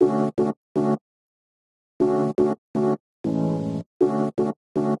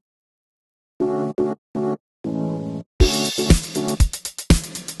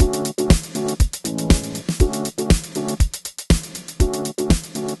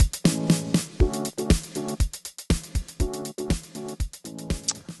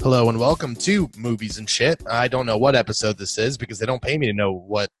Hello and welcome to Movies and Shit. I don't know what episode this is because they don't pay me to know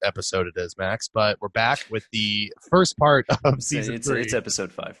what episode it is, Max, but we're back with the first part of season three. It's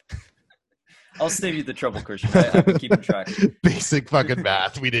episode 5. I'll save you the trouble, Christian. I've been keeping track. Basic fucking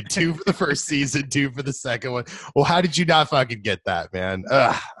math. We did 2 for the first season, 2 for the second one. Well, how did you not fucking get that, man?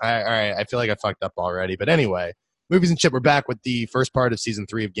 All right. I feel like I fucked up already. But anyway, Movies and Shit, we're back with the first part of season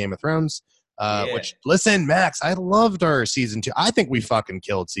 3 of Game of Thrones. Which, listen, Max, I loved our season 2. I think we fucking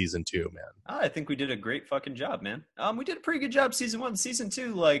killed season 2, man. I think we did a great fucking job, man. We did a pretty good job season 1. Season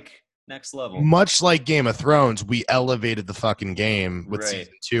 2, like, next level. Much like Game of Thrones, we elevated the fucking game with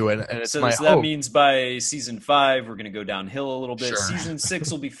season 2, and it's my hope. So that means by season 5, we're going to go downhill a little bit. Sure. Season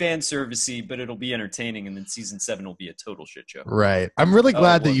 6 will be fan servicey, but it'll be entertaining, and then season 7 will be a total shit show. Right. I'm really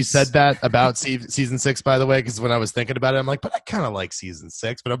glad that you said that about season 6, by the way, because when I was thinking about it, I'm like, but I kind of like season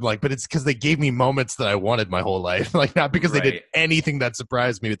 6, but I'm like, but it's because they gave me moments that I wanted my whole life, like not because they did anything that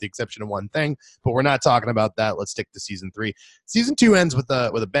surprised me, with the exception of one thing. But we're not talking about that. Let's stick to season 3. Season 2 ends with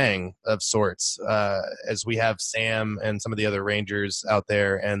a bang of sorts. As we have Sam and some of the other Rangers out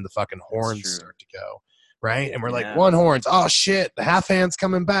there, and the fucking horns start to go, right? And we're like, 1 horns, oh shit, the half hand's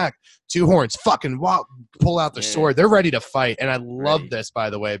coming back. 2 horns, fucking pull out their sword. They're ready to fight. And I love this, by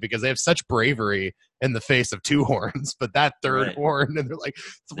the way, because they have such bravery in the face of 2 horns, but that third horn, and they're like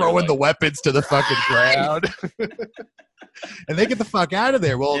throwing the weapons to the fucking ground. And they get the fuck out of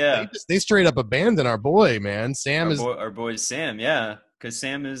there. Well, they straight up abandon our boy, man. Our boy Sam, because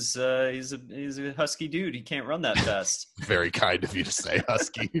Sam is he's a husky dude. He can't run that fast. Very kind of you to say,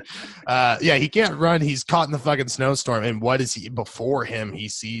 husky. He can't run. He's caught in the fucking snowstorm. And what is he? Before him, he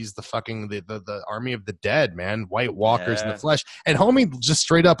sees the fucking the army of the dead, man. White Walkers in the flesh. And homie just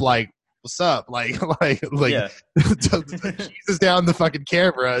straight up like, what's up? Like Jesus down the fucking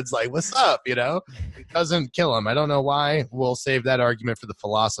camera. It's like, what's up? You know, it doesn't kill him. I don't know why. We'll save that argument for the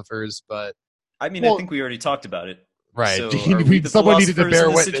philosophers, but I mean, I think we already talked about it. Right. So someone needed to bear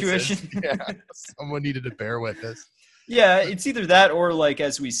witness. Someone needed to bear witness. Yeah, it's either that or, like,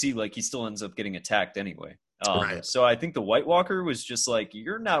 as we see, like, he still ends up getting attacked anyway. So I think the White Walker was just like,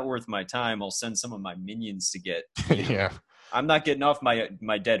 you're not worth my time. I'll send some of my minions to get. I'm not getting off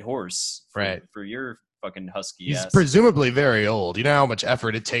my dead horse for your fucking husky ass. He's presumably very old. You know how much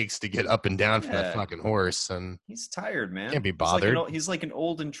effort it takes to get up and down from that fucking horse, and he's tired, man. Can't be bothered. He's like an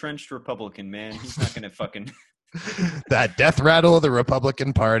old entrenched Republican, man. He's not gonna fucking that death rattle of the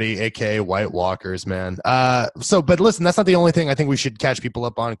Republican Party, aka White Walkers, man. But listen, that's not the only thing I think we should catch people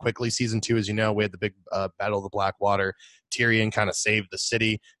up on quickly. Season 2, as you know, we had the big Battle of the Blackwater. Tyrion kind of saved the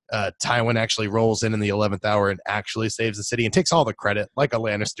city. Tywin actually rolls in the 11th hour and actually saves the city and takes all the credit, like a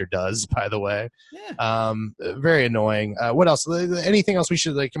Lannister does, by the way. Very annoying. What else? Anything else we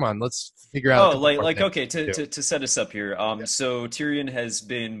should, like, come on, let's figure out. To set us up here. So Tyrion has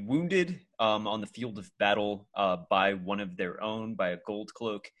been wounded on the field of battle by one of their own, by a gold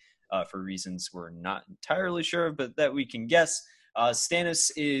cloak, for reasons we're not entirely sure, but that we can guess.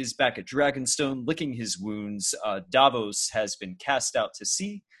 Stannis is back at Dragonstone licking his wounds. Davos has been cast out to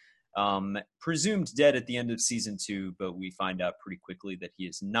sea, presumed dead at the end of season 2, but we find out pretty quickly that he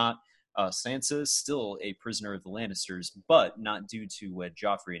is not. Sansa is still a prisoner of the Lannisters, but not due to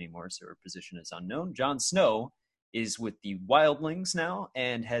Joffrey anymore, so her position is unknown. Jon Snow is with the Wildlings now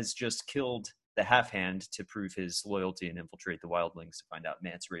and has just killed the Half Hand to prove his loyalty and infiltrate the Wildlings to find out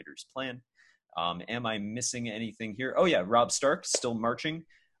Mance Rayder's plan. Am I missing anything here? Oh yeah, Robb Stark still marching.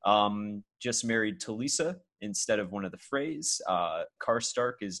 Just married Talisa instead of one of the Freys.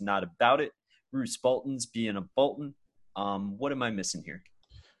 Karstark is not about it. Roose Bolton's being a Bolton. What am I missing here?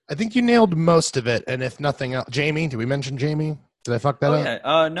 I think you nailed most of it, and if nothing else, Jaime. Did we mention Jaime? Did I fuck that up?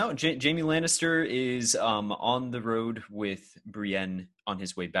 Yeah. No, Jaime Lannister is on the road with Brienne on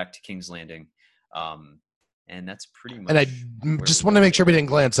his way back to King's Landing. And that's pretty much. And I just want to make sure we didn't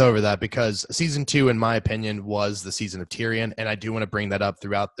glance over that, because season 2, in my opinion, was the season of Tyrion. And I do want to bring that up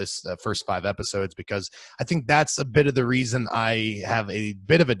throughout this first 5 episodes, because I think that's a bit of the reason I have a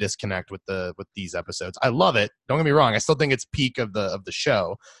bit of a disconnect with these episodes. I love it. Don't get me wrong. I still think it's peak of the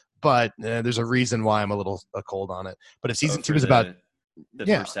show, but there's a reason why I'm a little cold on it. But if season 2 is about the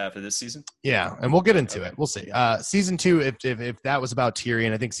first half of this season. Yeah, and we'll get into it. We'll see. Season 2, if that was about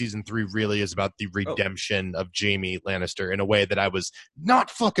Tyrion, I think season 3 really is about the redemption of Jaime Lannister in a way that I was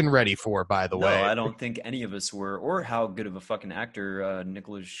not fucking ready for, by the way. No, I don't think any of us were, or how good of a fucking actor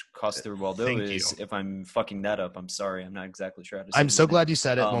Nicholas Coster-Waldau is. If I'm fucking that up, I'm sorry. I'm not exactly sure how to say I'm so glad you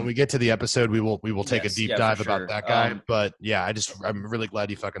said it. When we get to the episode, we will take a deep dive about that guy. But yeah, I'm really glad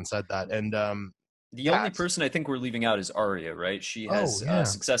you fucking said that. And The only person I think we're leaving out is Arya, right? She Oh has yeah,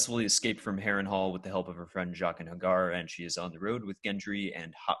 successfully escaped from Harrenhal with the help of her friend Jaqen Hagar, and she is on the road with Gendry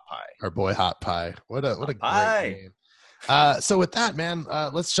and Hot Pie. our boy Hot Pie. What a Hot great Pie! name. So with that, man,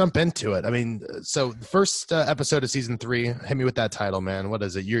 let's jump into it. I mean, so the first episode of season 3, hit me with that title, man. What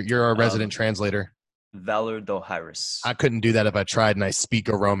is it? You're a resident translator. Valor Dohaeris. I couldn't do that if I tried, and I speak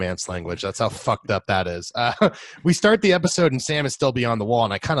a romance language. That's how fucked up that is. We start the episode, and Sam is still beyond the wall,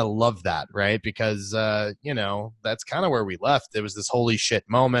 and I kind of love that, right? Because that's kind of where we left. It was this holy shit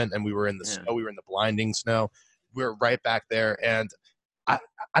moment, and we were in the snow. We were in the blinding snow. We were right back there, and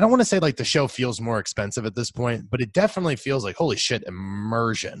I don't want to say like the show feels more expensive at this point, but it definitely feels like holy shit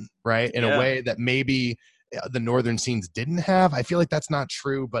immersion, right? In a way that maybe the northern scenes didn't have. I feel like that's not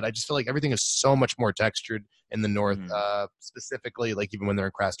true, but I just feel like everything is so much more textured in the north, specifically like even when they're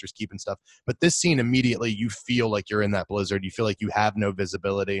in Craster's Keep and stuff. But this scene immediately you feel like you're in that blizzard. You feel like you have no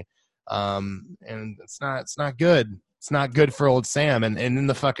visibility, and it's not good. It's not good for old Sam. And in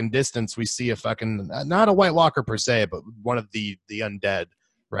the fucking distance, we see a fucking not a White Walker per se, but one of the undead,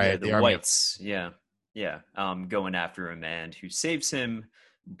 right? Yeah, the whites. Yeah. Going after him and who saves him,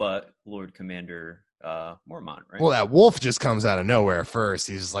 but Lord Commander Mormont, right? Well, that wolf just comes out of nowhere first.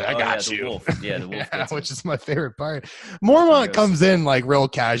 He's just like, I got you. Wolf. Yeah, the wolf. Which is my favorite part. Mormont comes in like real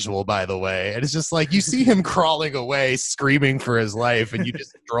casual, by the way. And it's just like you see him crawling away, screaming for his life, and you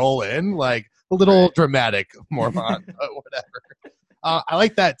just stroll in like a little dramatic, Mormont, but whatever. I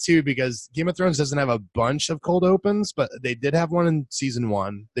like that too because Game of Thrones doesn't have a bunch of cold opens, but they did have one in season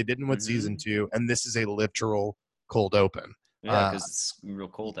 1. They didn't with season 2, and this is a literal cold open. Yeah, because it's real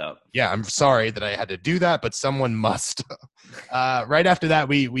cold out. Yeah, I'm sorry that I had to do that, but someone must. Right after that,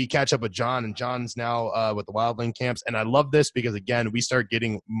 we catch up with Jon, and Jon's now with the Wildling camps. And I love this because again, we start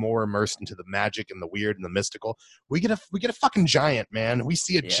getting more immersed into the magic and the weird and the mystical. We get a fucking giant, man. We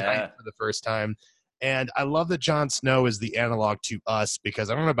see a giant for the first time. And I love that Jon Snow is the analog to us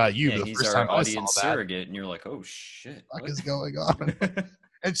because I don't know about you, but the first time I saw that, surrogate, and you're like, oh shit, what is going on?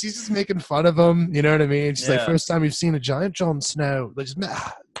 And she's just making fun of him, you know what I mean? She's like, first time you've seen a giant Jon Snow.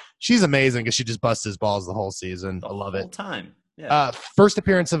 She's amazing because she just busts his balls the whole season. I love it. The whole time. Yeah. First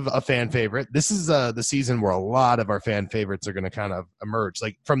appearance of a fan favorite. This is the season where a lot of our fan favorites are going to kind of emerge,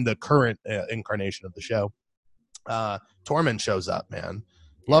 like from the current incarnation of the show. Tormund shows up, man.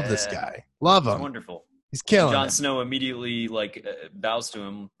 Love this guy. Love him. He's wonderful. He's killing Jon Snow immediately bows to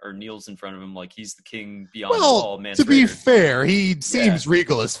him or kneels in front of him like he's the king beyond all. To be fair, he seems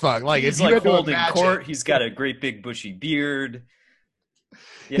regal as fuck. Like he's like holding court. He's got a great big bushy beard.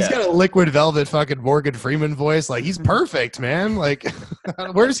 Yeah. He's got a liquid velvet fucking Morgan Freeman voice. Like he's perfect, man. Like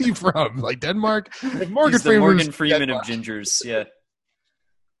where's he from? Like Denmark? Like Morgan Freeman of gingers. Yeah.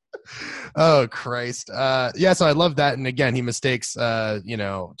 Oh Christ. So I love that. And again, he mistakes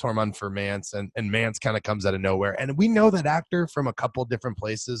Tormund for Mance, and Mance kind of comes out of nowhere. And we know that actor from a couple different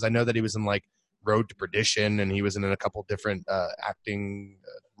places. I know that he was in like Road to Perdition, and he was in a couple different acting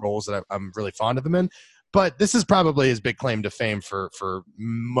roles that I'm really fond of him in. But this is probably his big claim to fame for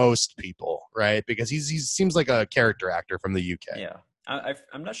most people, right? Because he seems like a character actor from the UK. Yeah.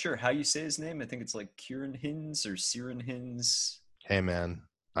 I'm not sure how you say his name. I think it's like Kieran Hins or Ciaran Hins. Hey, man.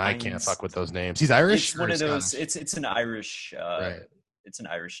 I can't fuck with those names. He's Irish. It's one of those. It's an Irish. Right. It's an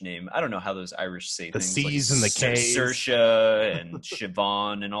Irish name. I don't know how those Irish say the things. The C's and the K's. Saoirse and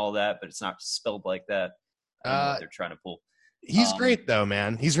Siobhan and all that, but it's not spelled like that. I don't know what they're trying to pull. He's great though,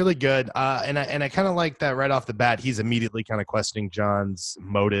 man. He's really good. And I kind of like that right off the bat. He's immediately kind of questioning Jon's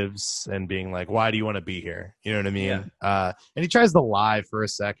motives and being like, "Why do you want to be here?" You know what I mean? Yeah. And he tries to lie for a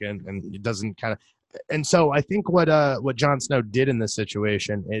second, and it doesn't kind of. And so I think what Jon Snow did in this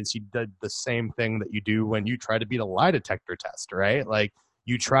situation is he did the same thing that you do when you try to beat a lie detector test, right? Like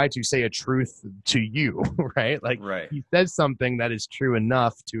you try to say a truth to you, right? Like he says something that is true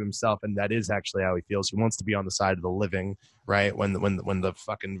enough to himself, and that is actually how he feels. He wants to be on the side of the living, right? When the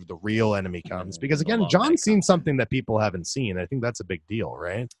fucking the real enemy comes, because again, Jon's seen something that people haven't seen. I think that's a big deal,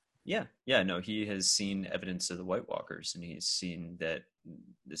 right? Yeah. No, he has seen evidence of the White Walkers, and he's seen that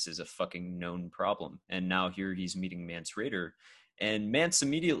this is a fucking known problem. And now here he's meeting Mance Rayder, and Mance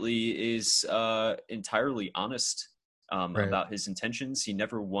immediately is entirely honest about his intentions. He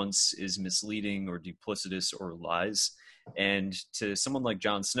never once is misleading or duplicitous or lies. And to someone like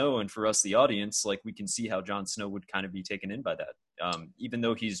Jon Snow, and for us, the audience, like we can see how Jon Snow would kind of be taken in by that. Even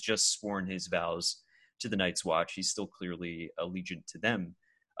though he's just sworn his vows to the Night's Watch, he's still clearly allegiant to them.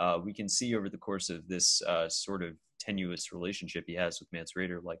 We can see over the course of this sort of tenuous relationship he has with Mance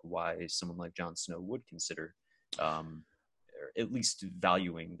Rayder, like why someone like Jon Snow would consider or at least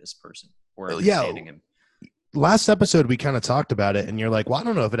valuing this person or understanding him. last episode we kind of talked about it, and you're like, well, I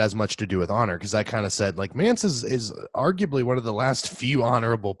don't know if it has much to do with honor, because I kind of said like Mance is arguably one of the last few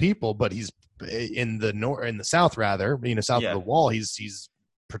honorable people, but he's in the South, rather, south of the Wall. He's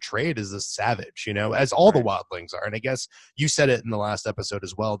portrayed as a savage, as all the wildlings are. And I guess you said it in the last episode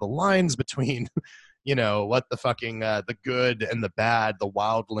as well. The lines between what the fucking the good and the bad, the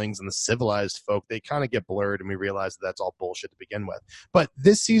wildlings and the civilized folk, they kind of get blurred, and we realize that that's all bullshit to begin with. But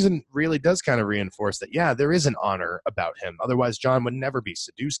this season really does kind of reinforce that, yeah, there is an honor about him. Otherwise, Jon would never be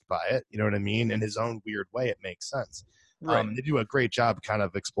seduced by it. You know what I mean? In his own weird way, it makes sense. Right. They do a great job kind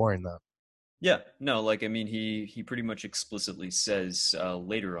of exploring that. Yeah, no, like, I mean, he pretty much explicitly says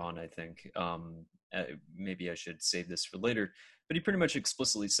later on, I think, maybe I should save this for later, but he pretty much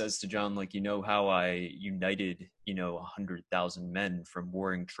explicitly says to Jon, like, how I united, 100,000 men from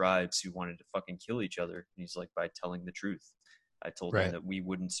warring tribes who wanted to fucking kill each other. And he's like, by telling the truth. I told them that we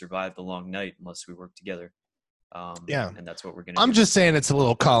wouldn't survive the long night unless we worked together. And that's what we're gonna do. Just saying it's a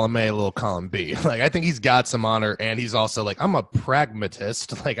little column A, a little column B. Like, I think he's got some honor, and he's also like, I'm a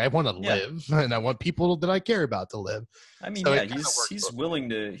pragmatist. Like, I want to live, and I want people that I care about to live. I mean, so he's willing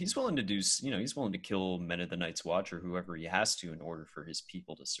to do, he's willing to kill Men of the Night's Watch or whoever he has to in order for his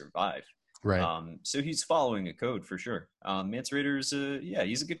people to survive. Right. So he's following a code for sure. Mance Rayder's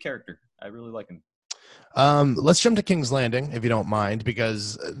he's a good character. I really like him. Let's jump to King's Landing, if you don't mind,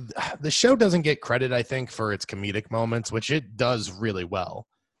 because the show doesn't get credit, I think, for its comedic moments, which it does really well.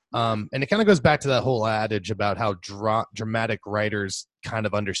 And it kind of goes back to that whole adage about how dramatic writers kind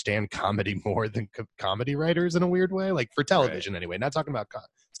of understand comedy more than comedy writers in a weird way, like for television anyway. Not talking about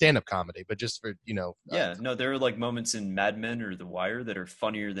stand-up comedy, but just for, there are like moments in Mad Men or The Wire that are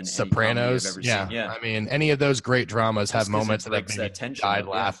funnier than Sopranos. Any comedy I've ever seen. Yeah, I mean, any of those great dramas have moments that I've maybe died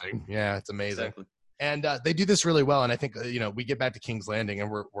laughing. Yeah, it's amazing. Exactly. And they do this really well. And I think, we get back to King's Landing,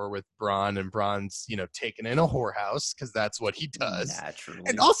 and we're with Bronn, and Bronn's, taken in a whorehouse because that's what he does. Naturally.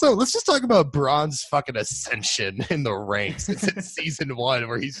 And also, let's just talk about Bronn's fucking ascension in the ranks. It's in season 1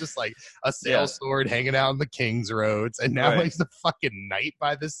 where he's just like a sail sword hanging out on the King's Roads. And now he's a fucking knight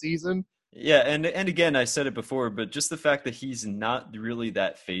by this season. Yeah, and again, I said it before, but just the fact that he's not really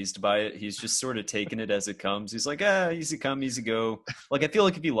that fazed by it, he's just sort of taking it as it comes. He's like, easy come, easy go. Like, I feel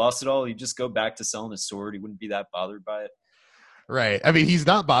like if he lost it all, he'd just go back to selling his sword. He wouldn't be that bothered by it. Right. I mean, he's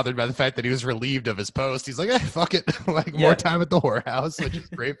not bothered by the fact that he was relieved of his post. He's like, fuck it. More time at the whorehouse, which is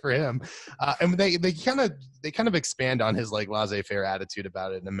great for him. And they kind of expand on his like laissez-faire attitude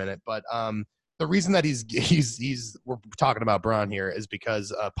about it in a minute. But the reason that we're talking about Bronn here is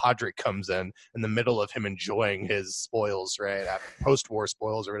because Podrick comes in the middle of him enjoying his spoils, right? Post-war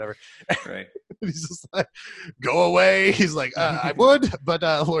spoils or whatever. Right. He's just like, go away. He's like, I would, but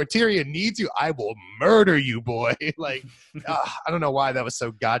Lord Tyrion needs you. I will murder you, boy. Like, I don't know why that was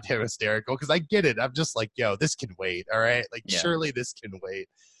so goddamn hysterical, because I get it. I'm just like, yo, this can wait, all right? Like, surely this can wait.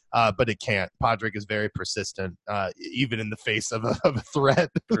 But it can't. Podrick is very persistent, even in the face of a threat.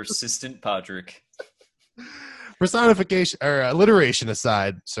 Persistent Podrick. Personification or alliteration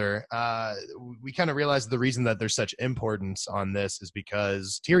aside, sir, we kind of realize the reason that there's such importance on this is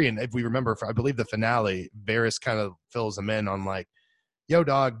because Tyrion, if we remember, I believe the finale, Varys kind of fills him in on like, yo,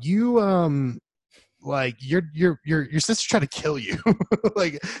 dog, you like your sister tried to kill you.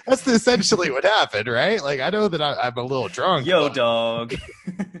 Like, that's essentially what happened, right? Like, I know that I'm a little drunk. Yo, dog.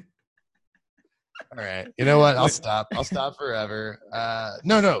 All right. You know what? I'll stop forever.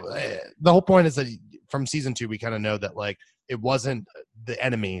 No. The whole point is that from season 2, we kind of know that like it wasn't the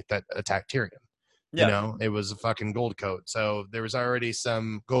enemy that attacked Tyrion. Yeah. It was a fucking gold coat. So there was already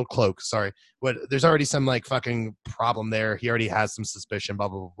some gold cloak. Sorry. There's already some like fucking problem there. He already has some suspicion, blah,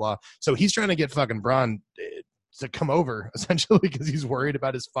 blah, blah, blah. So he's trying to get fucking Bronn to come over essentially because he's worried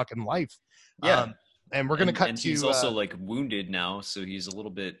about his fucking life. Yeah. And we're going to cut and to... he's also, like, wounded now, so he's a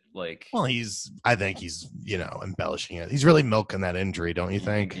little bit, like... Well, I think he's, embellishing it. He's really milking that injury, don't you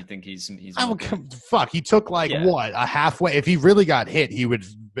think? You think he's fuck, he took, what, a halfway... If he really got hit, he would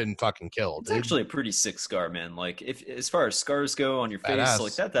have been fucking killed. It's actually a pretty sick scar, man. Like, if as far as scars go on your face,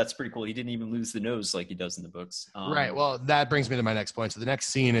 like, that's pretty cool. He didn't even lose the nose like he does in the books. Right, well, that brings me to my next point. So the next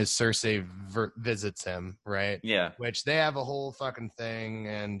scene is Cersei visits him, right? Yeah. Which they have a whole fucking thing,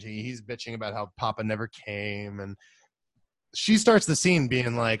 and he's bitching about how Papa never came, and she starts the scene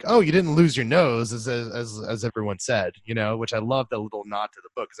being like, oh, you didn't lose your nose, as everyone said, which I love that little nod to the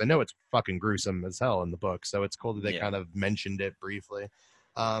book, because I know it's fucking gruesome as hell in the book, so it's cool that they kind of mentioned it briefly.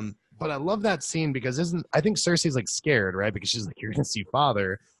 But I love that scene because I think Cersei's like scared, right? Because she's like, you're gonna see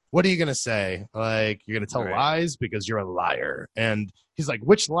father, what are you gonna say? Like, you're gonna tell lies because you're a liar. And he's like,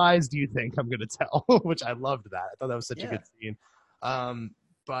 which lies do you think I'm gonna tell? Which I loved that. I thought that was such a good scene.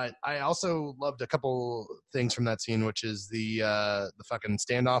 But I also loved a couple things from that scene, which is the fucking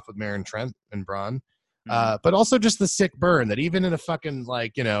standoff with Meryn Trent and Bronn. But also just the sick burn that even in a fucking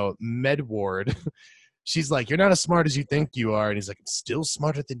like, med ward, she's like, "You're not as smart as you think you are," and he's like, "I'm still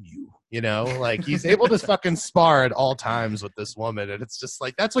smarter than you." Like he's able to fucking spar at all times with this woman, and it's just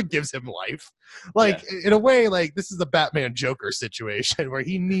like that's what gives him life. Like in a way, like this is the Batman Joker situation where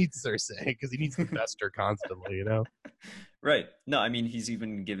he needs Cersei because he needs to best her constantly. Right. No, I mean he's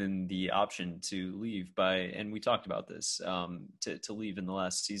even given the option to leave and we talked about this, to leave in the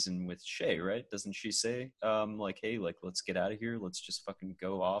last season with Shay, right? Doesn't she say, like, hey, like let's get out of here, let's just fucking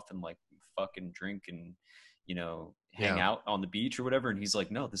go off and like fucking drink and hang out on the beach or whatever? And he's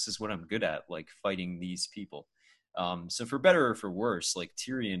like, no, this is what I'm good at, like fighting these people. So for better or for worse, like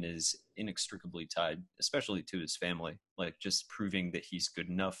Tyrion is inextricably tied, especially to his family, like just proving that he's good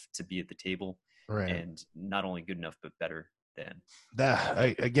enough to be at the table. Right. And not only good enough, but better than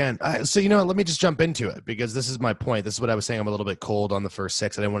that. So, let me just jump into it because this is my point. This is what I was saying. I'm a little bit cold on the first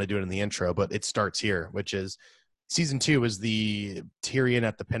 6. I didn't want to do it in the intro, but it starts here, which is season 2 is the Tyrion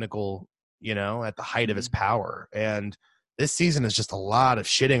at the pinnacle, at the height of his power. And this season is just a lot of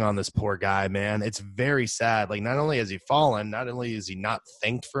shitting on this poor guy, man. It's very sad. Like, not only has he fallen, not only is he not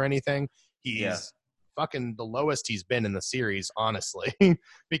thanked for anything, he's fucking the lowest he's been in the series, honestly,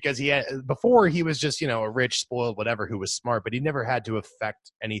 because before he was just, a rich, spoiled, whatever, who was smart, but he never had to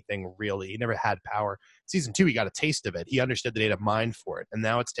affect anything really. He never had power. Season 2, he got a taste of it. He understood that he had a mind for it, and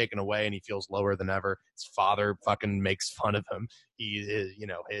now it's taken away and he feels lower than ever. His father fucking makes fun of him. He is,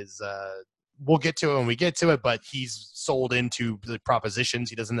 his, we'll get to it when we get to it, but he's sold into the propositions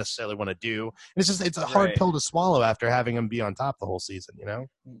he doesn't necessarily want to do. And it's a hard pill to swallow after having him be on top the whole season,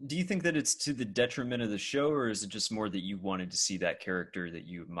 Do you think that it's to the detriment of the show, or is it just more that you wanted to see that character that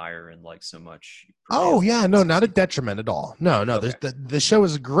you admire and like so much? Oh, yeah, no, not a detriment at all. No, okay. The show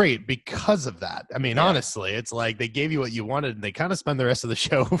is great because of that. I mean, honestly, it's like they gave you what you wanted and they kind of spend the rest of the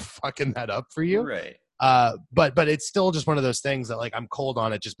show fucking that up for you. Right. But it's still just one of those things that like I'm cold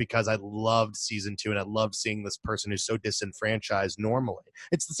on it just because I loved season 2 and I loved seeing this person who's so disenfranchised normally.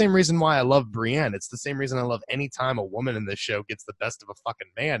 It's the same reason why I love Brienne. It's the same reason I love any time a woman in this show gets the best of a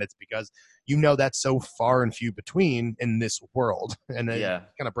fucking man. It's because that's so far and few between in this world, and it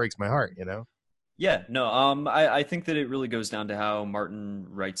kind of breaks my heart, Yeah, no, I think that it really goes down to how Martin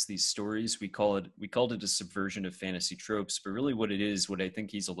writes these stories. We called it a subversion of fantasy tropes, but really what it is, what I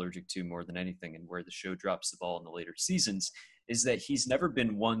think he's allergic to more than anything, and where the show drops the ball in the later seasons, is that he's never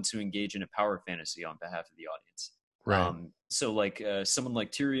been one to engage in a power fantasy on behalf of the audience. Right. So like someone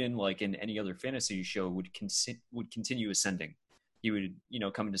like Tyrion, like in any other fantasy show, would continue ascending. He would,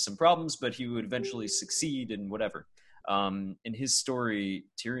 come into some problems, but he would eventually succeed and whatever. In his story,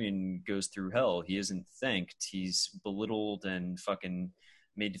 Tyrion goes through hell. He isn't thanked. He's belittled and fucking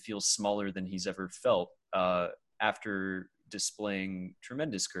made to feel smaller than he's ever felt, after displaying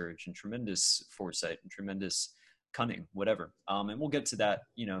tremendous courage and tremendous foresight and tremendous cunning, whatever. And we'll get to that,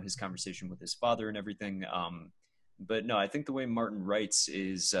 his conversation with his father and everything. But no, I think the way Martin writes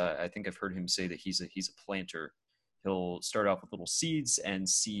is, I think I've heard him say that he's a planter. He'll start off with little seeds and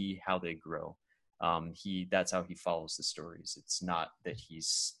see how they grow. That's how he follows the stories. It's not that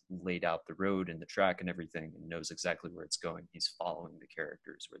he's laid out the road and the track and everything and knows exactly where it's going. He's following the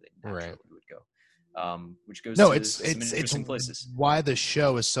characters where they naturally would go. Which goes to some interesting places. Why the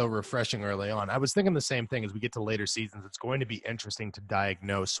show is so refreshing early on. I was thinking the same thing as we get to later seasons. It's going to be interesting to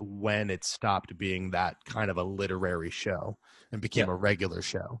diagnose when it stopped being that kind of a literary show and became a regular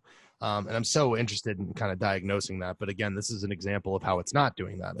show. And I'm so interested in kind of diagnosing that. But again, this is an example of how it's not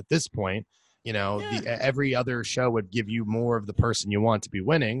doing that at this point. Every other show would give you more of the person you want to be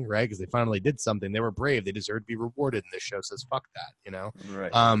winning, right? Because they finally did something. They were brave. They deserve to be rewarded. And this show says, fuck that,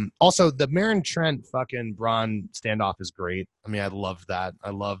 Right. Also, the Meryn Trent fucking Bronn standoff is great. I mean, I love that. I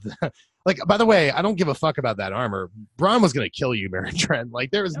love that. Like, by the way, I don't give a fuck about that armor. Bronn was going to kill you, Meryn Trent.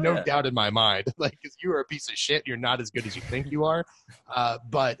 Like, there is no doubt in my mind. Like, because you are a piece of shit. You're not as good as you think you are.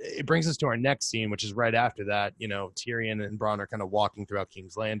 But it brings us to our next scene, which is right after that. Tyrion and Bronn are kind of walking throughout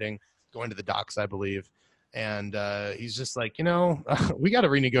King's Landing, going to the docks, I believe. And he's just like, we got to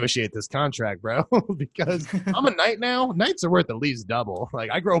renegotiate this contract, bro, because I'm a knight now. Knights are worth at least double. Like,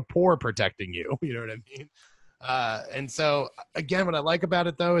 I grow poor protecting you. You know what I mean? And so, again, what I like about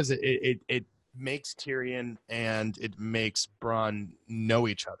it, though, is it makes Tyrion and it makes Bronn know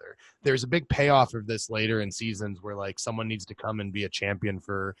each other. There's a big payoff of this later in seasons where, like, someone needs to come and be a champion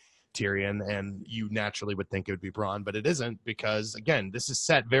for Tyrion, and you naturally would think it would be Bronn, but it isn't, because again, this is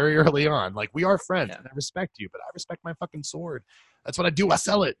set very early on. Like, we are friends and I respect you, but I respect my fucking sword. That's what I do. I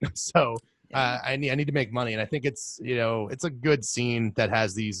sell it. So I need to make money, and I think it's it's a good scene that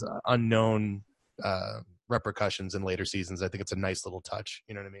has these unknown repercussions in later seasons. I think it's a nice little touch.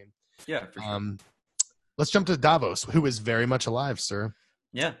 You know what I mean? Yeah, for sure. Let's jump to Davos, who is very much alive, sir.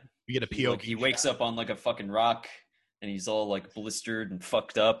 Yeah, we get a POV. He wakes up on like a fucking rock, and he's all like blistered and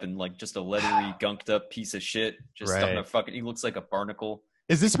fucked up, and like just a leathery, gunked up piece of shit. Just on a fucking. He looks like a barnacle.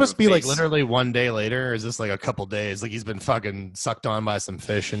 Is this supposed to be like literally one day later, or is this like a couple days? Like he's been fucking sucked on by some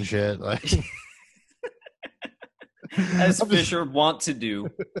fish and shit. Like as Fisher want to do.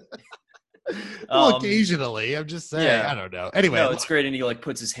 Well, occasionally, I'm just saying. Yeah. I don't know. Anyway, no, it's great, and he like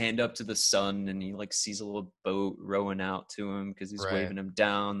puts his hand up to the sun, and he like sees a little boat rowing out to him because he's waving him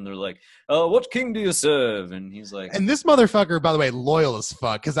down. They're like, "Oh, what king do you serve?" And he's like, and this motherfucker, by the way, loyal as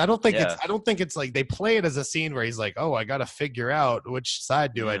fuck. Because I don't think it's like they play it as a scene where he's like, "Oh, I got to figure out which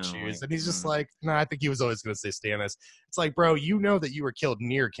side do I choose," and he's just like, "No, I think he was always going to say Stannis." It's like, bro, you know that you were killed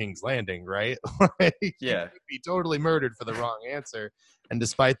near King's Landing, right? Yeah, be totally murdered for the wrong answer. And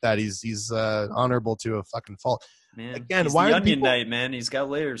despite that, he's honorable to a fucking fault. Man, again, why the Onion Knight, man? He's got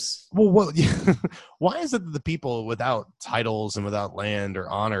layers. Well, why is it that the people without titles and without land or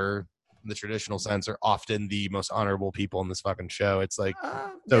honor, in the traditional sense, are often the most honorable people in this fucking show? It's like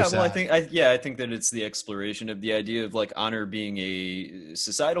so sad. Well, I think that it's the exploration of the idea of like honor being a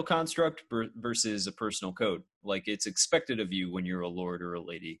societal construct versus a personal code. Like it's expected of you when you're a lord or a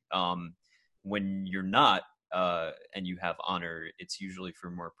lady. When you're not. And you have honor, it's usually for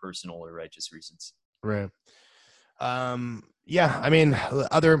more personal or righteous reasons. Right. Yeah, I mean, the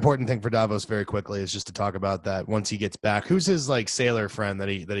other important thing for Davos very quickly is just to talk about that once he gets back. Who's his like sailor friend that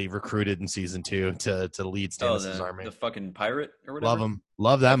he recruited in season 2 to lead Stannis' army? The fucking pirate or whatever. Love him.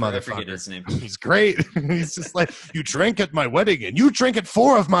 Love that motherfucker. I forget his name. He's great. He's just like, you drank at my wedding and you drink at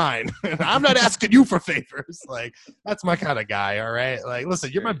 4 of mine. And I'm not asking you for favors. Like, that's my kind of guy, all right? Like,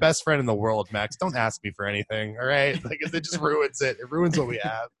 listen, you're my best friend in the world, Max. Don't ask me for anything, all right? Like, it just ruins it. It ruins what we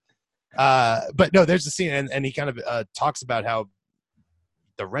have. But no, there's a scene, and he kind of talks about how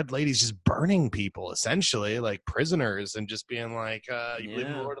the Red Lady's just burning people, essentially, like prisoners, and just being like, you believe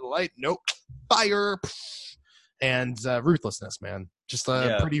in the Lord of the Light? Nope. Fire. And ruthlessness, man. Just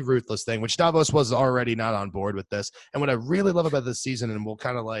a pretty ruthless thing, which Davos was already not on board with this. And what I really love about this season, and we'll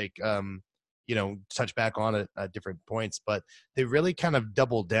kind of like, touch back on it at different points, but they really kind of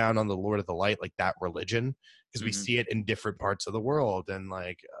doubled down on the Lord of the Light, like that religion, because we see it in different parts of the world. And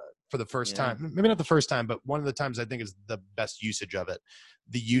like, for the first time, maybe not the first time, but one of the times I think is the best usage of it,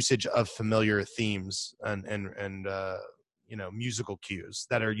 the usage of familiar themes and musical cues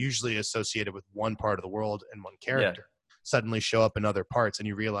that are usually associated with one part of the world and one character suddenly show up in other parts, and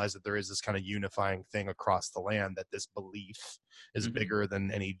you realize that there is this kind of unifying thing across the land, that this belief is bigger than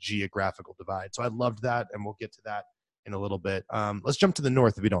any geographical divide. So I loved that, and we'll get to that in a little bit. Let's jump to the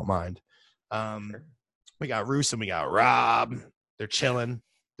north if you don't mind. We got Roose and we got Robb. They're chilling.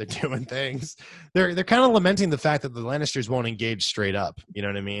 They're doing things. They're kind of lamenting the fact that the Lannisters won't engage straight up. You know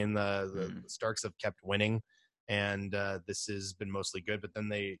what I mean? The Starks have kept winning, and this has been mostly good. But then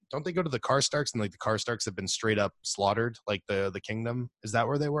they go to the Karstarks, and like the Karstarks have been straight up slaughtered, like the kingdom. Is that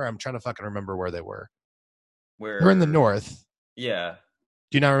where they were? I'm trying to fucking remember where they were. We're in the north. Yeah.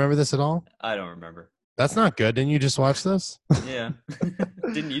 Do you not remember this at all? I don't remember. That's not good. Didn't you just watch this? Yeah.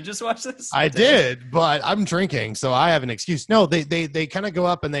 Didn't you just watch this? I did, but I'm drinking, so I have an excuse. No, they kind of go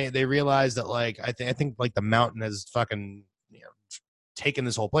up and they realize that like I think like the mountain has fucking taken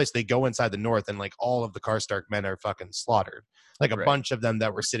this whole place. They go inside the north, and like all of the Karstark men are fucking slaughtered. Like a bunch of them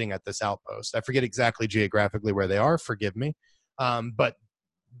that were sitting at this outpost. I forget exactly geographically where they are. Forgive me. But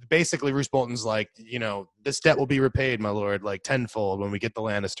basically Roose Bolton's like, this debt will be repaid, my lord, like tenfold when we get the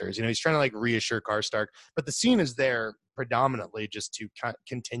Lannisters. He's trying to like reassure Karstark, but the scene is there predominantly just to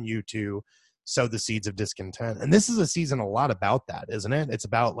continue to sow the seeds of discontent. And this is a season a lot about that, isn't it? It's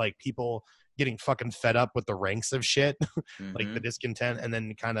about like people getting fucking fed up with the ranks of shit, like the discontent, and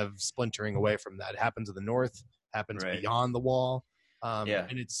then kind of splintering away from that. It happens in the north, happens beyond the wall.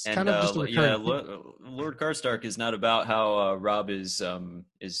 And it's kind of just Lord Karstark is not about how Robb is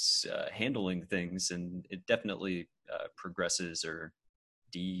handling things, and it definitely progresses or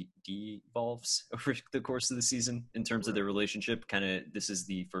devolves over the course of the season in terms of their relationship. Kind of, this is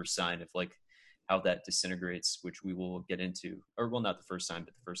the first sign of like how that disintegrates, which we will get into, or well, not the first sign,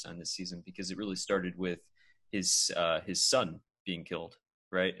 but the first sign this season, because it really started with his son being killed,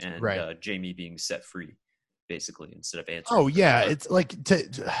 right, and Jaime being set free, basically, instead of answering. Oh yeah, it's like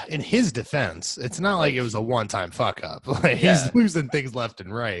in his defense, it's not like it was a one-time fuck up. Like he's losing things left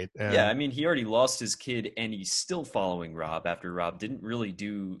and right. Yeah, I mean, he already lost his kid, and he's still following Robb after Robb didn't really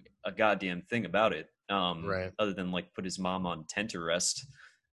do a goddamn thing about it, other than like put his mom on tent arrest.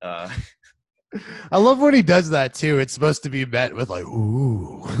 I love when he does that too. It's supposed to be met with like,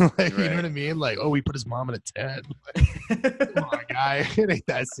 ooh, like, you know what I Right. mean? Like, oh, we put his mom in a 10. Like, come on, guy, it ain't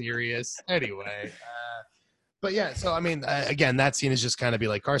that serious. Anyway, but yeah, so I mean, again, that scene is just kind of be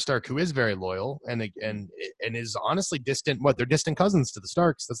like Karstark, who is very loyal and is honestly distant. What they're distant cousins to the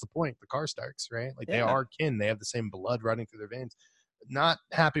Starks. That's the point. The Karstarks, right? Like they Yeah. are kin. They have the same blood running through their veins. Not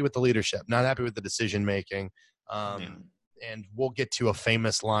happy with the leadership. Not happy with the decision making. Yeah. And we'll get to a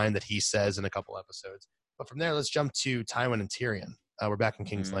famous line that he says in a couple episodes. But from there, let's jump to Tywin and Tyrion. We're back in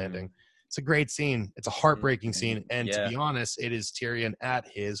King's Landing. It's a great scene. It's a heartbreaking scene. And to be honest, it is Tyrion at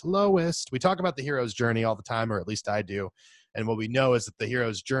his lowest. We talk about the hero's journey all the time, or at least I do. And what we know is that the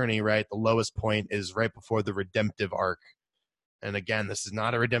hero's journey, right, the lowest point is right before the redemptive arc. And again, this is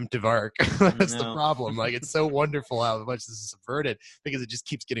not a redemptive arc. That's the problem. Like, it's so wonderful how much this is subverted because it just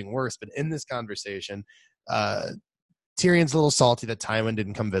keeps getting worse. But in this conversation, Tyrion's a little salty that Tywin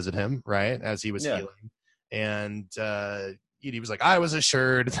didn't come visit him, right, as he was healing. And he was like, I was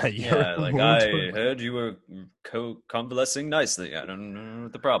assured that you I heard you were convalescing nicely. I don't know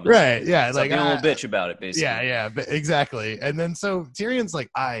what the problem is. Right, yeah. Stop being a little bitch about it, basically. Yeah, but exactly. And then so Tyrion's like,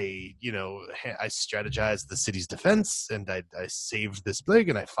 I strategized the city's defense, and I saved this plague,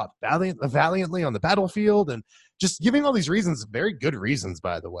 and I fought valiantly on the battlefield, and just giving all these reasons, very good reasons,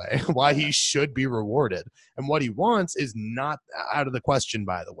 by the way, why he should be rewarded. And what he wants is not out of the question,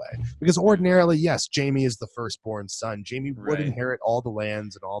 by the way, because ordinarily, yes, Jaime is the firstborn son. Jaime would inherit all the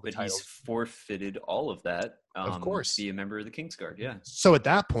lands and all the titles. He's forfeited all of that. Of course. Be a member of the Kingsguard, yeah. So at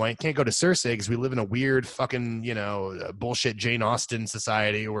that point, can't go to Cersei because we live in a weird fucking, bullshit Jane Austen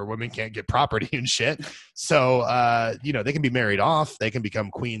society where women can't get property and shit. So, they can be married off. They can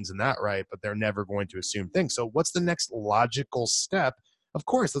become queens in that right, but they're never going to assume things. So what's the next logical step? Of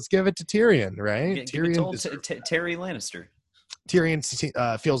course, let's give it to Tyrion, right? Tyrion Terry Lannister.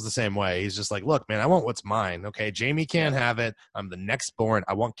 Tyrion feels the same way. He's just like, look, man, I want what's mine. Okay, Jaime can't have it. I'm the next born.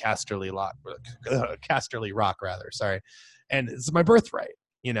 I want Casterly Rock, rather. Sorry, and it's my birthright.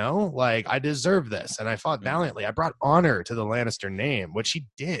 Like I deserve this, and I fought valiantly. I brought honor to the Lannister name, which he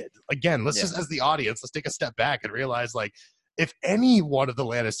did. Again, let's just, as the audience, let's take a step back and realize, like, if any one of the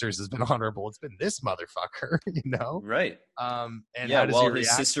Lannisters has been honorable, it's been this motherfucker, Right. And while his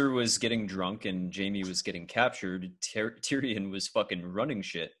sister was getting drunk and Jaime was getting captured, Tyrion was fucking running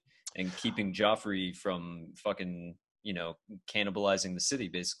shit and keeping Joffrey from fucking, cannibalizing the city,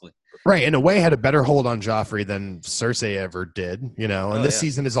 basically. Right. In a way, had a better hold on Joffrey than Cersei ever did, and this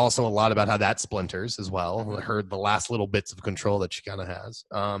season is also a lot about how that splinters as well. Heard the last little bits of control that she kind of has.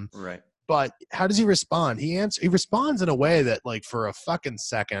 Right. But how does he respond? He responds in a way that, like, for a fucking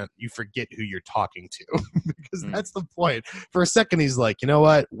second, you forget who you're talking to because that's the point. For a second, he's like, you know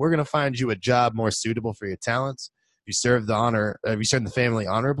what? We're going to find you a job more suitable for your talents. If you serve the family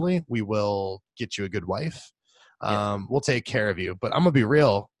honorably, we will get you a good wife. We'll take care of you. But I'm going to be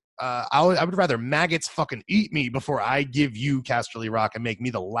real. I would rather maggots fucking eat me before I give you Casterly Rock and make me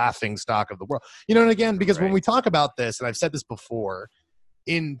the laughing stock of the world. And again, because when we talk about this, and I've said this before,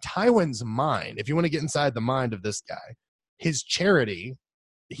 in Tywin's mind, if you want to get inside the mind of this guy, his charity,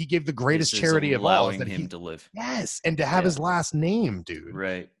 he gave the greatest charity of all, that him to live. Yes, and to have his last name, dude.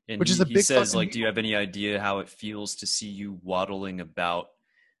 Right. And which is a big he says, like, do you have any idea how it feels to see you waddling about,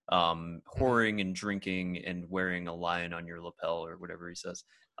 whoring and drinking and wearing a lion on your lapel, or whatever he says.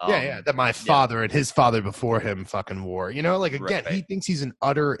 That my father and his father before him fucking wore. Like, again, he thinks he's an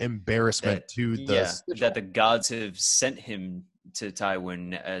utter embarrassment to that the gods have sent him to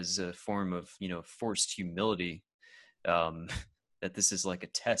Tywin as a form of, forced humility, that this is like a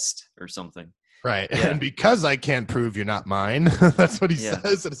test or something. Right. Yeah. And because I can't prove you're not mine, that's what he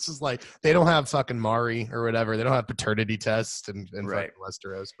says. And it's just like, they don't have fucking Mari or whatever. They don't have paternity tests and fucking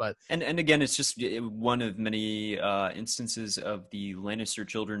Westeros. But and again, it's just one of many instances of the Lannister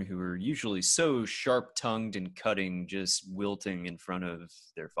children who are usually so sharp-tongued and cutting, just wilting in front of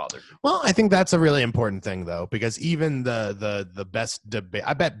their father. Well, I think that's a really important thing, though, because even the best debate,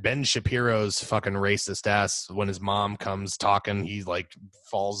 I bet Ben Shapiro's fucking racist ass, when his mom comes talking, he like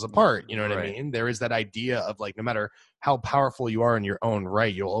falls apart. You know what I mean? There is that idea of, like, no matter how powerful you are in your own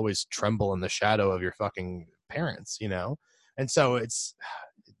right, you'll always tremble in the shadow of your fucking parents, And so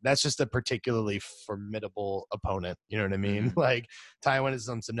that's just a particularly formidable opponent. You know what I mean? Mm-hmm. Like, Tywin is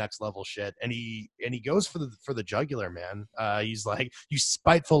on some next level shit, and he goes for the jugular, man. He's like, you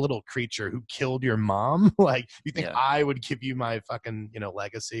spiteful little creature who killed your mom. Like, you think I would give you my fucking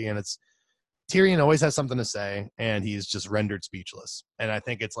legacy? And it's Tyrion always has something to say, and he's just rendered speechless. And I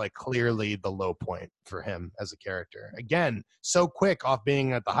think it's like clearly the low point for him as a character. Again, so quick off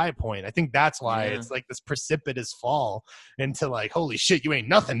being at the high point. I think that's why it's like this precipitous fall into like, holy shit, you ain't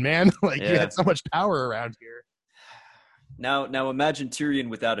nothing, man. Like you had so much power around here. Now imagine Tyrion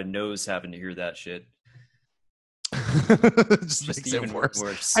without a nose having to hear that shit. just makes it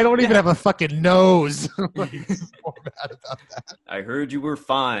worse. I don't even have a fucking nose. Like, more mad about that. I heard you were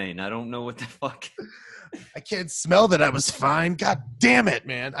fine. I don't know what the fuck. I can't smell that I was fine. God damn it,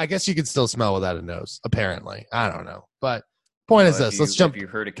 man. I guess you can still smell without a nose, apparently. I don't know. But point is this. Let's jump. Have you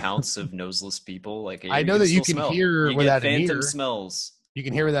heard accounts of noseless people? Like I know that you can hear without an ear. Phantom smells. You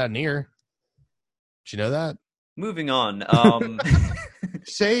can hear without an ear. Did you know that? Moving on.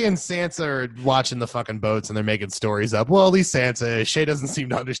 Shay and Sansa are watching the fucking boats and they're making stories up. Well, at least Sansa is. Shay doesn't seem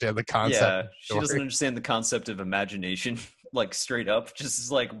to understand the concept. Yeah, she doesn't understand the concept of imagination, like straight up.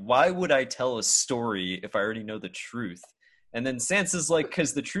 Just like, why would I tell a story if I already know the truth? And then Sansa's like,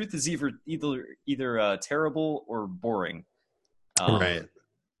 because the truth is either terrible or boring. Right.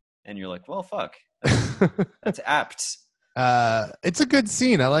 And you're like, well, fuck. That's apt. It's a good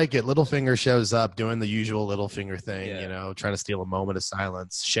scene. I like it. Littlefinger shows up doing the usual Littlefinger thing, you know, trying to steal a moment of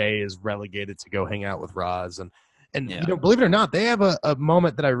silence. Shay is relegated to go hang out with Roz, and you know, believe it or not, they have a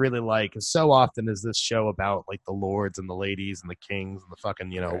moment that I really like. So often is this show about like the lords and the ladies and the kings and the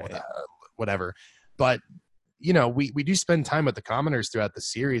fucking, you know, whatever. But you know, we do spend time with the commoners throughout the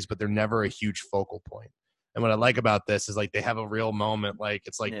series, but they're never a huge focal point. And what I like about this is like they have a real moment, like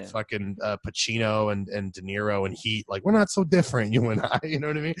it's like fucking Pacino and De Niro and Heat. Like we're not so different, you and I. You know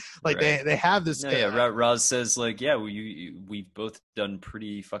what I mean? Like they have this. Roz says like, we've both done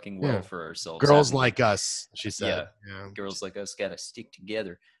pretty fucking well for ourselves. Girls like us, she said. Yeah, girls like us gotta stick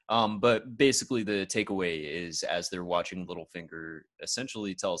together. But basically the takeaway is as they're watching Littlefinger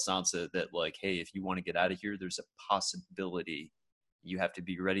essentially tell Sansa that like, hey, if you want to get out of here, there's a possibility. You have to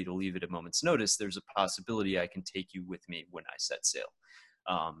be ready to leave at a moment's notice. There's a possibility I can take you with me when I set sail.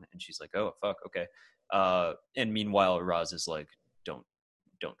 And she's like, oh, fuck, okay. And meanwhile, Roz is like, don't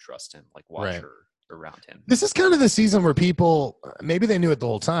trust him. Like, watch her around him. This is kind of the season where people, maybe they knew it the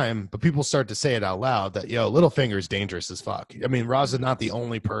whole time, but people start to say it out loud that, Littlefinger is dangerous as fuck. I mean, Roz is not the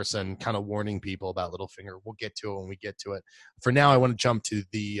only person kind of warning people about Littlefinger. We'll get to it when we get to it. For now, I want to jump to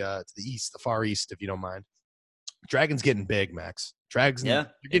the east, the far east, if you don't mind. Dragon's getting big, Max.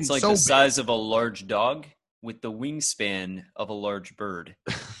 It's like the size of a large dog with the wingspan of a large bird.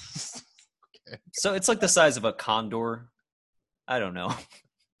 Okay. So it's like the size of a condor. I don't know.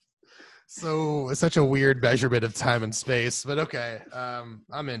 So it's such a weird measurement of time and space, but okay,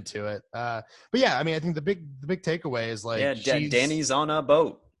 I'm into it. But yeah, I mean, I think the big takeaway is like, Dany's on a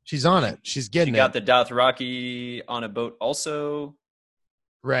boat. She's on it. She's getting it. She got the Dothraki on a boat also.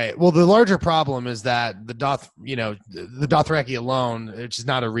 Right. Well, the larger problem is that the Dothraki alone, which is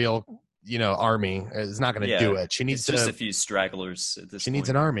not a real, army, is not going to do it. She needs just a few stragglers at this point. She needs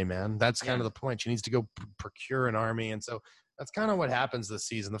an army, man. That's kind of the point. She needs to go procure an army. And so that's kind of what happens this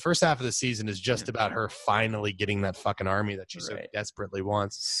season. The first half of the season is just about her finally getting that fucking army that she so desperately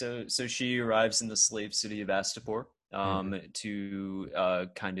wants. So she arrives in the slave city of Astapor. To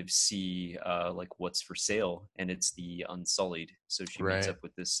kind of see like what's for sale, and it's the Unsullied. So she meets up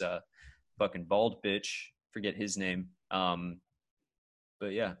with this fucking bald bitch. Forget his name.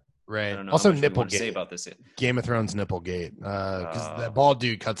 But yeah, right. I don't know also, Nipplegate. Say about this. Game of Thrones Nipplegate, because that bald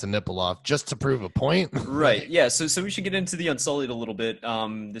dude cuts a nipple off just to prove a point. Right. Yeah. So we should get into the Unsullied a little bit.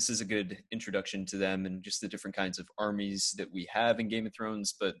 This is a good introduction to them and just the different kinds of armies that we have in Game of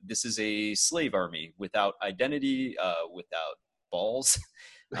Thrones. But this is a slave army without identity, without balls.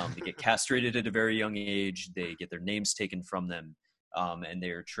 They get castrated at a very young age. They get their names taken from them, and they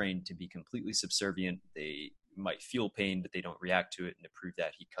are trained to be completely subservient. They might feel pain, but they don't react to it. And to prove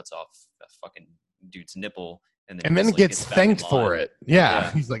that, he cuts off a fucking dude's nipple. And then gets thanked for it. Yeah.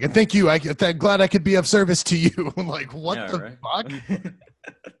 He's like, and thank you. I'm glad I could be of service to you. Like, what the fuck?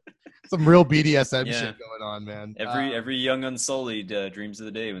 Some real BDSM shit going on, man. Every young Unsullied dreams of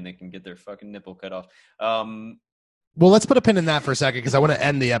the day when they can get their fucking nipple cut off. Well, let's put a pin in that for a second because I want to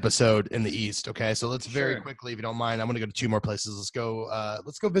end the episode in the East. Okay, so let's very quickly, if you don't mind, I'm going to go to two more places. Let's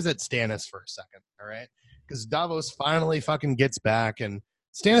go visit Stannis for a second. All right, because Davos finally fucking gets back, and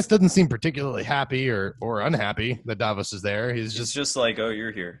Stannis doesn't seem particularly happy or unhappy that Davos is there. He's just like, oh,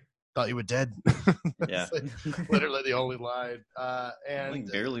 you're here. Thought you were dead. Yeah, literally the only line. And he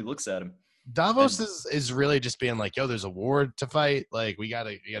barely looks at him. Davos is really just being like, yo, there's a war to fight. Like we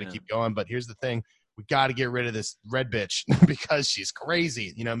gotta keep going. But here's the thing. We got to get rid of this red bitch because she's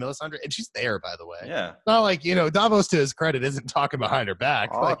crazy. Melisandre, and she's there, by the way. Yeah. Not like, Davos, to his credit, isn't talking behind her back.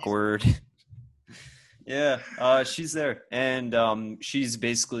 Awkward. Yeah, she's there, and she's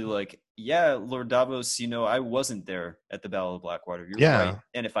basically like, "Yeah, Lord Davos, I wasn't there at the Battle of Blackwater. You're right, Yeah.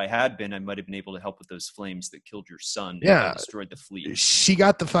 and if I had been, I might have been able to help with those flames that killed your son if I Yeah. destroyed the fleet." She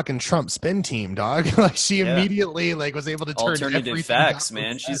got the fucking Trump spin team, dog. Like she Yeah, immediately like was able to turn alternative everything facts, Davos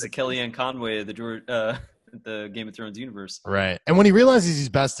man. She's said the against. Kellyanne Conway of the Game of Thrones universe. Right. And when he realizes he's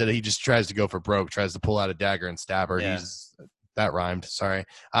bested, he just tries to go for broke, tries to pull out a dagger and stab her. Yeah, That rhymed, sorry.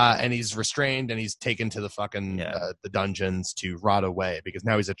 And he's restrained and he's taken to the fucking yeah, the dungeons to rot away because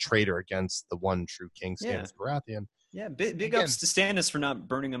now he's a traitor against the one true king, yeah, Stannis Baratheon. yeah. Big Again, ups to Stannis for not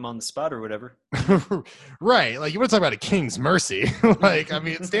burning him on the spot or whatever. right. Like you want to talk about a king's mercy. Like, I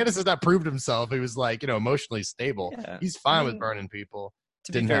mean, Stannis has not proved himself. He was like, emotionally stable. Yeah, He's I fine with mean, burning people.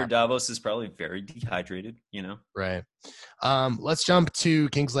 to be Didn't fair, happen. Davos is probably very dehydrated. Right. Let's jump to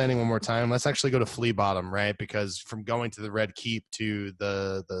King's Landing one more time. Let's actually go to Flea Bottom, right? Because from going to the Red Keep to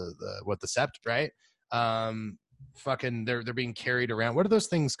the Sept, right? Fucking they're being carried around. What are those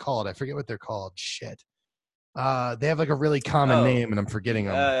things called? I forget what they're called. Shit. They have like a really common Oh, name, and I'm forgetting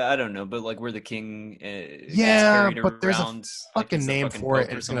them. I don't know, but like where the king gets Yeah, carried but there's a around, like fucking he's the name fucking for it, pope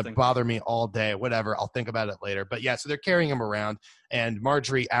and or it's gonna something. bother me all day. Whatever, I'll think about it later. But yeah, so they're carrying him around, and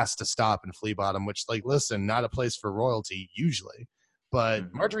Marjorie asks to stop in Flea Bottom, which, like, listen, not a place for royalty usually. But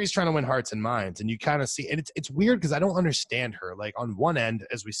Mm-hmm. Marjorie's trying to win hearts and minds, and you kind of see, and it's weird because I don't understand her. Like on one end,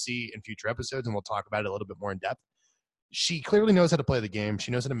 as we see in future episodes, and we'll talk about it a little bit more in depth, she clearly knows how to play the game.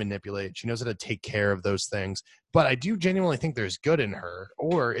 She knows how to manipulate. She knows how to take care of those things. But I do genuinely think there's good in her.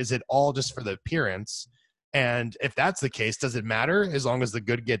 Or is it all just for the appearance? And if that's the case, does it matter as long as the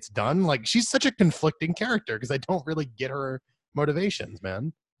good gets done? Like she's such a conflicting character because I don't really get her motivations,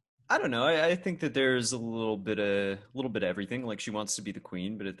 man. I don't know. I think that there's a little bit of everything. Like she wants to be the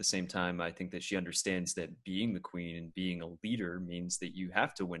queen, but at the same time, I think that she understands that being the queen and being a leader means that you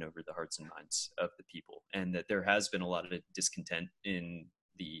have to win over the hearts and minds of the people, and that there has been a lot of discontent in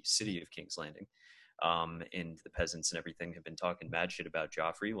the city of King's Landing. And the peasants and everything have been talking mad shit about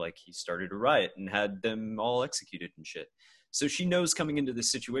Joffrey, like he started a riot and had them all executed and shit. So she knows coming into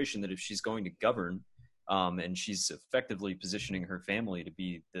this situation that if she's going to govern, and she's effectively positioning her family to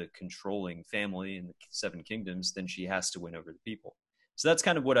be the controlling family in the Seven Kingdoms, then she has to win over the people. So that's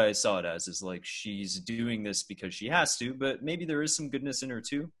kind of what I saw it as, is like she's doing this because she has to, but maybe there is some goodness in her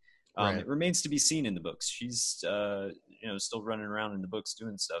too. Right. It remains to be seen in the books. She's still running around in the books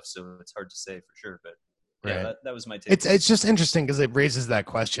doing stuff, so it's hard to say for sure. But yeah, Right. that was my take. It's just interesting because it raises that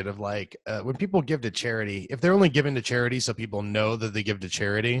question of like when people give to charity, if they're only giving to charity so people know that they give to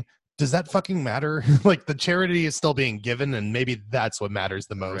charity, does that fucking matter? Like the charity is still being given, and maybe that's what matters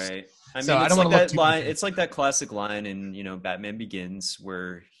the most. Right. I So mean, I it's don't like want to look that too line. much. It's like that classic line in Batman Begins,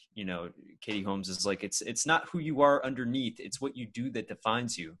 where Katie Holmes is like, it's not who you are underneath, it's what you do that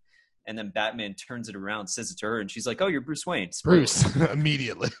defines you. And then Batman turns it around, says it to her, and she's like, "Oh, you're Bruce Wayne." Spoilers. Bruce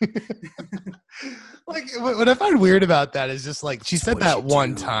immediately. Like what I find weird about that is just like she said that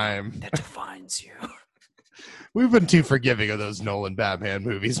one time. That defines you. We've been too forgiving of those Nolan Batman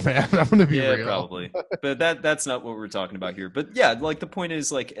movies, man. I'm gonna be Yeah, real. probably. But that's not what we're talking about here. But yeah, like the point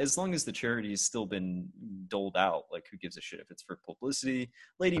is, like, as long as the charity has still been doled out, like who gives a shit if it's for publicity?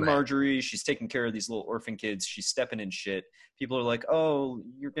 Lady Right. Marjorie, she's taking care of these little orphan kids. She's stepping in shit. People are like, "Oh,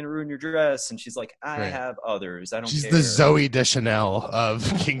 you're gonna ruin your dress," and she's like, "I Right. have others. I don't She's care." the Zoe Deschanel of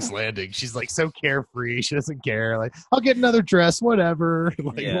King's Landing. She's like so carefree. She doesn't care. Like, I'll get another dress, whatever.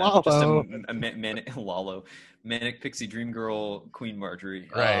 Like, Yeah, just Lalo. a manic Lalo, manic pixie dream girl, Queen Marjorie.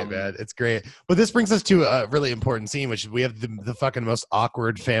 Right, man. It's great. But this brings us to a really important scene, which is we have the fucking most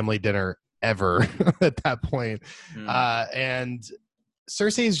awkward family dinner ever at that point. And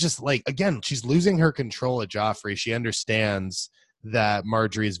Cersei is just like, again, she's losing her control of Joffrey. She understands that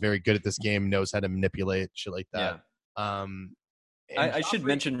Marjorie is very good at this game, knows how to manipulate shit like that. Yeah. And I should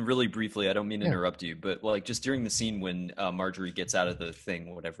mention really briefly, I don't mean to Yeah. interrupt you, but like just during the scene when Marjorie gets out of the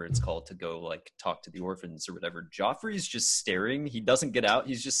thing, whatever it's called, to go like talk to the orphans or whatever, Joffrey's just staring. He doesn't get out.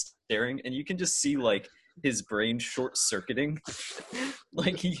 He's just staring. And you can just see like his brain short circuiting.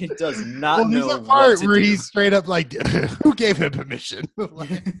 Like he does not know there's a what part to where do. he's straight up like, who gave him permission? Like,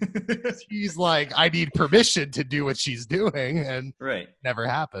 he's like, I need permission to do what she's doing, and Right. never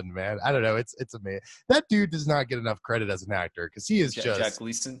happened, man. I don't know. It's amazing. That dude does not get enough credit as an actor because he is just Jack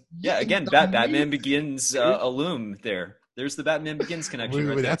Gleason. Yeah, he's again, Batman Begins alum there. There's the Batman Begins connection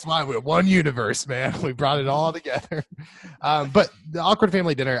right there. That's why we're one universe, man. We brought it all together. But the awkward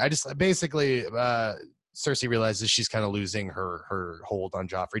family dinner, I just basically Cersei realizes she's kind of losing her hold on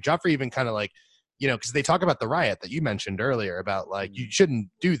Joffrey. Joffrey even kind of like, because they talk about the riot that you mentioned earlier about like, you shouldn't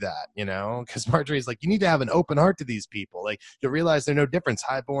do that, because Marjorie's like, you need to have an open heart to these people. Like, you'll realize they're no difference,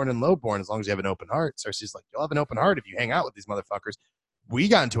 highborn and lowborn, as long as you have an open heart. Cersei's like, you'll have an open heart if you hang out with these motherfuckers. We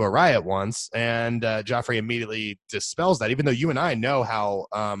got into a riot once, and Joffrey immediately dispels that, even though you and I know how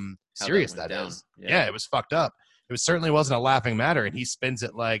serious that is. Yeah, it was fucked up. It certainly wasn't a laughing matter, and he spins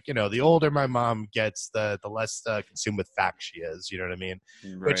it like, the older my mom gets, the less consumed with facts she is, you know what I mean?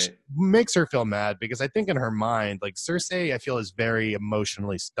 Right. Which makes her feel mad, because I think in her mind, like, Cersei, I feel, is very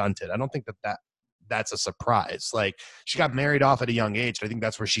emotionally stunted. I don't think that's a surprise. Like, she got married off at a young age, and I think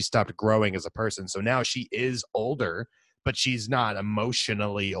that's where she stopped growing as a person. So now she is older, but she's not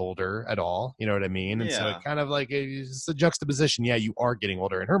emotionally older at all, you know what I mean? And so it kind of like, it's a juxtaposition. Yeah, you are getting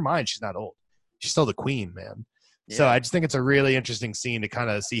older. In her mind, she's not old. She's still the queen, man. So I just think it's a really interesting scene to kind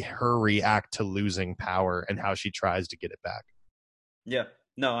of see her react to losing power and how she tries to get it back. Yeah.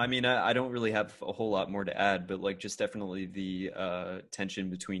 No, I mean, I don't really have a whole lot more to add, but like just definitely the tension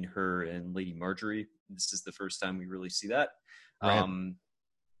between her and Lady Marjorie. This is the first time we really see that. Right.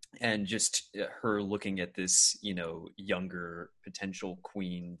 And just her looking at this, younger potential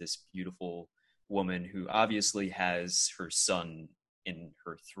queen, this beautiful woman who obviously has her son in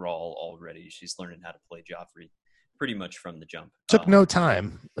her thrall already. She's learning how to play Joffrey pretty much from the jump. Took no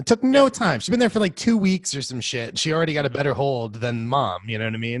time. It took no time. She's been there for like 2 weeks or some shit. She already got a better hold than mom. You know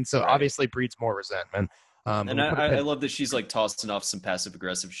what I mean? So obviously breeds more resentment. And I love that she's like tossing off some passive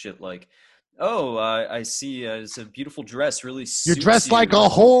aggressive shit like, oh, I see it's a beautiful dress. Really suits you're dressed like a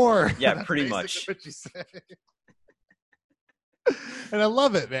whore. Yeah, pretty much. And I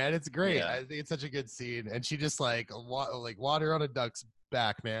love it, man. It's great. Yeah. I think it's such a good scene. And she just like water on a duck's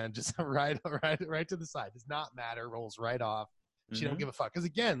back, man. Just right to the side. Does not matter. Rolls right off. She don't give a fuck. Because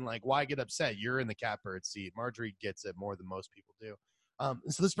again, like, why get upset? You're in the catbird seat. Marjorie gets it more than most people do.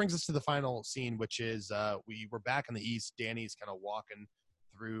 So this brings us to the final scene, which is we're back in the East. Dany's kind of walking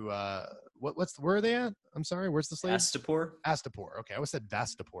through where are they at? I'm sorry, where's the slave? Astapor. Okay, I always said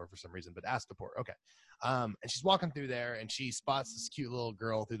Vastapor for some reason, but Astapor. Okay. And she's walking through there, and she spots this cute little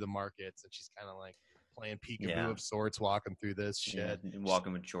girl through the markets, and she's kind of like playing peekaboo of sorts, walking through this shit. And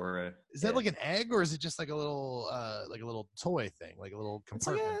walking with Jorah. Is that like an egg, or is it just like a little toy thing, like a little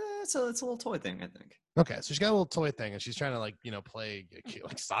compartment? It's a little toy thing, I think. Okay, so she's got a little toy thing, and she's trying to play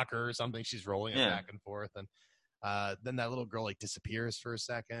like soccer or something. She's rolling it back and forth, and then that little girl like disappears for a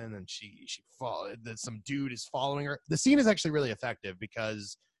second, and some dude is following her. The scene is actually really effective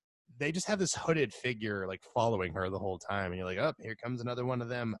because they just have this hooded figure like following her the whole time, and you're like, oh, here comes another one of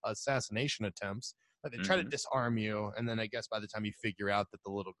them assassination attempts. Like, they try to disarm you, and then I guess by the time you figure out that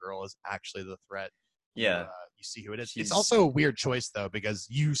the little girl is actually the threat, you see who it is. It's also a weird choice though, because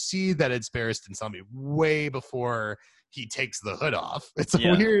you see that it's Barristan Selmy way before he takes the hood off. It's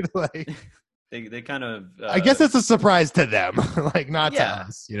weird, like. They kind of. I guess it's a surprise to them, like not to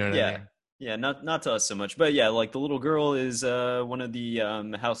us. You know what I mean? Yeah, not to us so much, but yeah, like the little girl is one of the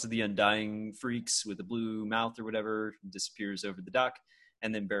House of the Undying freaks with a blue mouth or whatever, disappears over the dock,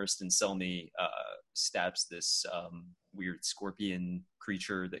 and then Barristan Selmy stabs this weird scorpion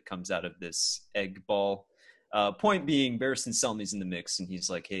creature that comes out of this egg ball. Point being, Barristan Selmy's in the mix, and he's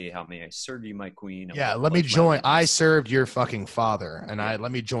like, "Hey, how may I serve you, my queen?" Let me join. I served your fucking father, and let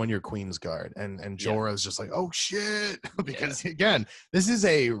me join your Queen's Guard. And Jorah's just like, "Oh shit," because again, this is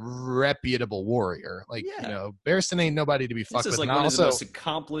a reputable warrior. Like, Barristan ain't nobody to be fucked with. This is like one of the most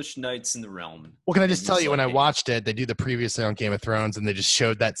accomplished knights in the realm. Well, can I just tell you, when I watched it, they do the previously on Game of Thrones, and they just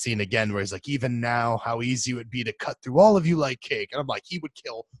showed that scene again, where he's like, "Even now, how easy it would be to cut through all of you like cake," and I'm like, he would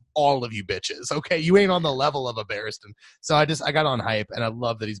kill all of you bitches. Okay, you ain't on the level of a Barristan. So I got on hype, and I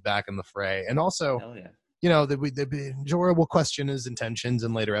love that he's back in the fray. And also, Jorah will question his intentions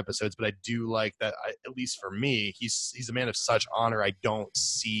in later episodes, but I do like that. At least for me, he's a man of such honor. I don't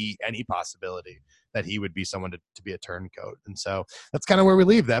see any possibility that he would be someone to be a turncoat. And so that's kind of where we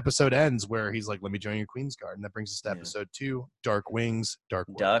leave. The episode ends where he's like, "Let me join your Queen's Guard," and that brings us to episode 2, Dark Wings, Dark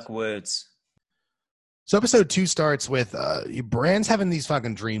Woods. Dark Woods. So episode 2 starts with Bran's having these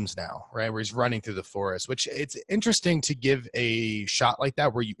fucking dreams now, right? Where he's running through the forest, which it's interesting to give a shot like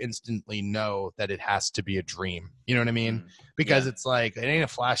that where you instantly know that it has to be a dream. You know what I mean? Because it's like, it ain't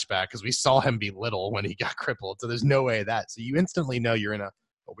a flashback, because we saw him be little when he got crippled. So there's no way that. So you instantly know you're in a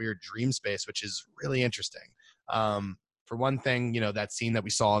weird dream space, which is really interesting. For one thing, that scene that we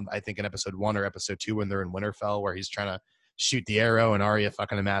saw, I think in episode 1 or episode 2 when they're in Winterfell, where he's trying to shoot the arrow and Arya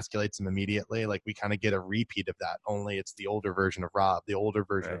fucking emasculates him immediately. Like, we kind of get a repeat of that, only it's the older version of Robb, the older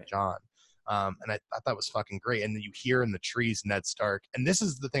version of Jon. And I thought that was fucking great. And then you hear in the trees Ned Stark, and this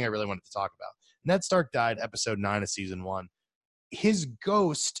is the thing I really wanted to talk about. Ned Stark died episode 9 of season 1. his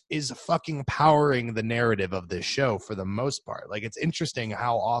ghost is fucking powering the narrative of this show for the most part. Like, it's interesting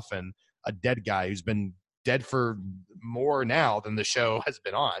how often a dead guy who's been dead for more now than the show has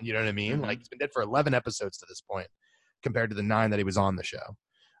been on, you know what I mean? Like, he's been dead for 11 episodes to this point compared to the 9 that he was on the show.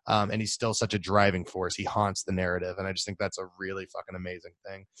 And he's still such a driving force. He haunts the narrative, and I just think that's a really fucking amazing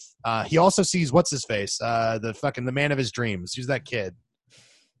thing. He also sees what's his face, the man of his dreams. Who's that kid?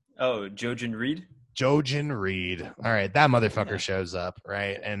 Oh, Jojen Reed. Jojen Reed. All right, that motherfucker shows up,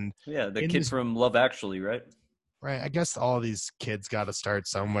 right? And the kid from Love Actually, right? Right. I guess all these kids got to start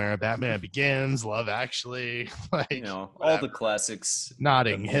somewhere. Batman Begins, Love Actually, like all the classics.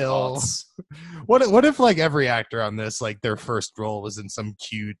 Notting Hill. What if like every actor on this, like their first role was in some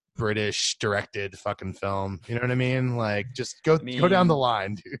cute British directed fucking film? You know what I mean? Like, just go down the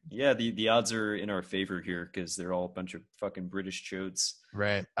line, dude. Yeah, the odds are in our favor here because they're all a bunch of fucking British chodes.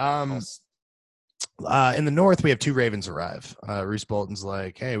 Right. In the North, we have 2 Ravens arrive. Roose Bolton's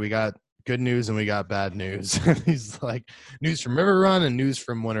like, hey, we got good news and we got bad news. He's like, news from Riverrun and news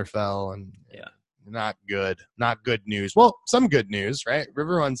from Winterfell, and not good news. Well, some good news, right?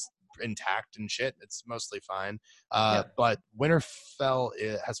 Riverrun's intact and shit. It's mostly fine. But Winterfell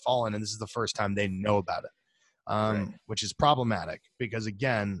has fallen, and this is the first time they know about it, which is problematic because,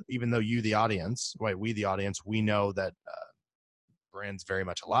 again, even though we the audience, we know that Bran's very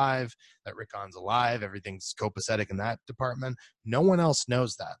much alive, that Rickon's alive, everything's copacetic in that department. No one else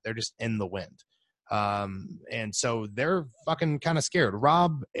knows that. They're just in the wind. And so they're fucking kind of scared.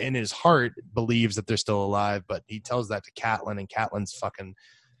 Robb, in his heart, believes that they're still alive, but he tells that to Catelyn, and Catelyn's fucking,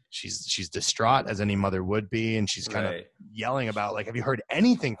 she's distraught, as any mother would be, and she's kind of yelling about, like, have you heard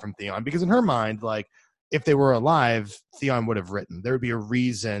anything from Theon? Because in her mind, like, if they were alive, Theon would have written. There would be a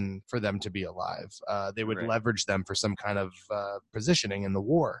reason for them to be alive. They would leverage them for some kind of positioning in the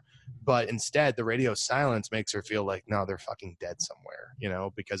war. But instead, the radio silence makes her feel like, no, they're fucking dead somewhere,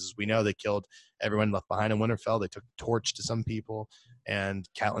 because as we know, they killed everyone left behind in Winterfell. They took the torch to some people, and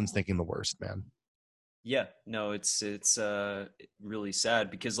Catelyn's thinking the worst, man. Yeah, no, it's really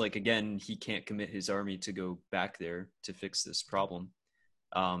sad because, like, again, he can't commit his army to go back there to fix this problem.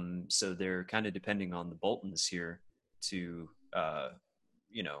 So they're kind of depending on the Boltons here to,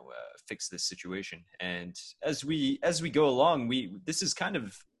 fix this situation. And as we go along, this is kind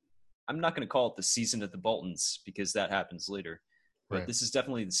of, I'm not going to call it the season of the Boltons because that happens later, but this is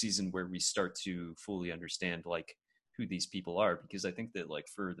definitely the season where we start to fully understand, like, who these people are, because I think that, like,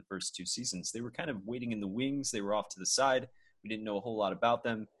 for the first 2 seasons, they were kind of waiting in the wings. They were off to the side. We didn't know a whole lot about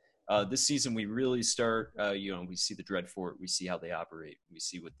them. This season, we really start, we see the Dreadfort, we see how they operate, we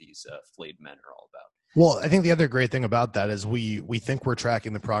see what these flayed men are all about. Well, I think the other great thing about that is we think we're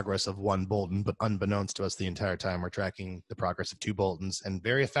tracking the progress of one Bolton, but unbeknownst to us the entire time, we're tracking the progress of 2 Boltons, and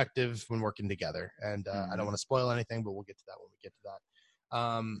very effective when working together. And I don't want to spoil anything, but we'll get to that when we get to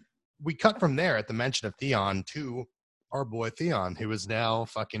that. We cut from there at the mention of Theon to our boy Theon, who is now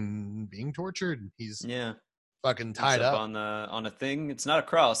fucking being tortured. He's fucking tied up on a thing. It's not a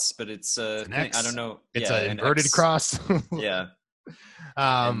cross, but it's I don't know. It's an inverted cross.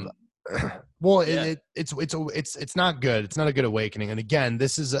 Well, it's not good. It's not a good awakening. And again,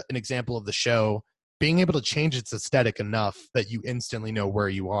 this is an example of the show being able to change its aesthetic enough that you instantly know where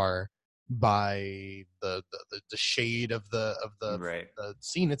you are by the shade of the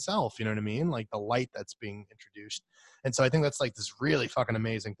scene itself. You know what I mean? Like the light that's being introduced. And so I think that's like this really fucking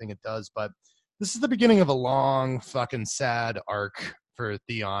amazing thing it does. But this is the beginning of a long fucking sad arc for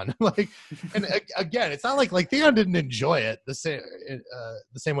Theon. Like, and again, it's not like Theon didn't enjoy it the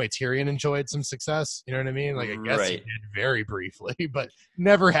same way Tyrion enjoyed some success. You know what I mean? Like, I guess he did very briefly, but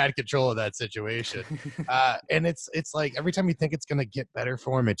never had control of that situation. And it's like every time you think it's gonna get better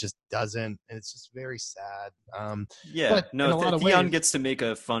for him, it just doesn't, and it's just very sad. Theon gets to make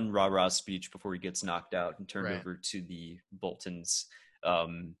a fun rah-rah speech before he gets knocked out and turned over to the Boltons.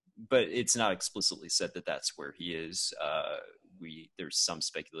 But it's not explicitly said that that's where he is. There's some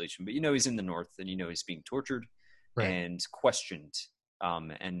speculation, but he's in the North, and he's being tortured and questioned.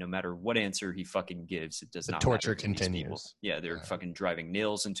 And no matter what answer he fucking gives, it does not matter. The torture continues. Yeah, they're fucking driving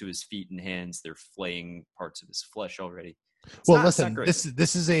nails into his feet and hands. They're flaying parts of his flesh already. Listen,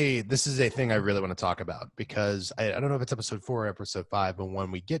 this is a thing I really want to talk about, because I don't know if it's episode 4 or episode 5, but when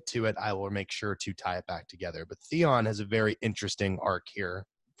we get to it, I will make sure to tie it back together. But Theon has a very interesting arc here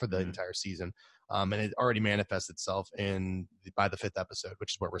for the entire season. And it already manifests itself by the 5th episode,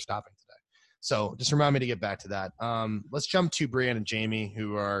 which is where we're stopping today. So just remind me to get back to that. Let's jump to Brienne and Jaime,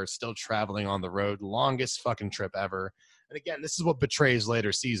 who are still traveling on the road. Longest fucking trip ever. And again, this is what betrays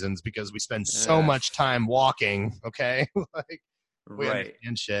later seasons, because we spend so much time walking, okay?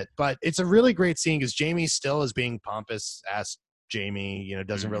 And shit. But it's a really great scene because Jaime still is being pompous ass Jamie, you know,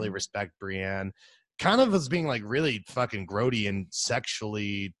 doesn't really respect Brienne, kind of was being like really fucking grody and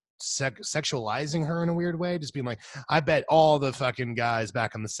sexualizing her in a weird way, just being like, I bet all the fucking guys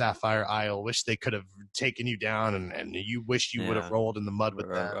back on the Sapphire Isle wish they could have taken you down, and you wish you would have rolled in the mud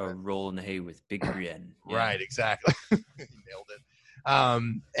with them, or roll in the hay with Big Brienne. Right, exactly. Nailed it.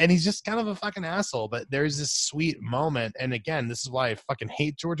 And he's just kind of a fucking asshole, but there's this sweet moment, and again, this is why I fucking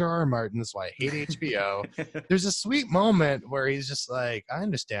hate George R.R. Martin, this is why I hate HBO. There's a sweet moment where he's just like, I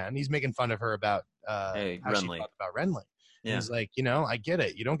understand, he's making fun of her about how Renly. she felt about Renly. Yeah. He's like, you know, I get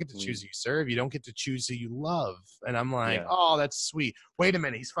it. You don't get to choose who you serve. You don't get to choose who you love. And I'm like, oh, that's sweet. Wait a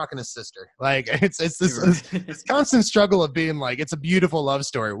minute. He's fucking his sister. Like, it's this constant struggle of being like, it's a beautiful love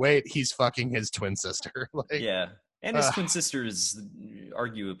story. Wait, he's fucking his twin sister. Like, yeah. And his twin sister is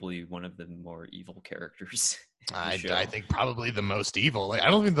arguably one of the more evil characters. I think probably the most evil. Like, I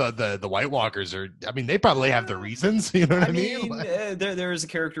don't think the White Walkers are. I mean, they probably have the reasons. You know what I mean? There is a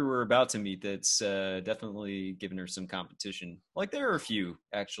character we're about to meet that's definitely given her some competition. Like, there are a few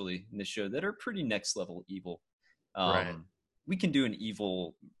actually in this show that are pretty next level evil. Right. We can do an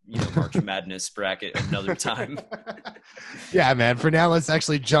evil, March Madness bracket another time. Yeah, man. For now, let's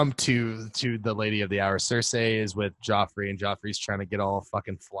actually jump to the Lady of the Hour. Cersei is with Joffrey, and Joffrey's trying to get all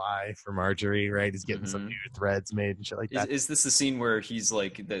fucking fly for Marjorie, right? He's getting some new threads made and shit like that. Is this the scene where he's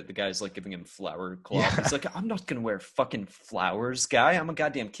like, the guy's like giving him flower cloth? Yeah. He's like, I'm not going to wear fucking flowers, guy. I'm a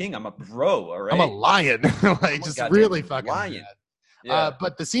goddamn king. I'm a bro, all right? I'm a lion. Like, just really fucking lion. Bad. Yeah.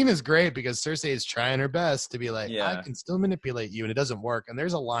 But the scene is great because Cersei is trying her best to be like, I can still manipulate you, and it doesn't work. And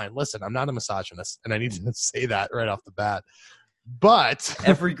there's a line. Listen, I'm not a misogynist, and I need to say that right off the bat. But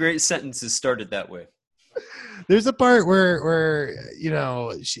every great sentence is started that way. There's a part where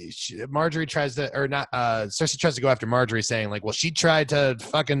Marjorie tries to, or not, Cersei tries to go after Marjorie, saying like, well, she tried to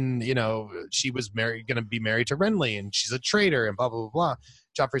fucking, she was gonna be married to Renly, and she's a traitor, and blah blah blah blah.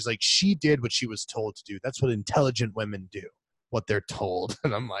 Joffrey's like, she did what she was told to do. That's what intelligent women do. What they're told.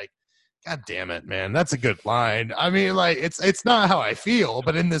 And I'm like, God damn it, man, that's a good line. I mean, like, it's not how I feel,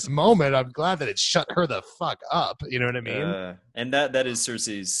 but in this moment, I'm glad that it shut her the fuck up. You know what I mean? And that is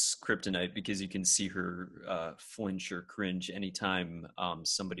Cersei's kryptonite, because you can see her flinch or cringe anytime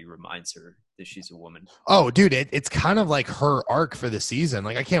somebody reminds her that she's a woman. Oh, dude, it's kind of like her arc for the season.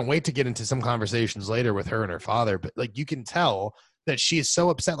 Like, I can't wait to get into some conversations later with her and her father, but like, you can tell that she is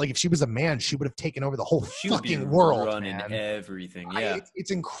so upset. Like, if she was a man, she would have taken over the whole fucking world, running everything. Yeah, it's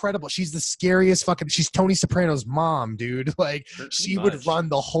incredible. She's the scariest fucking. She's Tony Soprano's mom, dude. Like, she would run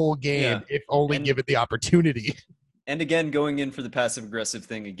the whole game if only given the opportunity. And again, going in for the passive aggressive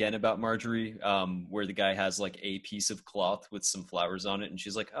thing again about Marjorie, where the guy has like a piece of cloth with some flowers on it, and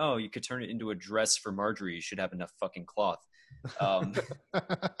she's like, "Oh, you could turn it into a dress for Marjorie. You should have enough fucking cloth."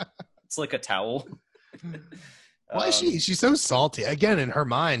 It's like a towel. Why is she's so salty? Again, in her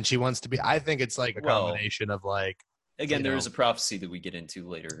mind, she wants to be. I think it's like a combination of like. Again, there is a prophecy that we get into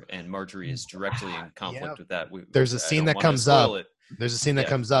later, and Marjorie is directly in conflict with that. There's a scene that comes up. There's a scene that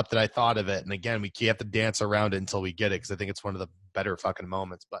comes up that I thought of it, and again, we have to dance around it until we get it, because I think it's one of the better fucking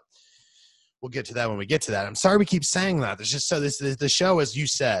moments. But we'll get to that when we get to that. I'm sorry we keep saying that. There's just the show, as you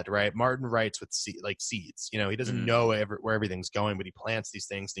said, right? Martin writes with seeds. He doesn't know where everything's going, but he plants these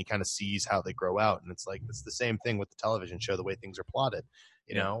things and he kind of sees how they grow out. And it's like, it's the same thing with the television show, the way things are plotted.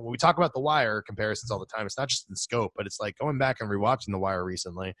 When we talk about The Wire comparisons all the time, it's not just in scope, but it's like going back and rewatching The Wire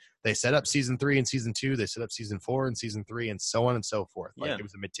recently. They set up season 3 and season 2. They set up season 4 and season 3, and so on and so forth. Like, it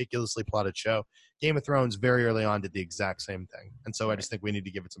was a meticulously plotted show. Game of Thrones very early on did the exact same thing. And so I just think we need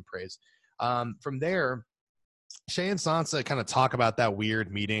to give it some praise. From there, Shay and Sansa kind of talk about that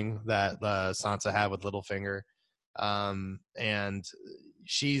weird meeting that Sansa had with Littlefinger. And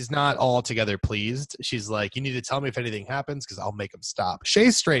she's not altogether pleased. She's like, you need to tell me if anything happens, because I'll make him stop.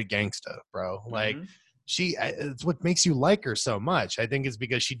 Shay's straight gangsta, bro. Like, it's what makes you like her so much. I think it's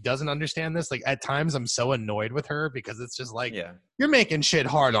because she doesn't understand this. Like, at times I'm so annoyed with her, because it's just like, you're making shit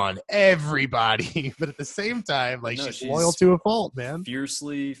hard on everybody. But at the same time, like, she's loyal to a fault, man.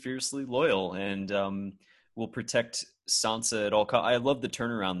 Fiercely loyal, and will protect Sansa at all costs. I love the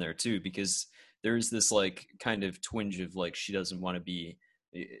turnaround there too, because there's this like kind of twinge of like, she doesn't want to be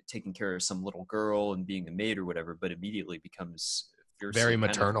taking care of some little girl and being a maid or whatever, but immediately becomes very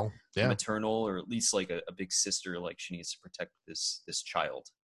maternal, maternal, or at least like a big sister. Like, she needs to protect this child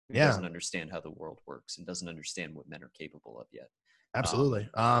who doesn't understand how the world works and doesn't understand what men are capable of yet. Absolutely.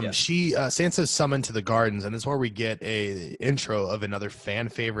 Sansa's summoned to the gardens, and this is where we get a intro of another fan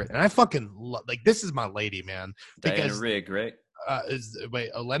favorite. And I fucking like, this is my lady, man. Diana Rigg, right?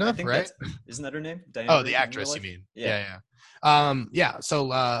 Olenna, right? Isn't that her name? Diana the actress, you mean? Yeah. So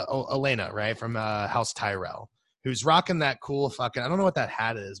Olenna, right, from House Tyrell. who's rocking that cool fucking, I don't know what that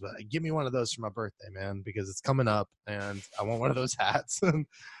hat is, but give me one of those for my birthday, man, because it's coming up and I want one of those hats.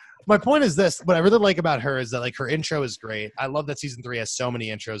 My point is this: what I really like about her is that like her intro is great. I love that season 3 has so many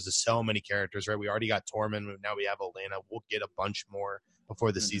intros to so many characters. Right, we already got Tormund. Now we have Olenna. We'll get a bunch more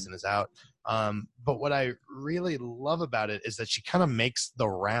before the season is out. But what I really love about it is that she kind of makes the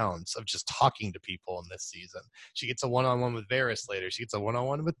rounds of just talking to people in this season. She gets a one-on-one with Varys later. She gets a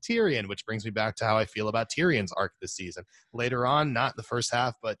one-on-one with Tyrion, which brings me back to how I feel about Tyrion's arc this season. Later on, not the first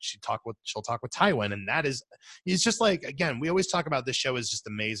half, but she'll talk with Tywin, and that is, it's just like, again, we always talk about this show is just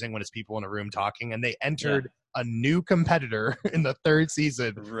amazing when it's people in a room talking, and they entered a new competitor in the 3rd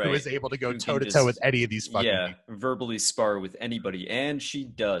season who is able to go toe to toe with any of these fucking people. Verbally spar with anybody, and she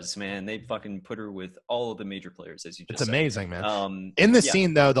does, man. They fucking put her with all of the major players, as you just said. Amazing, man. In this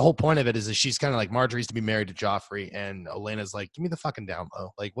scene, though, the whole point of it is that she's kind of like, Marjorie's to be married to Joffrey, and Olenna's like, give me the fucking down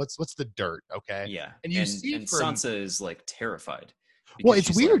low. Like, what's the dirt, okay? Yeah, and you see Sansa is like terrified. Well,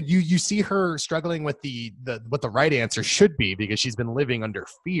 it's weird. Like, you see her struggling with the what the right answer should be, because she's been living under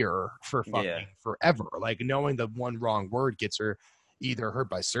fear for fucking forever. Like, knowing the one wrong word gets her either hurt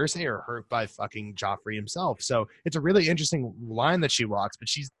by Cersei or hurt by fucking Joffrey himself. So it's a really interesting line that she walks, but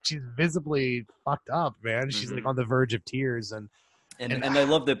she's visibly fucked up, man. She's like on the verge of tears, and I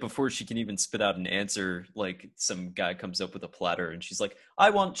love that before she can even spit out an answer, like some guy comes up with a platter and she's like,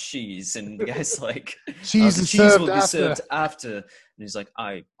 I want cheese. And the guy's like, cheese will be served after. And he's like,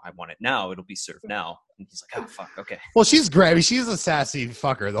 I want it now. It'll be served now. And he's like, oh, fuck, okay. Well, she's great. I mean, she's a sassy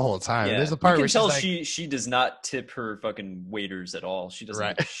fucker the whole time. Yeah. There's a part where she's like, she does not tip her fucking waiters at all. She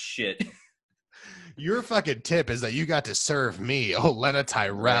doesn't give shit. Your fucking tip is that you got to serve me, Olenna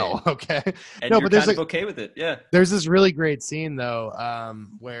Tyrell, right. Okay? And no, you're but kind of okay with it, yeah. There's this really great scene, though,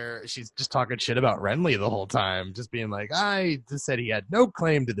 where she's just talking shit about Renly the whole time, just being like, I just said he had no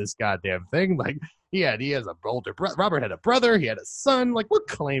claim to this goddamn thing. Like, he has a older brother. Robert had a brother. He had a son. Like, what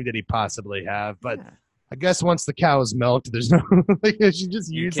claim did he possibly have? But I guess once the cow is milked, there's no. She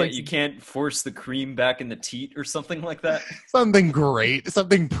just you can't force the cream back in the teat or something like that. Something great,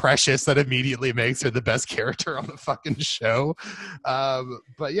 something precious that immediately makes her the best character on the fucking show.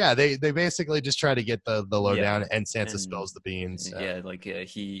 But yeah, they basically just try to get the lowdown, and Sansa spills the beans. Yeah, like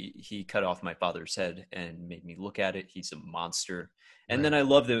he cut off my father's head and made me look at it. He's a monster. And then I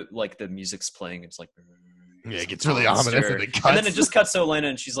love that, like, the music's playing. It's like. Yeah, it gets really ominous, and then it just cuts to Olenna,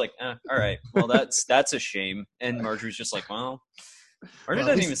 and she's like, all right, well, that's a shame. And Marjorie's just like, well, Marjorie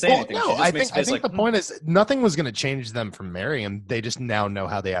doesn't even say anything. No, I think the point is nothing was going to change them from marrying him. They just now know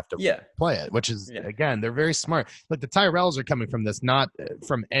how they have to play it, which is, again, they're very smart. Like, the Tyrells are coming from this, not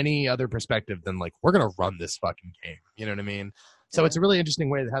from any other perspective than, like, we're going to run this fucking game. You know what I mean? So it's a really interesting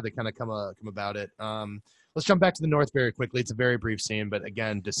way how they kind of come about it. Let's jump back to the North very quickly. It's a very brief scene, but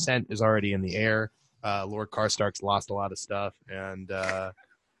again, Descent is already in the air. Lord Karstark's lost a lot of stuff, and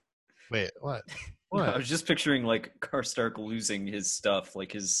wait, what? No, I was just picturing like Karstark losing his stuff,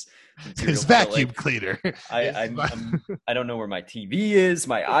 like his vacuum cleaner. I don't know where my TV is,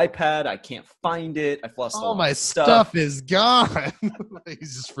 my iPad. I can't find it. I've lost all my stuff is gone.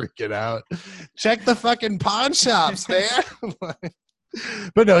 He's just freaking out. Check the fucking pawn shops, man.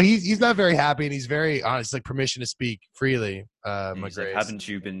 But no, he's not very happy, and he's very honest. Like, permission to speak freely. Like, haven't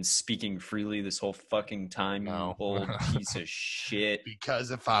you been speaking freely this whole fucking time, you old piece of shit?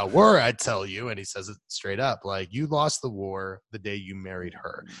 Because if I were, I'd tell you. And he says it straight up, like, you lost the war the day you married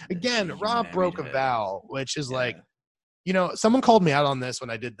her. Again, Rob broke a vow, which is like, you know, someone called me out on this when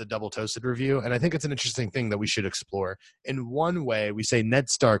I did the Double Toasted review, and I think it's an interesting thing that we should explore. In one way, we say, Ned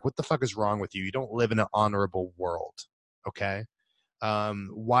Stark, what the fuck is wrong with you? You don't live in an honorable world, okay?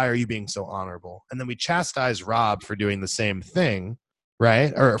 Why are you being so honorable? And then we chastise Rob for doing the same thing,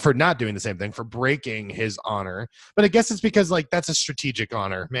 right? Or for not doing the same thing, for breaking his honor. But I guess it's because, like, that's a strategic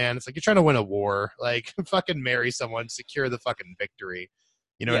honor, man. It's like you're trying to win a war. Like, fucking marry someone, secure the fucking victory.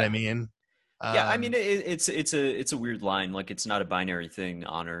 You know what I mean? Yeah, I mean, it's a weird line. Like, it's not a binary thing,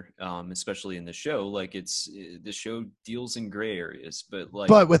 honor, especially in the show. Like, the show deals in gray areas, but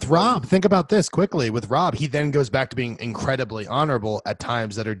with Rob, think about this quickly. With Rob, he then goes back to being incredibly honorable at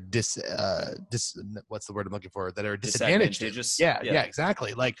times that are what's the word I'm looking for? That are disadvantageous. Yeah,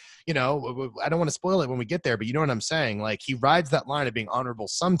 exactly. Like, you know, I don't want to spoil it when we get there, but you know what I'm saying? Like, he rides that line of being honorable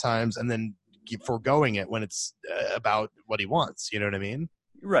sometimes, and then foregoing it when it's about what he wants. You know what I mean?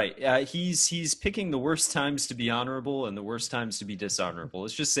 Right. He's picking the worst times to be honorable and the worst times to be dishonorable.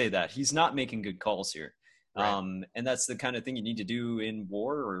 Let's just say that. He's not making good calls here. Right. And that's the kind of thing you need to do in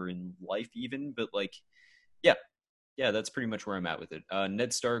war or in life even. But, like, yeah, that's pretty much where I'm at with it.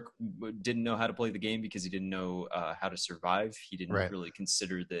 Ned Stark didn't know how to play the game because he didn't know how to survive. He didn't really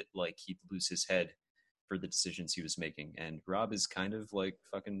consider that, like, he'd lose his head for the decisions he was making. And Rob is kind of like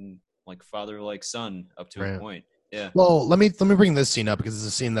fucking like father like son up to a point. Yeah. Well, let me bring this scene up because it's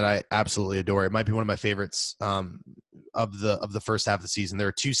a scene that I absolutely adore. It might be one of my favorites of the first half of the season. There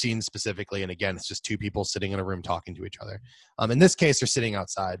are two scenes specifically, and again, it's just two people sitting in a room talking to each other. In this case, they're sitting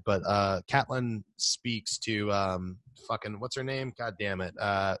outside, but Catelyn speaks to fucking what's her name? God damn it,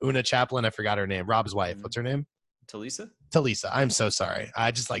 Una Chaplin. I forgot her name. Rob's wife. What's her name? Talisa. I'm so sorry.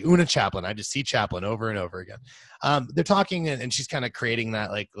 I just like Una Chaplin. I just see Chaplin over and over again. They're talking and she's kind of creating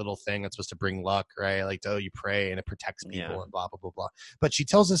that like little thing that's supposed to bring luck, right? Like, oh, you pray and it protects people and blah, blah, blah, blah. But she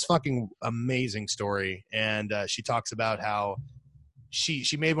tells this fucking amazing story. And she talks about how she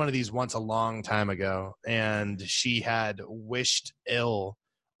made one of these once a long time ago. And she had wished ill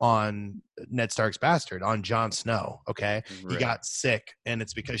on Ned Stark's bastard, on Jon Snow. Okay. Right. He got sick. And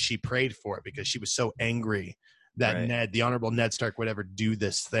it's because she prayed for it because she was so angry that Ned, the Honorable Ned Stark, would ever do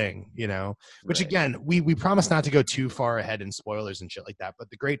this thing, you know, which again, we promise not to go too far ahead in spoilers and shit like that. But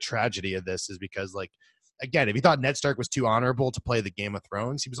the great tragedy of this is because, like, again, if you thought Ned Stark was too honorable to play the Game of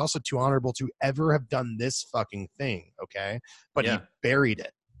Thrones, he was also too honorable to ever have done this fucking thing. Okay. But he buried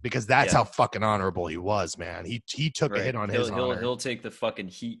it because that's how fucking honorable he was, man. He took a hit on his honor. He'll take the fucking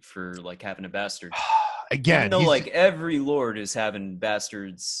heat for like having a bastard. Again, even though like every lord is having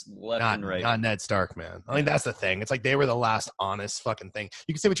bastards left and right. Not Ned Stark, man. I mean, that's the thing. It's like they were the last honest fucking thing.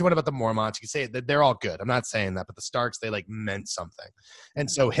 You can say what you want about the Mormonts. You can say that they're all good. I'm not saying that, but the Starks, they like meant something.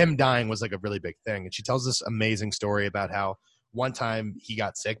 And so him dying was like a really big thing. And she tells this amazing story about how one time he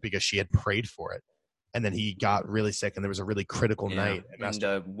got sick because she had prayed for it. And then he got really sick, and there was a really critical night. And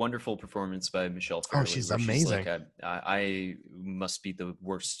a wonderful performance by Michelle Fairley. Oh, she's amazing. She's like, I must be the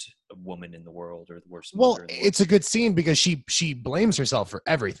worst woman in the world, or the worst. Well, it's a good scene because she blames herself for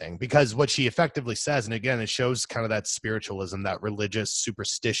everything. Because what she effectively says, and again, it shows kind of that spiritualism, that religious,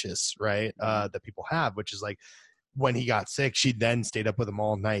 superstitious, right, that people have, which is like, when he got sick, she then stayed up with him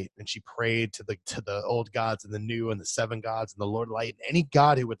all night, and she prayed to the old gods and the new and the seven gods and the Lord Light, and any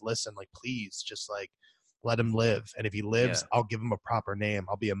god who would listen, like, please just like let him live. And if he lives, I'll give him a proper name.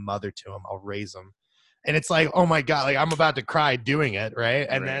 I'll be a mother to him. I'll raise him. And it's like, oh my God, like I'm about to cry doing it. Right.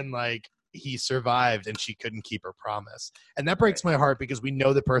 And then like he survived and she couldn't keep her promise. And that breaks my heart because we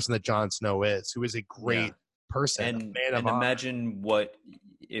know the person that Jon Snow is, who is a great person. And imagine what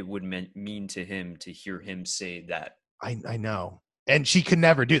it would mean to him to hear him say that. I know. And she could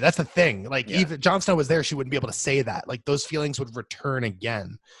never do. That's the thing. Like, even Jon Snow was there, she wouldn't be able to say that. Like, those feelings would return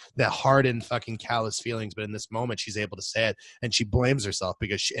again. That hardened, fucking callous feelings. But in this moment, she's able to say it, and she blames herself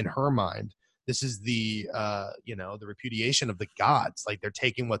because in her mind, this is the, the repudiation of the gods. Like, they're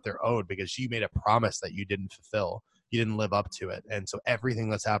taking what they're owed because you made a promise that you didn't fulfill. You didn't live up to it. And so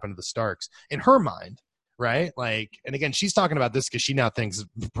everything that's happened to the Starks, in her mind, right? Like, and again, she's talking about this because she now thinks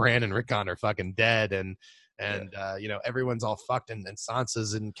Bran and Rickon are fucking dead, and everyone's all fucked, and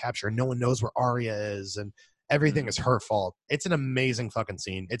Sansa's in capture, and no one knows where Arya is, and everything is her fault. It's an amazing fucking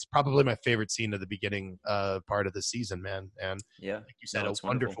scene. It's probably my favorite scene of the beginning part of the season, man. And like you said, a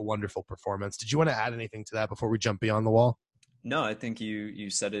wonderful performance. Did you want to add anything to that before we jump beyond the wall? No, I think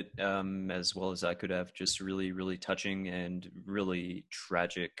you said it as well as I could have. Just really, really touching and really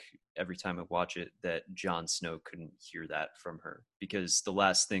tragic every time I watch it that Jon Snow couldn't hear that from her, because the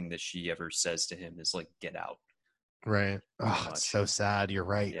last thing that she ever says to him is like, get out. Right. Oh, it's so sad. You're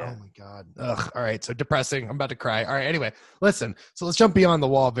right. Yeah. Oh my God. Ugh. All right. So depressing. I'm about to cry. All right. Anyway, listen. So let's jump beyond the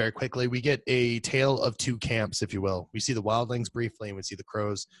wall very quickly. We get a tale of two camps, if you will. We see the wildlings briefly, and we see the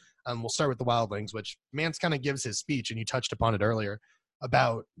crows. We'll start with the wildlings, which Mance kind of gives his speech, and you touched upon it earlier,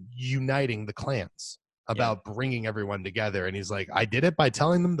 about uniting the clans, about bringing everyone together. And he's like, I did it by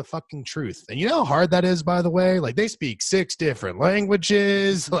telling them the fucking truth. And you know how hard that is, by the way? Like, they speak 6 different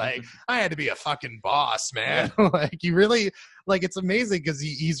languages. Like, I had to be a fucking boss, man. Like, you really, like, it's amazing because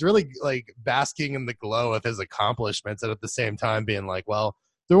he's really, like, basking in the glow of his accomplishments, and at the same time being like, well,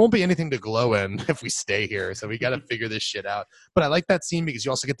 there won't be anything to glow in if we stay here, so we got to figure this shit out. But I like that scene because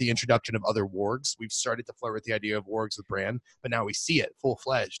you also get the introduction of other wargs. We've started to flirt with the idea of wargs with Bran, but now we see it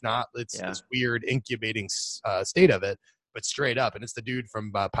full-fledged, not this weird incubating state of it, but straight up. And it's the dude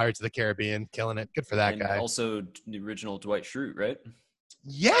from Pirates of the Caribbean killing it. Good for that guy. Also the original Dwight Schrute, right?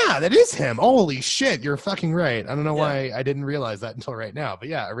 Yeah, that is him. Holy shit, you're fucking right. I don't know why I didn't realize that until right now. But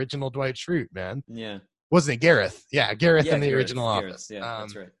yeah, original Dwight Schrute, man. Yeah. Wasn't it Gareth? Yeah, Gareth in the original Office. Yeah,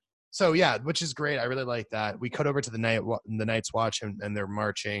 that's right. So yeah, which is great. I really like that. We cut over to the Night's Watch, and they're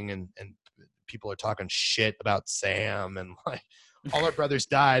marching, and people are talking shit about Sam, and like all our brothers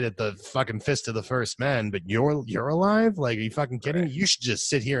died at the fucking Fist of the First Men, but you're alive? Like, are you fucking kidding me? You should just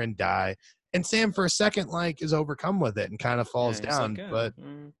sit here and die. And Sam, for a second, like, is overcome with it and kind of falls down. Like, but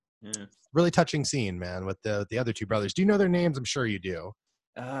Yeah. Really touching scene, man, with the other two brothers. Do you know their names? I'm sure you do.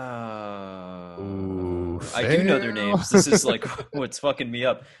 Ooh, I do know their fail. names. This is like what's fucking me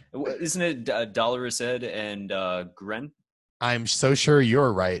up. Isn't it Dolores Ed and Gren? I'm so sure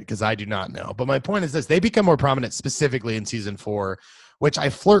you're right because I do not know. But my point is this: they become more prominent specifically in season 4, which I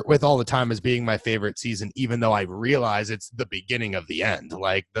flirt with all the time as being my favorite season, even though I realize it's the beginning of the end.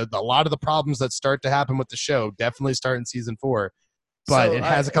 Like a lot of the problems that start to happen with the show definitely start in season 4, but So it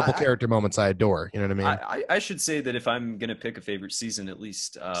has a couple character moments I adore. You know what I mean? I should say that if I'm gonna pick a favorite season, at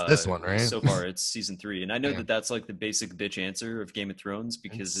least It's this one, right? so far, it's season 3, and I know Yeah. that that's like the basic bitch answer of Game of Thrones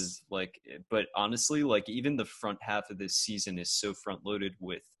because It's it's like, but honestly, like even the front half of this season is so front loaded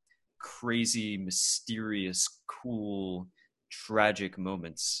with crazy, mysterious, cool, tragic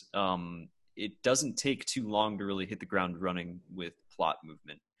moments. It doesn't take too long to really hit the ground running with plot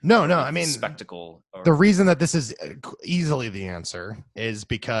movement no, or no. I with mean, spectacle. the Or reason that this is easily the answer is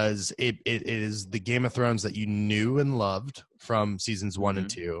because it is the Game of Thrones that you knew and loved from seasons 1 and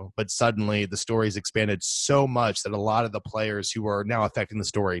 2, but suddenly the story's expanded so much that a lot of the players who are now affecting the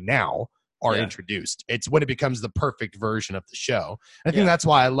story now are yeah, introduced. It's when it becomes the perfect version of the show. I think yeah. that's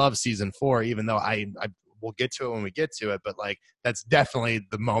why I love season 4, even though I we'll get to it when we get to it, but like that's definitely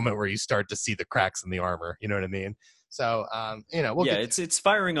the moment where you start to see the cracks in the armor. You know what I mean? So, we'll Yeah, get it's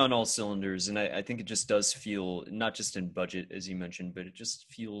firing on all cylinders, and I think it just does feel not just in budget as you mentioned, but it just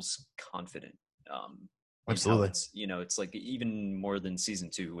feels confident in how absolutely. it's it's like even more than season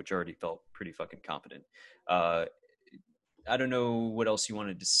 2, which already felt pretty fucking confident. Uh, I don't know what else you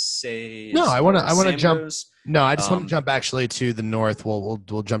wanted to say No, as far I as want to Sam jump. goes. No, I just want to Um, jump actually to the north. We'll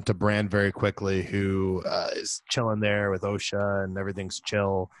jump to Brand very quickly, who is chilling there with Osha, and everything's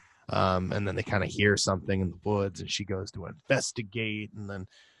chill. And then they kind of hear something in the woods, and she goes to investigate, and then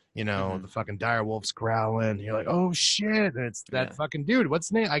the mhm, fucking dire wolf's growling. You're like, oh shit! And it's that yeah. fucking dude. What's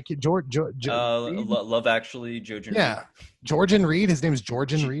his name? I can George Reed. Love Actually, Jojen Reed. Yeah, Georgian Reed. His name's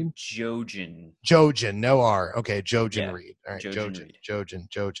Georgian Reed. Jojen. Jojen, no R. Okay, Jojen Yeah, Reed. All right, Jojen Jojen, Reed. Jojen,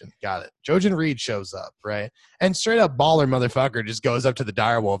 Jojen. Got it. Jojen Reed shows up, right? And straight up baller motherfucker just goes up to the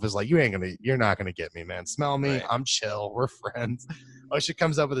direwolf, is like, you're not gonna get me, man. Smell me. Right. I'm chill. We're friends. Osha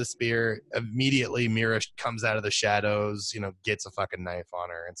comes up with a spear. Immediately, Mira comes out of the shadows, gets a fucking knife on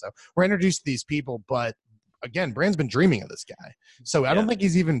her. And so we're introduced to these people, but again, Brand's been dreaming of this guy. So I don't Yeah. think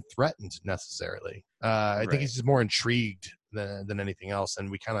he's even threatened necessarily. I think Right. he's just more intrigued than anything else. And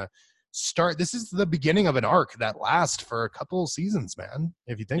we kind of this is the beginning of an arc that lasts for a couple seasons, man,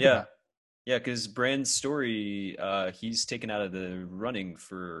 if you think about Yeah. it. Yeah, because Brand's story, he's taken out of the running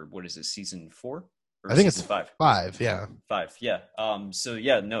for what is it, season 4 or I think season it's 5? 5, yeah. 5, yeah. So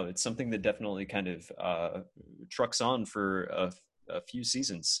yeah, no, it's something that definitely kind of trucks on for a few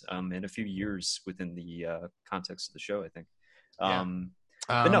seasons, and a few years within the context of the show, I think. Yeah.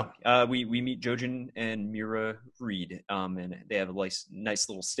 But um no, we meet Jojen and Mira Reed, and they have a nice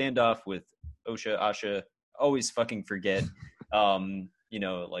little standoff with Osha. Asha always fucking forget,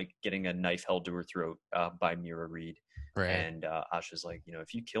 like getting a knife held to her throat by Mira Reed. right. And Asha's like,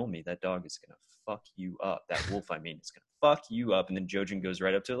 if you kill me, that dog is gonna fuck you up. That wolf, I mean, it's gonna fuck you up. And then Jojen goes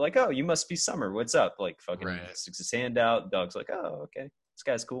right up to her, like, oh, you must be Summer. What's up? Like, fucking Right. sticks his hand out. The dog's like, oh, okay, this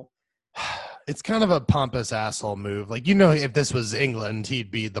guy's cool. It's kind of a pompous asshole move. Like, if this was England, he'd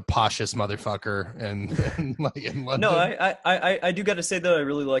be the poshest motherfucker and like in No, London. I do got to say though, I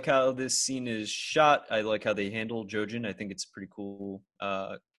really like how this scene is shot. I like how they handle Jojen. I think it's a pretty cool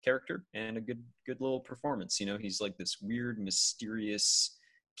character and a good little performance. He's like this weird, mysterious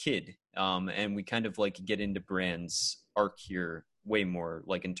kid, and we kind of like get into Brand's arc here way more,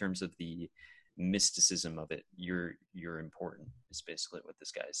 like in terms of the mysticism of it. You're important is basically what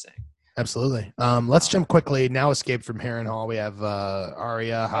this guy is saying. Absolutely. Let's Um, jump quickly. Now escape from Harrenhal. We have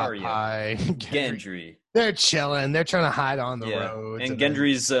Arya, Hot Arya, Pie, Gendry. Gendry. They're chilling. They're trying to hide on the Yeah. roads. And And then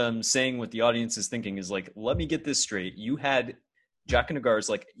Gendry's saying what the audience is thinking is like, let me get this straight. You had Jack and Nagar's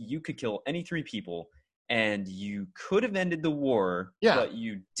like, you could kill any 3 people and you could have ended the war, yeah, but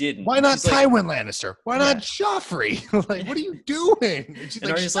you didn't. why And not she's like, Tywin Lannister? Why not yeah. Joffrey? Like, what are you doing? And she's And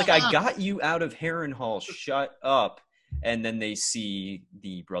like, Arya's shut like, I up. got you out of Harrenhal. Shut up. And then they see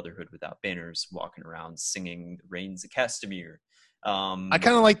the Brotherhood Without Banners walking around singing Reigns of Castamere. I Um,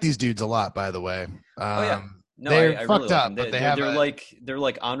 kind of like these dudes a lot, by the way. oh yeah, no, They're I really fucked like up, them. but They, they they're have they're a like they're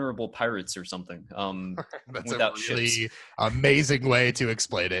like honorable pirates or something. that's a Without ships. really amazing way to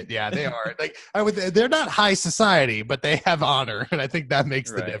explain it. Yeah, they are. Like they're not high society, but they have honor, and I think that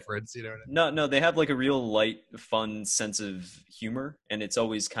makes the Right. difference. You know what I mean? No, they have like a real light, fun sense of humor, and it's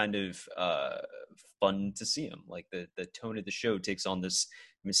always kind of fun to see them. Like the tone of the show takes on this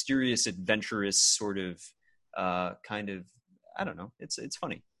mysterious, adventurous sort of kind of I don't know. It's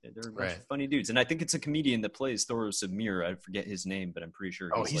funny. They're a bunch of funny dudes, and I think it's a comedian that plays Thoros of Myr. I forget his name, but I'm pretty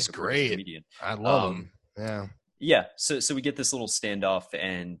sure he's like a great. comedian. I love him. Yeah. Yeah. So we get this little standoff,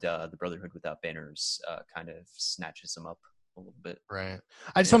 and the Brotherhood Without Banners kind of snatches them up a little bit. Right.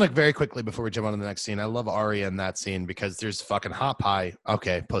 I just want to very quickly before we jump on to the next scene. I love Arya in that scene because there's fucking hot pie.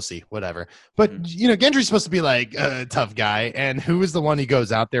 Okay, pussy, whatever. But you know, Gendry's supposed to be like a tough guy, and who is the one he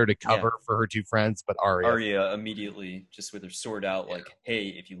goes out there to cover for her two friends? But Arya. Arya immediately, just with her sword out, like, "Hey,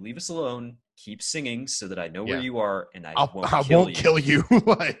 if you leave us alone, keep singing so that I know where you are, and I won't kill you."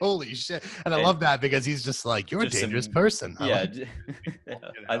 Like, holy shit! And I love that because he's just like, "You're just a dangerous person." Yeah,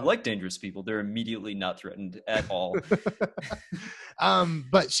 I like dangerous people. They're immediately not threatened at all.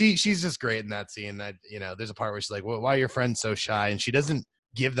 But she's just great in that scene. That, you know, there's a part where she's like, "Well, why are your friends so shy?" And she doesn't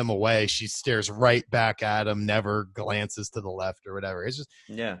give them away. She stares right back at them, never glances to the left or whatever. It's just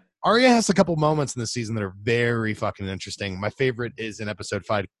Arya has a couple moments in the season that are very fucking interesting. My favorite is in episode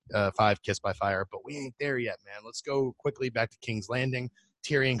 5, Kissed by Fire, but we ain't there yet, man. Let's go quickly back to King's Landing.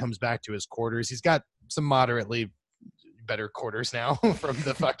 Tyrion comes back to his quarters. He's got some moderately better quarters now from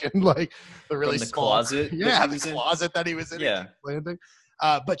the fucking, like, the really small closet. Yeah, the closet that he was in. Yeah. Landing.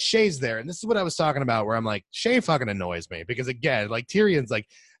 But Shay's there, and this is what I was talking about, where I'm like, Shay fucking annoys me because, again, like, Tyrion's like,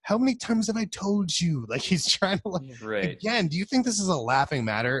 how many times have I told you? Like, he's trying to, like, again, do you think this is a laughing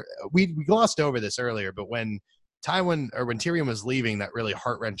matter? We glossed over this earlier, but when Tyrion was leaving that really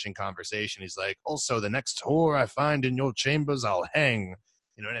heart-wrenching conversation, he's like, also, the next whore I find in your chambers, I'll hang.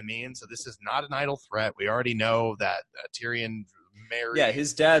 You know what I mean? So this is not an idle threat. We already know that Tyrion married. Yeah,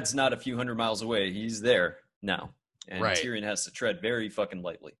 his dad's not a few hundred miles away. He's there now. And Tyrion has to tread very fucking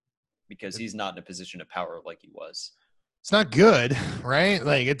lightly because he's not in a position of power like he was. It's not good, right?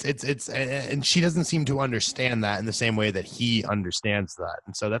 Like it's and she doesn't seem to understand that in the same way that he understands that.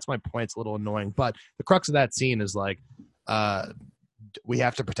 And so that's my point. It's a little annoying, but the crux of that scene is like, we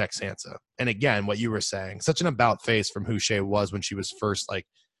have to protect Sansa. And again, what you were saying, such an about face from who Shay was when she was first, like,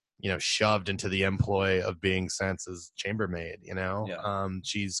 you know, shoved into the employ of being Sansa's chambermaid, you know? Yeah.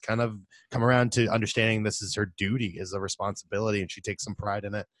 She's kind of come around to understanding this is her duty, is a responsibility, and she takes some pride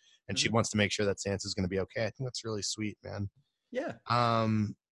in it. And she wants to make sure that Sansa's going to be okay. I think that's really sweet, man. Yeah.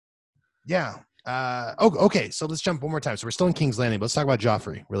 Yeah. Okay. So let's jump one more time. So we're still in King's Landing, but let's talk about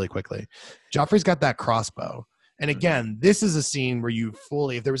Joffrey really quickly. Joffrey's got that crossbow. And again, this is a scene where you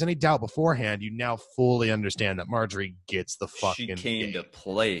fully, if there was any doubt beforehand, you now fully understand that Marjorie gets the fucking She came to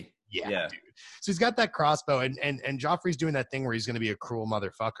play. Yeah. Dude. So he's got that crossbow, and Joffrey's doing that thing where he's going to be a cruel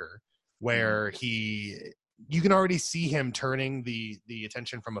motherfucker, where you can already see him turning the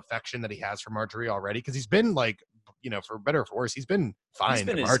attention from affection that he has for Marjorie already, because he's been, like, you know, for better or for worse, he's been fine. He's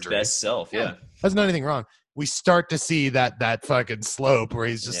been to his Marjorie. best self. Yeah. Hasn't done anything wrong. We start to see that fucking slope where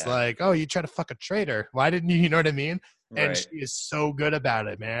he's just like, oh, you try to fuck a traitor. Why didn't you? You know what I mean? And she is so good about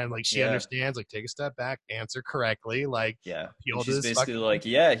it, man. Like, she understands, like, take a step back, answer correctly. Like, she's basically like,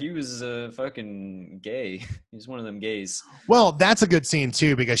 yeah, he was fucking gay. He's one of them gays. Well, that's a good scene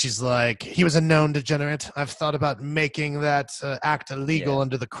too, because she's like, he was a known degenerate. I've thought about making that act illegal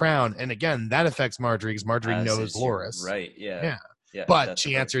under the crown. And again, that affects Marjorie, because Marjorie knows Loras. Right. Yeah. But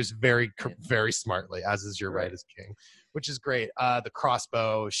she answers very, very smartly, as is your right as king, which is great. The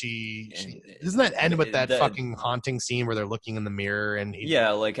crossbow, she doesn't that end with that fucking haunting scene where they're looking in the mirror and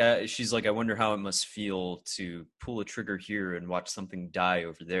she's like, I wonder how it must feel to pull a trigger here and watch something die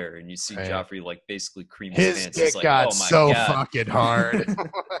over there, and you see Joffrey, like, basically cream his pants. His dick got so fucking hard.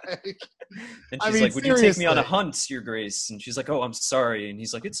 And she's like, would you take me on a hunt, your grace? And she's like, oh, I'm sorry. And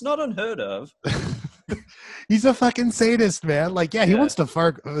he's like, it's not unheard of. He's a fucking sadist, man. Like, he wants to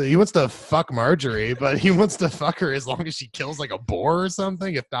fuck Marjorie, but he wants to fuck her as long as she kills, like, a boar or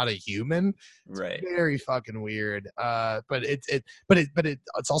something, if not a human. Right. It's very fucking weird. But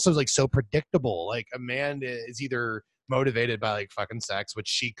it's also, like, so predictable. Like, a man is either motivated by, like, fucking sex, which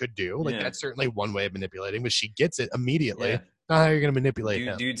she could do. Like, that's certainly one way of manipulating, but she gets it immediately. Yeah. Not how you're gonna manipulate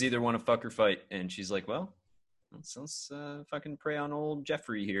him. Dudes either want to fuck or fight, and she's like, well, let's fucking prey on old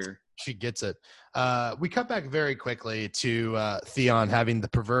Jeffrey here. She gets it. We cut back very quickly to Theon having the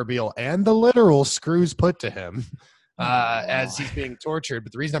proverbial and the literal screws put to him as he's being tortured.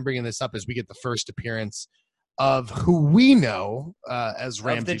 But the reason I'm bringing this up is we get the first appearance of who we know as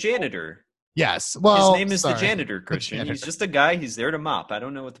Ramsay. Of the janitor. Yes. Well, his name is the janitor, Christian. He's just a guy. He's there to mop. I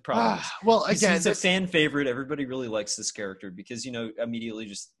don't know what the problem is. Well, again, he's a fan favorite. Everybody really likes this character because, you know, immediately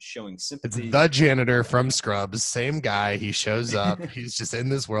just showing sympathy. It's the janitor from Scrubs. Same guy. He shows up. He's just in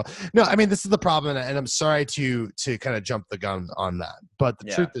this world. No, I mean, this is the problem, and I'm sorry to kind of jump the gun on that. But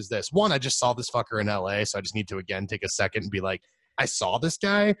the truth is this. One, I just saw this fucker in LA, so I just need to, again, take a second and be like, I saw this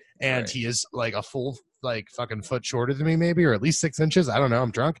guy, and he is, like, a full like fucking foot shorter than me, maybe, or at least 6 inches. I don't know.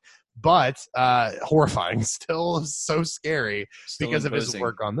 I'm drunk, but horrifying. Still so scary because of his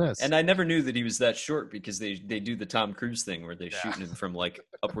work on this. And I never knew that he was that short because they do the Tom Cruise thing where they shooting him from like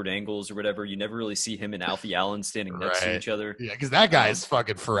upward angles or whatever. You never really see him and Alfie Allen standing next to each other. Yeah, because that guy is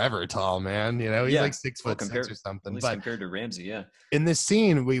fucking forever tall, man. You know, he's like 6'6" or something. At least compared to Ramsey, yeah. In this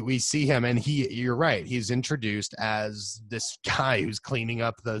scene, we see him, and you're right. He's introduced as this guy who's cleaning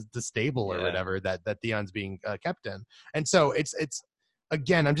up the stable or whatever that Theon's being kept in. And so it's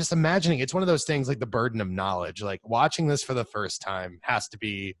again, I'm just imagining it's one of those things like the burden of knowledge. Like watching this for the first time has to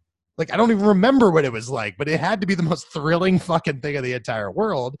be like, I don't even remember what it was like, but it had to be the most thrilling fucking thing of the entire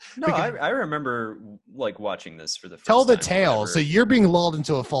world. No, I remember like watching this for the first tell the time, tale. whatever. So you're being lulled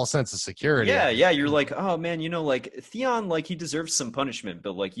into a false sense of security. Yeah. You're like, oh man, you know, like Theon, like he deserves some punishment,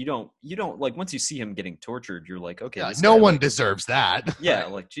 but like you don't like once you see him getting tortured, you're like, okay, this no guy, one like, deserves that. Yeah,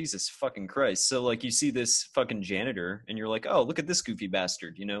 like Jesus fucking Christ. So like you see this fucking janitor, and you're like, oh, look at this goofy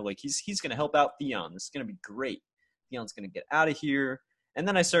bastard. You know, like he's gonna help out Theon. This is gonna be great. Theon's gonna get out of here. And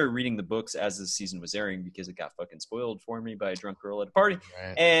then I started reading the books as the season was airing because it got fucking spoiled for me by a drunk girl at a party.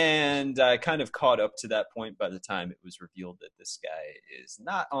 Right. And I kind of caught up to that point by the time it was revealed that this guy is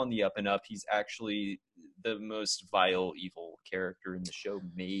not on the up and up. He's actually the most vile, evil character in the show,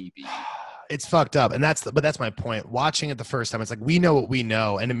 maybe. It's fucked up. And that's my point. Watching it the first time, it's like, we know what we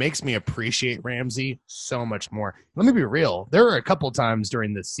know. And it makes me appreciate Ramsey so much more. Let me be real. There were a couple times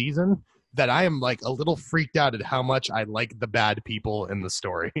during this season that I am like a little freaked out at how much I like the bad people in the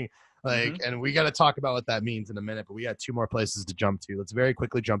story. And we got to talk about what that means in a minute, but we got 2 more places to jump to. Let's very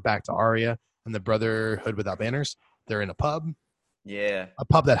quickly jump back to Arya and the Brotherhood Without Banners. They're in a pub. Yeah. A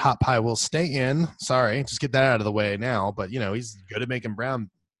pub that Hot Pie will stay in. Sorry, just get that out of the way now. But, you know, he's good at making brown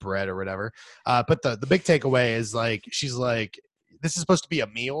bread or whatever. But the big takeaway is like, she's like, this is supposed to be a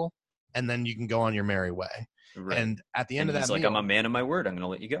meal, and then you can go on your merry way. Right. And at the end of that meal, like, I'm a man of my word. I'm going to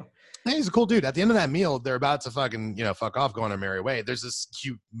let you go. Hey, he's a cool dude. At the end of that meal, they're about to fucking, fuck off, go on their merry way. There's this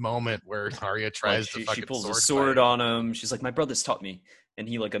cute moment where Arya tries to fucking she pulls a sword on him. She's like, my brother's taught me. And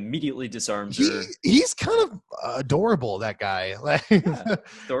he like immediately disarms her. He's kind of adorable, that guy. Like,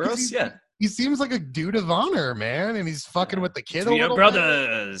 Thoros, yeah. He seems like a dude of honor, man. And he's fucking with the kid a little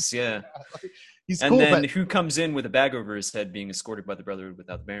brothers, bit. Yeah. He's and cool, then who comes in with a bag over his head being escorted by the Brotherhood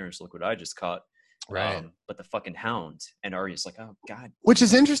Without the Banners? Look what I just caught. Right. But the fucking Hound, and Arya's like, oh god. Which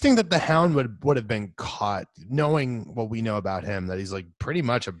is interesting that the Hound would have been caught, knowing what we know about him, that he's like pretty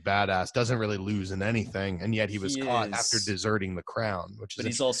much a badass, doesn't really lose in anything, and yet he was caught after deserting the crown. But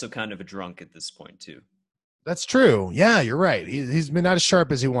he's also kind of a drunk at this point too. That's true. Yeah, you're right. He's been not as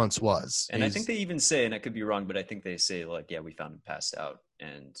sharp as he once was. And I think they even say, and I could be wrong, but I think they say like, yeah, we found him passed out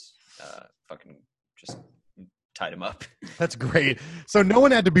and fucking just tied him up. That's great. So no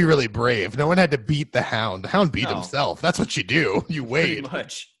one had to be really brave. No one had to beat the Hound. The Hound beat himself. That's what you do. You wait. Pretty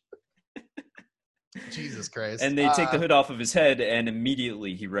much. Jesus Christ. And they take the hood off of his head, and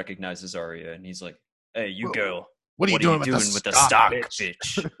immediately he recognizes Arya, and he's like, hey, you girl. What are you doing with the stock,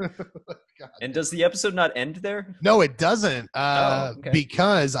 bitch? And does the episode not end there? No, it doesn't.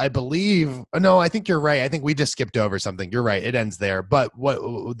 Because I believe, no, I think you're right. I think we just skipped over something. You're right. It ends there. But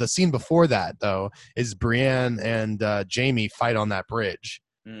what the scene before that, though, is Brienne and Jaime fight on that bridge.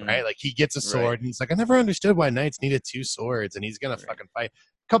 Right? Like he gets a sword and he's like, I never understood why knights needed 2 swords, and he's going to fucking fight.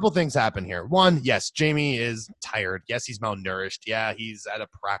 Couple things happen here. One, yes, Jaime is tired. Yes, he's malnourished. Yeah, he's out of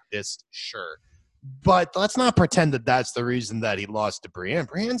practice. Sure. But let's not pretend that that's the reason that he lost to Brienne.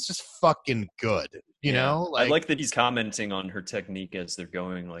 Brienne's just fucking good, you know? Like, I like that he's commenting on her technique as they're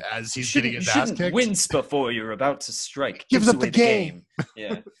going. Like, as he's getting his ass kicked. Wince before you're about to strike. Gives up the game.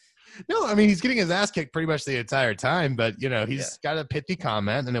 Yeah. No, I mean, he's getting his ass kicked pretty much the entire time. But, he's got a pithy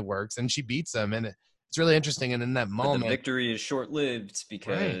comment, and it works. And she beats him. And it's really interesting. And in that moment, but the victory is short-lived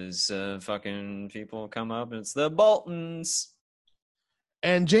because fucking people come up, and it's the Boltons.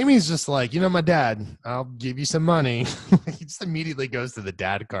 And Jamie's just like, my dad, I'll give you some money. He just immediately goes to the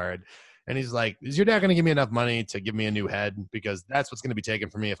dad card. And he's like, is your dad going to give me enough money to give me a new head? Because that's what's going to be taken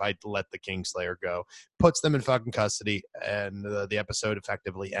from me if I let the Kingslayer go. Puts them in fucking custody. And the episode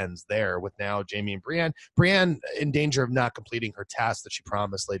effectively ends there with now Jaime and Brienne. Brienne in danger of not completing her task that she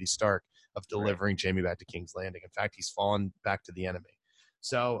promised Lady Stark of delivering Jaime back to King's Landing. In fact, he's fallen back to the enemy.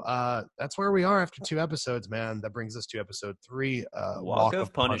 So that's where we are after 2 episodes, man. That brings us to episode 3, Walk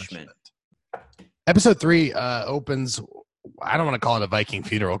of Punishment. Episode 3 opens I don't want to call it a Viking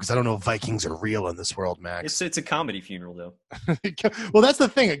funeral because I don't know if Vikings are real in this world, Max. It's a comedy funeral though. Well, that's the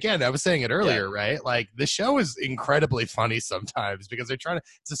thing. Again, I was saying it earlier, right? Like the show is incredibly funny sometimes because they're trying to.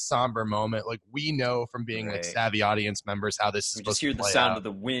 It's a somber moment. Like we know from being like savvy audience members how this is supposed to play out. We just hear the sound of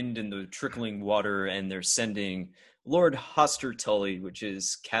the wind and the trickling water, and they're sending Lord Hoster Tully, which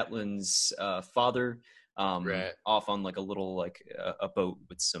is Catelyn's father, off on like a little like a boat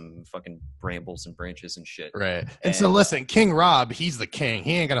with some fucking brambles and branches and shit. Right. And so listen, King Robb, he's the king.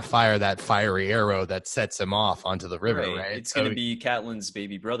 He ain't gonna fire that fiery arrow that sets him off onto the river, right? It's gonna be Catelyn's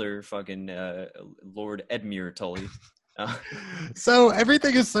baby brother, fucking Lord Edmure Tully. So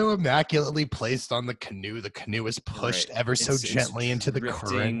everything is so immaculately placed on the canoe. The canoe is pushed ever so gently into the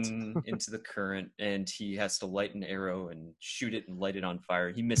current. Into the current, and he has to light an arrow and shoot it and light it on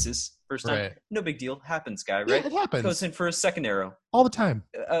fire. He misses first time. No big deal. Happens, guy, right? Yeah, it happens. Goes in for a second arrow. All the time.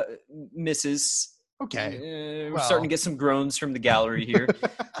 Misses. Okay. We're starting to get some groans from the gallery here.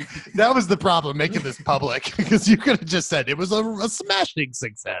 That was the problem, making this public, because you could have just said it was a smashing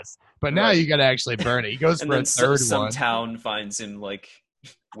success. But now you got to actually burn it. He goes for a third one. Some town finds him like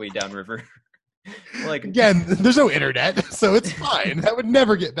way downriver. Like again, there's no internet, so it's fine. That would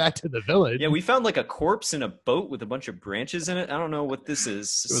never get back to the village. Yeah, we found like a corpse in a boat with a bunch of branches in it. I don't know what this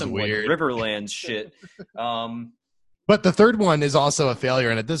is. Some weird. Like Riverlands shit. But the third one is also a failure,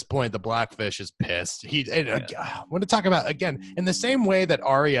 and at this point, the Blackfish is pissed. I want to talk about, again, in the same way that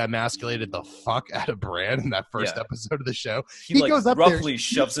Arya emasculated the fuck out of Bran in that first episode of the show. He like goes up roughly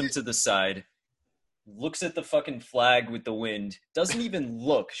shoves him to the side, looks at the fucking flag with the wind, doesn't even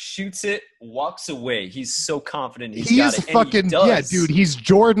look, shoots it, walks away. He's so confident he's got it. Fucking, yeah, dude, he's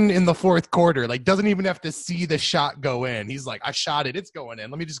Jordan in the fourth quarter. Like, doesn't even have to see the shot go in. He's like, I shot it, it's going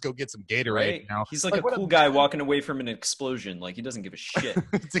in. Let me just go get some Gatorade now. He's like a cool guy walking away from an explosion. Like, he doesn't give a shit.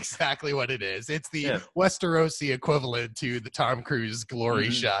 It's exactly what it is. It's the Westerosi equivalent to the Tom Cruise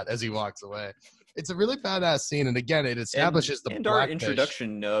glory shot as he walks away. It's a really badass scene, and again, it establishes the our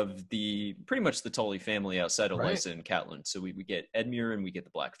introduction of the pretty much the Tully family outside of Lysa and Catelyn. So we get Edmure and we get the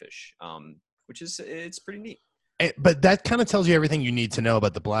Blackfish, which is it's pretty neat. But that kind of tells you everything you need to know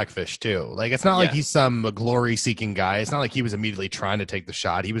about the Blackfish too. Like it's not like he's some glory-seeking guy. It's not like he was immediately trying to take the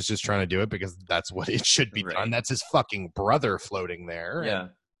shot. He was just trying to do it because that's what it should be done. That's his fucking brother floating there. Yeah.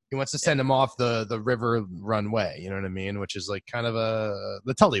 He wants to send him off the river runway, you know what I mean? Which is like kind of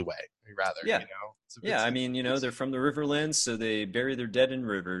the Tully way, rather. Yeah. You know? I mean, they're from the Riverlands, so they bury their dead in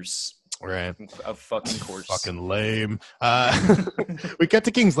rivers. Right. Of fucking course. Fucking lame. We get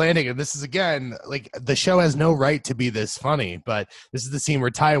to King's Landing, and this is, again, like, the show has no right to be this funny, but this is the scene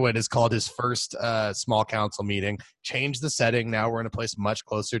where Tywin has called his first small council meeting, changed the setting. Now we're in a place much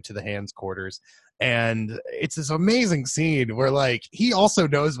closer to the Hand's quarters. And it's this amazing scene where, like, he also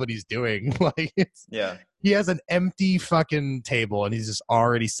knows what he's doing. Like, he has an empty fucking table, and he's just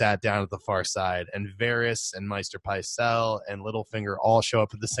already sat down at the far side. And Varys and Maester Pycelle and Littlefinger all show up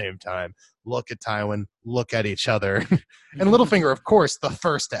at the same time. Look at Tywin, look at each other. And Littlefinger, of course, the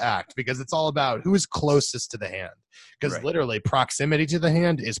first to act, because it's all about who is closest to the Hand. Because literally, proximity to the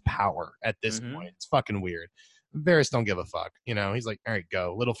Hand is power at this point. It's fucking weird. Varys don't give a fuck. You know, he's like, all right,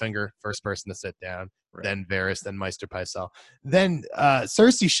 go. Littlefinger, first person to sit down. Then Varys, then Maester Pycelle. Then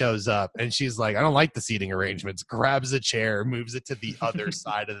Cersei shows up, and she's like, I don't like the seating arrangements. Grabs a chair, moves it to the other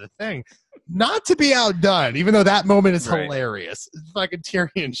side of the thing. Not to be outdone, even though that moment is hilarious. Fucking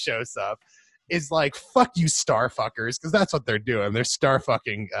Tyrion shows up. Is like, fuck you, star fuckers, because that's what they're doing. They're star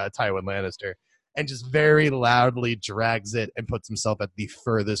fucking Tywin Lannister. And just very loudly drags it and puts himself at the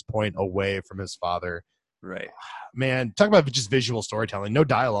furthest point away from his father. Right. Man, talk about just visual storytelling. No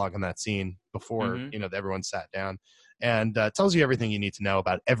dialogue in that scene before, everyone sat down. And tells you everything you need to know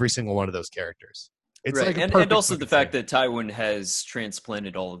about every single one of those characters. It's like and also the fact that Tywin has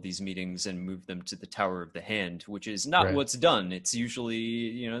transplanted all of these meetings and moved them to the Tower of the Hand, which is not what's done. It's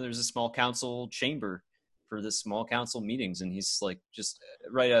usually, there's a small council chamber for the small council meetings. And he's like, just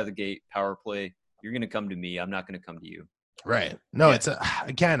right out of the gate, power play. You're going to come to me. I'm not going to come to you. Right. No, it's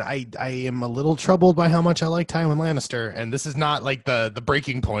again, I am a little troubled by how much I like Tywin Lannister, and this is not like the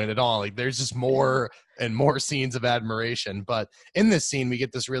breaking point at all. Like there's just more and more scenes of admiration. But in this scene, we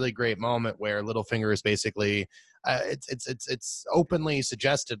get this really great moment where Littlefinger is basically it's openly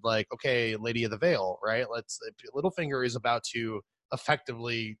suggested, like, okay, Lady of the Vale, right? Littlefinger is about to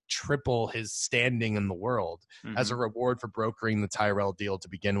effectively triple his standing in the world as a reward for brokering the Tyrell deal to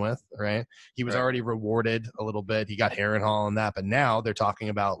begin with, right? He was already rewarded a little bit. He got Harrenhal and that, but now they're talking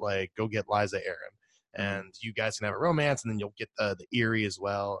about, like, go get Lysa Arryn, and you guys can have a romance, and then you'll get the Eyrie as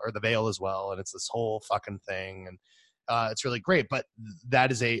well, or the Vale as well, and it's this whole fucking thing, and it's really great. But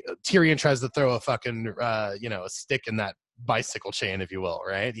that is Tyrion tries to throw a fucking a stick in that bicycle chain, if you will,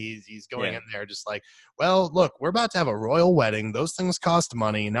 right? He's going in there just like, well, look, we're about to have a royal wedding. Those things cost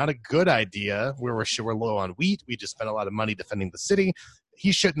money. Not a good idea. We're low on wheat. We just spent a lot of money defending the city.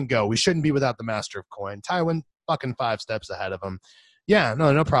 He shouldn't go. We shouldn't be without the master of coin. Tywin, fucking 5 steps ahead of him. Yeah,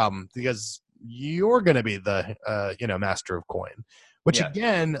 no problem, because you're going to be the, master of coin. Which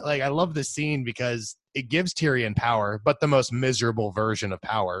again, like, I love this scene because it gives Tyrion power, but the most miserable version of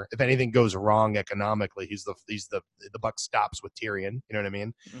power. If anything goes wrong economically, the buck stops with Tyrion. You know what I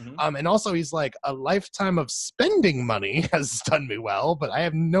mean? Mm-hmm. And also he's like, a lifetime of spending money has done me well, but I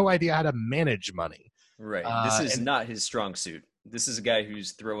have no idea how to manage money. Right. This is not his strong suit. This is a guy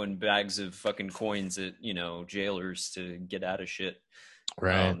who's throwing bags of fucking coins at, jailers to get out of shit.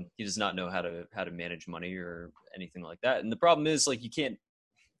 Right. He does not know how to manage money or anything like that. And the problem is, like, you can't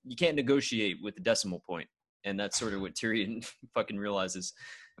negotiate with the decimal point. And that's sort of what Tyrion fucking realizes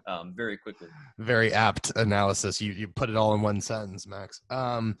very quickly. Very apt analysis. You put it all in one sentence, Max.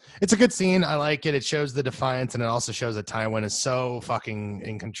 It's a good scene. I like it. It shows the defiance, and it also shows that Tywin is so fucking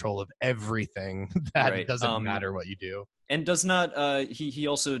in control of everything that it doesn't matter what you do. And does not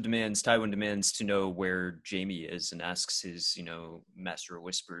Tywin demands to know where Jaime is, and asks his, Master of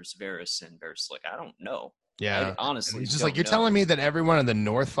Whispers, Varys, and Varys like, I don't know. Yeah, I honestly, it's just like, you're telling me that everyone in the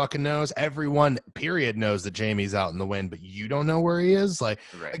North fucking knows. Everyone, period, knows that Jaime's out in the wind, but you don't know where he is. Like,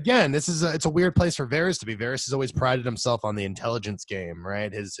 again, it's a weird place for Varys to be. Varys has always prided himself on the intelligence game,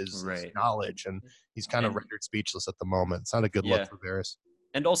 right? His knowledge, and he's kind of rendered speechless at the moment. It's not a good look for Varys.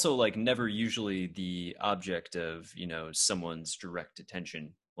 And also, like, never usually the object of, someone's direct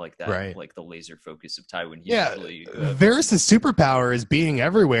attention like that, right? Like the laser focus of Tywin. Varys' superpower is being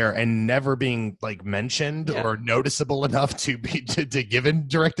everywhere and never being, like, mentioned or noticeable enough to be to given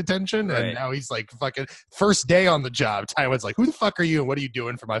direct attention. Right. And now he's like, fucking first day on the job, Tywin's like, who the fuck are you and what are you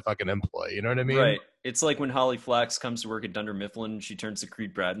doing for my fucking employee? You know what I mean? Right. It's like when Holly Flax comes to work at Dunder Mifflin, she turns to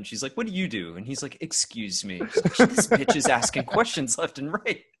Creed Brad and she's like, what do you do? And he's like, excuse me. Like, this bitch is asking questions left and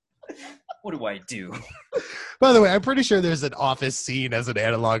right. What do I do? By the way, I'm pretty sure there's an Office scene as an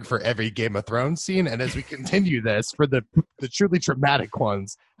analog for every Game of Thrones scene. And as we continue this, for the truly traumatic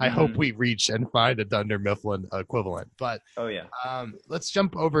ones, I hope we reach and find a Dunder Mifflin equivalent. But let's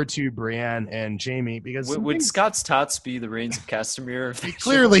jump over to Brienne and Jaime, because would Scott's Tots be the Reigns of Castamere? It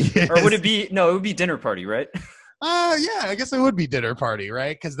clearly is. Or would it be? No, it would be Dinner Party, right? Yeah, I guess it would be Dinner Party,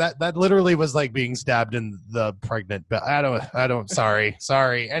 right? Because that literally was like being stabbed in the pregnant. But I don't. Sorry.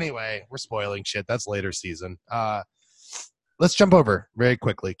 Anyway, we're spoiling shit. That's later season. Let's jump over very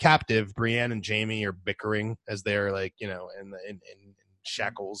quickly. Captive, Brienne and Jaime are bickering as they're, like, in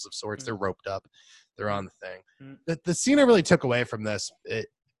shackles of sorts. They're roped up. They're on the thing. The scene I really took away from this,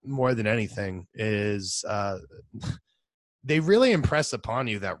 more than anything, is they really impress upon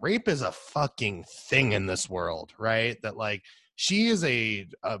you that rape is a fucking thing in this world, right? That, like, she is a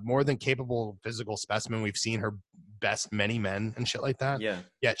more than capable physical specimen. We've seen her best many men and shit like that. Yeah.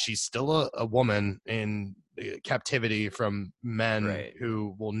 Yet she's still a woman in captivity from men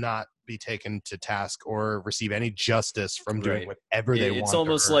who will not be taken to task or receive any justice from doing whatever they want. It's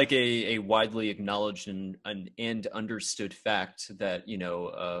almost like a widely acknowledged and understood fact that,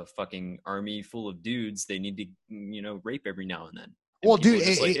 a fucking army full of dudes, they need to, rape every now and then. Well, dude,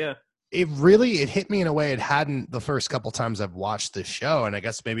 it hit me in a way it hadn't the first couple times I've watched this show. And I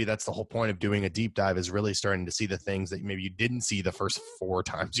guess maybe that's the whole point of doing a deep dive, is really starting to see the things that maybe you didn't see the first 4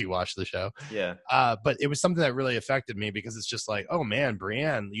 times you watched the show. Yeah. But it was something that really affected me, because it's just like, oh man,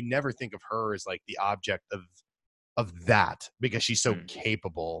 Brienne, you never think of her as like the object of that, because she's so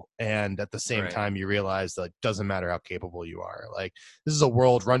capable. And at the same time, you realize that it doesn't matter how capable you are. Like, this is a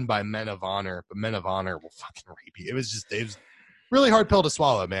world run by men of honor, but men of honor will fucking rape you. It was really hard pill to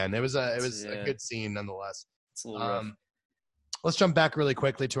swallow, man. It was a good scene nonetheless. It's a little rough. Let's jump back really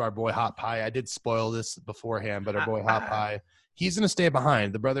quickly to our boy Hot Pie. I did spoil this beforehand, but our boy Hot Pie, he's going to stay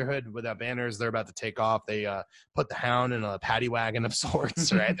behind. The Brotherhood, without banners, they're about to take off. They put the Hound in a paddy wagon of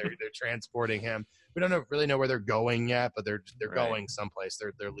sorts, right? They're transporting him. We don't really know where they're going yet, but they're going someplace.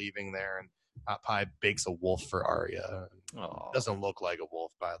 They're leaving there, and Hot Pie bakes a wolf for Arya. Doesn't look like a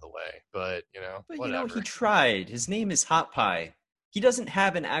wolf, by the way, but whatever. He tried. His name is Hot Pie. He doesn't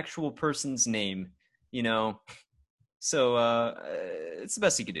have an actual person's name, so it's the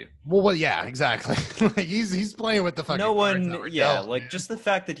best he could do. Well, yeah, exactly. he's playing with the fucking no one, like, just the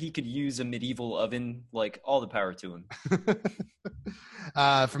fact that he could use a medieval oven, like, all the power to him.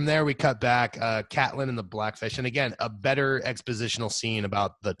 From there, we cut back, Catelyn and the Blackfish, and again, a better expositional scene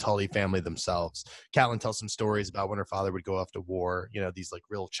about the Tully family themselves. Catelyn tells some stories about when her father would go off to war. These, like,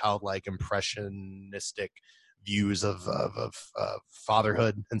 real childlike, impressionistic views of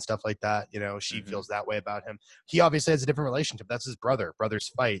fatherhood and stuff like that. You know, she feels that way about him. He obviously has a different relationship. That's his brother.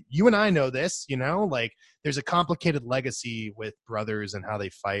 Brothers fight. You and I know this, you know, like there's a complicated legacy with brothers and how they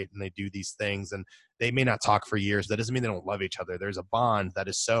fight and they do these things, and they may not talk for years. That doesn't mean they don't love each other. There's a bond that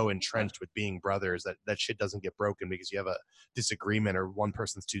is so entrenched with being brothers that shit doesn't get broken because you have a disagreement or one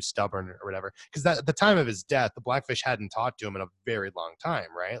person's too stubborn or whatever. Because at the time of his death, the Blackfish hadn't talked to him in a very long time,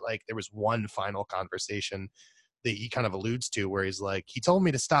 right? Like there was one final conversation that he kind of alludes to where he's like, he told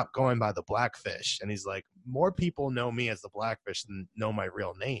me to stop going by the Blackfish. And he's like, more people know me as the Blackfish than know my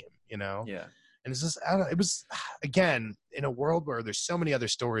real name, you know? Yeah. And it's just, I don't, it was, again, in a world where there's so many other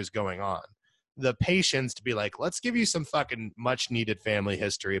stories going on, the patience to be like, let's give you some fucking much needed family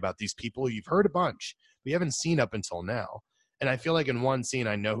history about these people you've heard a bunch, we haven't seen up until now. And I feel like in one scene,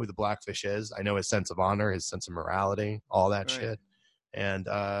 I know who the Blackfish is. I know his sense of honor, his sense of morality, all that shit. And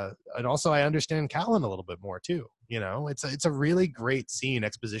also I understand Callan a little bit more too. You know, it's a really great scene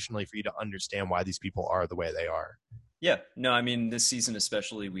expositionally for you to understand why these people are the way they are. Yeah, no, I mean, this season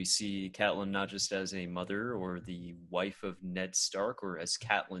especially, we see Catelyn not just as a mother or the wife of Ned Stark or as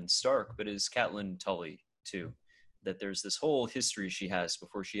Catelyn Stark, but as Catelyn Tully too. That there's this whole history she has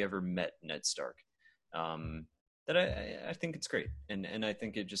before she ever met Ned Stark. That I think it's great, and I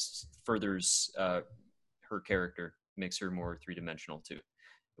think it just furthers her character, makes her more three-dimensional too,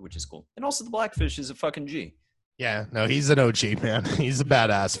 which is cool. And also the Blackfish is a fucking G. Yeah, no, he's an OG, man. He's a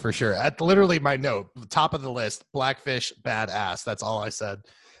badass for sure. At literally my note, top of the list, Blackfish, badass. That's all I said.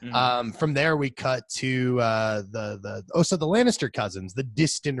 From there, we cut to the Lannister cousins, the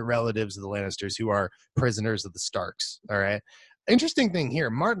distant relatives of the Lannisters who are prisoners of the Starks. All right. Interesting thing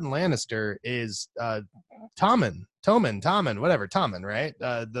here, Martin Lannister is Tommen, right?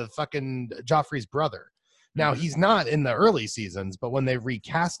 The fucking Joffrey's brother. Now, he's not in the early seasons, but when they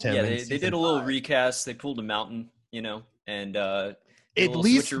recast him... Yeah, they did a little recast. They pulled a mountain, you know, and... at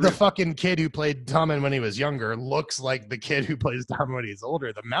least the fucking kid who played Tommen when he was younger looks like the kid who plays Tommen when he's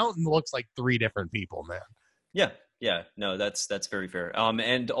older. The mountain looks like three different people, man. Yeah. No, that's very fair.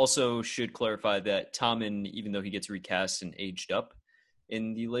 And also should clarify that Tommen, even though he gets recast and aged up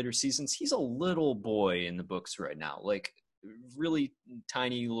in the later seasons, he's a little boy in the books right now. Like, really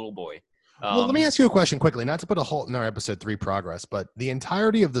tiny little boy. Well, let me ask you a question quickly, not to put a halt in our episode 3 progress, but the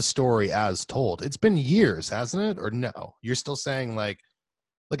entirety of the story as told, it's been years, hasn't it? Or no? You're still saying like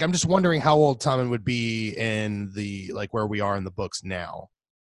I'm just wondering how old Tommen would be in the, like where we are in the books now.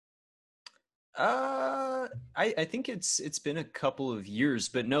 I think it's been a couple of years,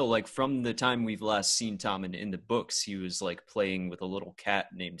 but no, like from the time we've last seen Tommen in the books, he was like playing with a little cat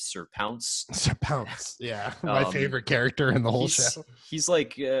named Sir Pounce. Sir Pounce, yeah, my favorite character in the whole show. He's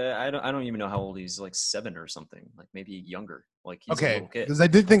like I don't even know how old he's, like 7 or something, like maybe younger. Like he's a little kid. Because I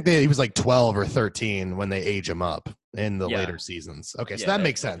did think that he was like 12 or 13 when they age him up in the later seasons. Okay, so that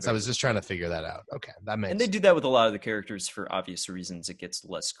makes sense. I was just trying to figure that out. Okay, that makes. And they do that with a lot of the characters for obvious reasons. It gets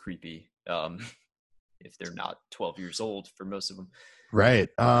less creepy if they're not 12 years old for most of them. Right.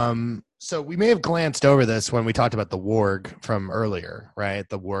 So we may have glanced over this when we talked about the warg from earlier, right?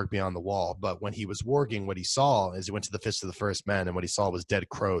 The warg beyond the wall. But when he was warging, what he saw is he went to the Fist of the First Men, and what he saw was dead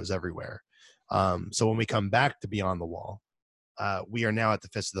crows everywhere. So when we come back to Beyond the Wall, we are now at the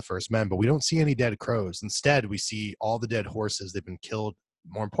Fist of the First Men, but we don't see any dead crows. Instead, we see all the dead horses. They've been killed.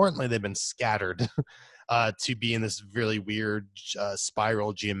 More importantly, they've been scattered to be in this really weird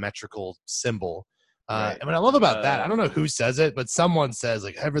spiral geometrical symbol. Right. And what I love about that, I don't know who says it, but someone says,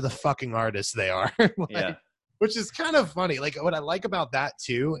 like, ever the fucking artists they are. Which is kind of funny. Like, what I like about that,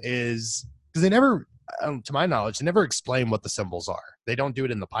 too, is because they never, to my knowledge, they never explain what the symbols are. They don't do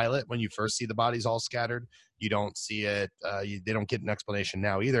it in the pilot when you first see the bodies all scattered. You don't see it. They don't get an explanation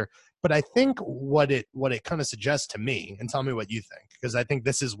now either. But I think what it kind of suggests to me, and tell me what you think, because I think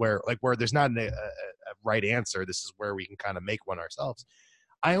this is where there's not a right answer. This is where we can kind of make one ourselves.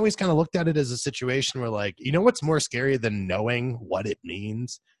 I always kind of looked at it as a situation where, like, you know what's more scary than knowing what it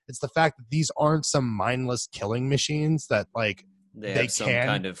means? It's the fact that these aren't some mindless killing machines that, like, they have some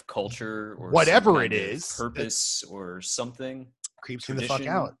kind of culture or whatever it is, purpose or something. Creeps me the fuck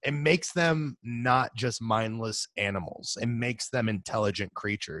out. It makes them not just mindless animals. It makes them intelligent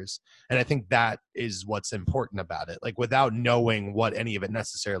creatures. And I think that is what's important about it. Like, without knowing what any of it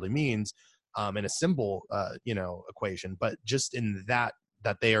necessarily means in a symbol, equation, but just in that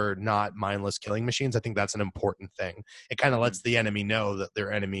they are not mindless killing machines, I think that's an important thing. It kind of lets the enemy know that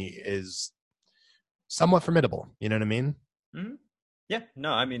their enemy is somewhat formidable. You know what I mean? Mm-hmm. Yeah,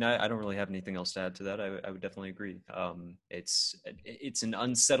 no, I mean, I don't really have anything else to add to that. I would definitely agree. It's an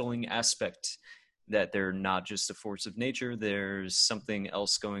unsettling aspect that they're not just a force of nature. There's something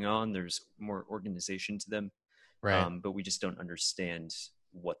else going on. There's more organization to them. Right. But we just don't understand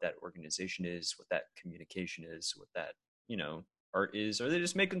what that organization is, what that communication is, what that, art is. Are they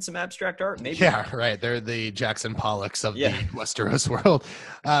just making some abstract art? Maybe. Yeah, right. They're the Jackson Pollocks of Yeah. the Westeros world.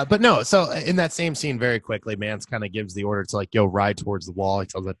 But no, so in that same scene, very quickly, Mance kind of gives the order to like, yo, ride towards the wall. He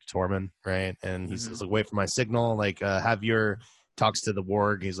tells that to Tormund, right? And he says, like, wait for my signal. Like, have your talks to the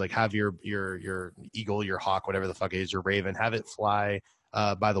warg. He's like, have your eagle, your hawk, whatever the fuck it is, your raven, have it fly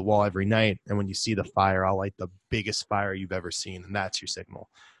by the wall every night. And when you see the fire, I'll light the biggest fire you've ever seen, and that's your signal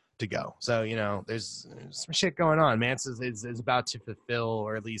to go. So there's some shit going on. Mance is about to fulfill,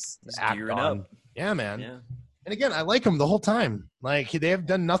 or at least He's act gearing on. up. Yeah, man. Yeah. And again, I like him the whole time. Like they have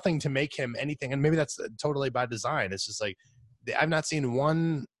done nothing to make him anything, and maybe that's totally by design. It's just like I've not seen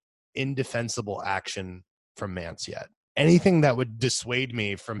one indefensible action from Mance yet. Anything that would dissuade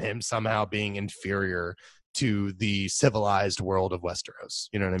me from him somehow being inferior to the civilized world of Westeros.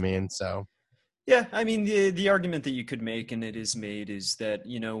 You know what I mean? So Yeah, I mean, the argument that you could make, and it is made, is that,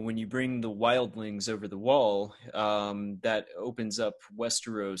 when you bring the wildlings over the wall, that opens up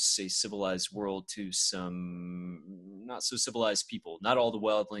Westeros, a civilized world, to some not so civilized people. Not all the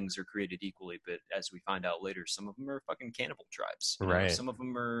wildlings are created equally, but as we find out later, some of them are fucking cannibal tribes. Right. Some of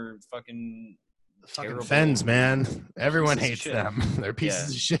them are fucking terrible. Fens, man. Everyone hates shit. them. They're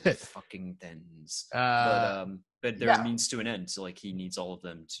pieces of shit. Fucking Thens. But they're a means to an end. So, like, he needs all of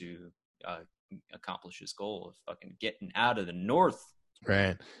them to accomplish his goal of fucking getting out of the north.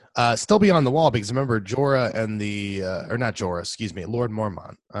 Right. Still beyond the wall, because remember Jorah and or not Jorah, excuse me, Lord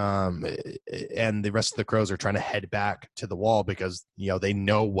Mormont, and the rest of the crows are trying to head back to the wall because they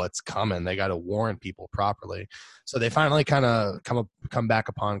know what's coming. They got to warn people properly. So they finally kind of come back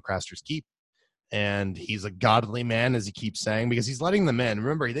upon Craster's Keep, and he's a godly man, as he keeps saying, because he's letting them in.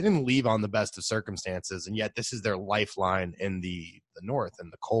 Remember, they didn't leave on the best of circumstances, and yet this is their lifeline in the north, in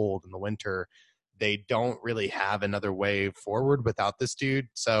the cold, in the winter. They don't really have another way forward without this dude.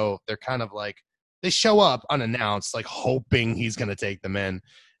 So they're kind of like, they show up unannounced, like hoping he's going to take them in.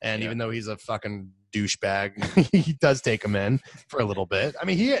 And even though he's a fucking douchebag, he does take them in for a little bit. I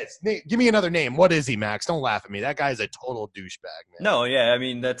mean, he is. Give me another name. What is he, Max? Don't laugh at me. That guy's a total douchebag, man. No, yeah. I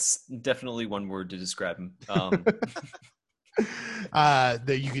mean, that's definitely one word to describe him.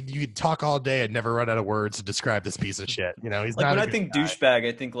 That you could talk all day and never run out of words to describe this piece of shit. He's like, not. When I think douchebag,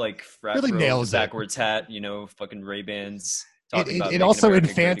 I think like frat really nails backwards hat. Fucking Ray-Bans. It also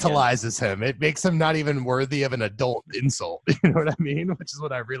infantilizes him. It makes him not even worthy of an adult insult. You know what I mean? Which is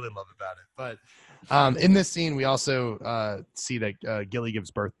what I really love about it. But in this scene, we also see that Gilly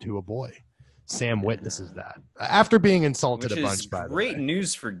gives birth to a boy. Sam witnesses that after being insulted a bunch. By the way, great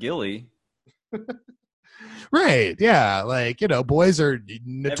news for Gilly. Right, yeah, like boys are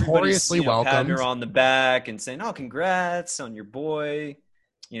notoriously welcome. Patting her on the back and saying, "Oh, congrats on your boy."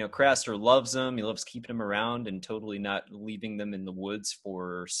 Craster loves him. He loves keeping him around and totally not leaving them in the woods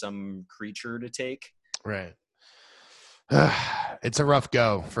for some creature to take. Right. It's a rough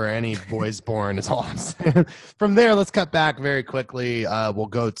go for any boys born. Is all I'm saying. From there, let's cut back very quickly. We'll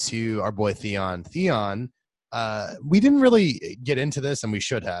go to our boy Theon. Theon. We didn't really get into this, and we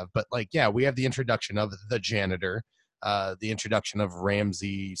should have, but we have the introduction of the janitor, the introduction of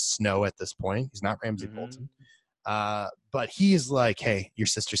Ramsay Snow at this point. He's not Ramsay Bolton. But he's like, hey, your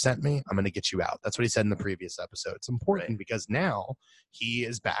sister sent me. I'm going to get you out. That's what he said in the previous episode. It's important because now he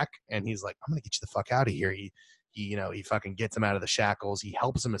is back and he's like, I'm going to get you the fuck out of here. He fucking gets him out of the shackles. He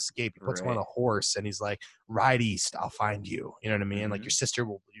helps him escape. He puts him on a horse and he's like, ride east. I'll find you. You know what I mean? Like your sister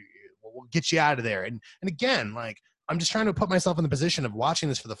will get you out of there. And again, like, I'm just trying to put myself in the position of watching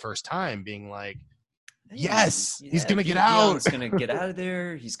this for the first time being like, yes, he's going to get out. He's going to get out of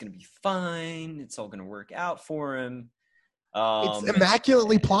there. He's going to be fine. It's all going to work out for him. It's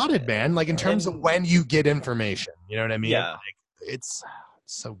immaculately plotted, man. Like in terms of when you get information, you know what I mean? Yeah. Like, it's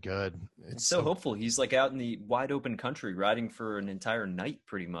so good. It's so hopeful. He's like out in the wide open country riding for an entire night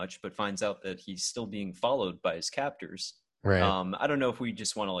pretty much, but finds out that he's still being followed by his captors. Right. I don't know if we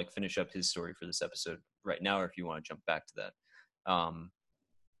just want to like finish up his story for this episode right now, or if you want to jump back to that.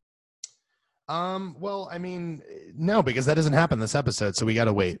 Well, I mean, no, because that doesn't happen this episode, so we got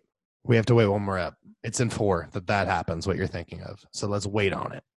to wait. We have to wait one more up. It's in 4 that happens, what you're thinking of. So let's wait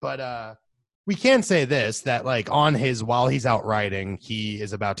on it. But we can say this, that like while he's out riding, he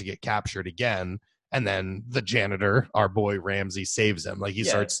is about to get captured again. And then the janitor, our boy Ramsay, saves him. Like he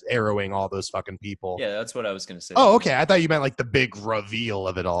starts arrowing all those fucking people. Yeah, that's what I was going to say. Oh, okay. I thought you meant like the big reveal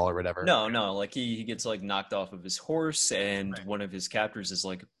of it all or whatever. No. Like he gets like knocked off of his horse and one of his captors is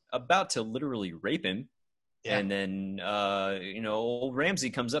like about to literally rape him. Yeah. And then, old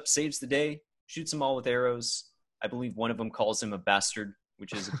Ramsay comes up, saves the day, shoots them all with arrows. I believe one of them calls him a bastard,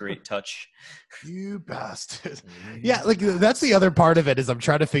 which is a great touch. You bastard. Yeah, like that's the other part of it is I'm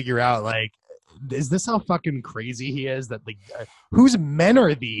trying to figure out like, is this how fucking crazy he is? That like, whose men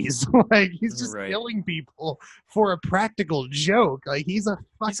are these? Like he's just killing people for a practical joke. Like he's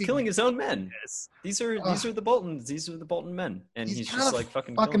killing his own men. These are the Boltons. These are the Bolton men, and he's just like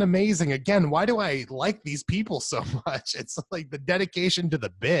fucking amazing. Again, why do I like these people so much? It's like the dedication to the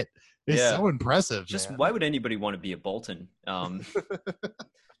bit is so impressive. Just man. Why would anybody want to be a Bolton?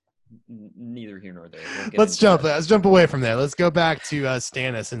 Neither here nor there. Let's jump away from there. Let's go back to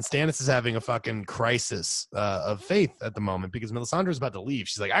Stannis, and Stannis is having a fucking crisis of faith at the moment because Melisandre's about to leave.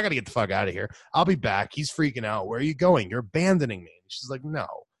 She's like, I gotta get the fuck out of here. I'll be back. He's freaking out. Where are you going? You're abandoning me. She's like, no.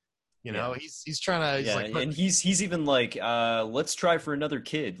 You know, he's trying to. And he's even like, let's try for another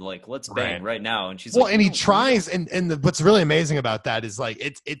kid. Like, let's bang right now. And she's like, and he tries. And what's really amazing about that is like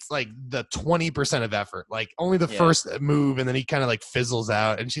it's like the 20% of effort, like only the first move, and then he kind of like fizzles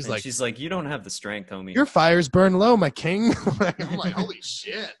out. And she's like, you don't have the strength, homie. Your fire's burned low, my king. I'm like, holy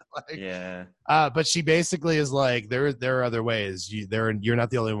shit. Like, but she basically is like, there are other ways. You're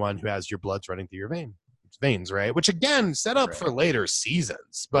not the only one who has your blood's running through your veins, right? Which again, set up for later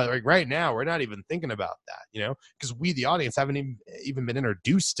seasons, but like right now we're not even thinking about that, you know, because we, the audience, haven't even been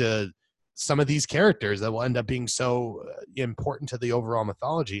introduced to some of these characters that will end up being so important to the overall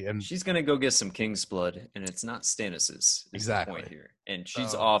mythology. And she's gonna go get some king's blood, and it's not Stannis's exactly point here, and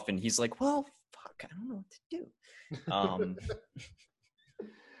she's off, and he's like, well, fuck, I don't know what to do.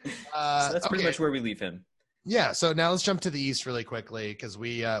 So that's pretty much where we leave him. Yeah, so now let's jump to the east really quickly because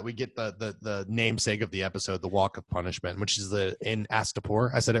we get the namesake of the episode, the Walk of Punishment, which is in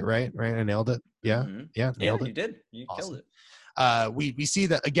Astapor. I said it right? I nailed it. Yeah, nailed it. You did. You killed it. We see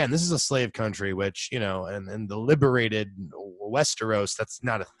that again. This is a slave country, which and the liberated Westeros. That's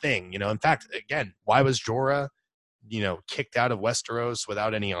not a thing, you know. In fact, again, why was Jorah kicked out of Westeros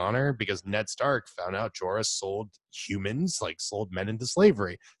without any honor? Because Ned Stark found out Jorah sold men into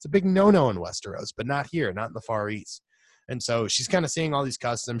slavery. It's a big no-no in Westeros, but not here, not in the Far East. And so she's kind of seeing all these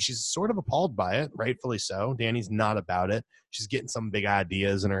customs. She's sort of appalled by it, rightfully so. Dany's not about it. She's getting some big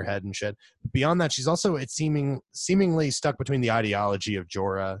ideas in her head and shit. But beyond that, she's also seemingly stuck between the ideology of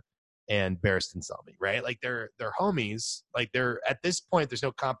Jorah and Barristan Selmy, right? Like they're homies. Like they're at this point, there's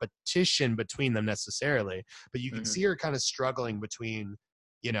no competition between them necessarily, but you can see her kind of struggling between,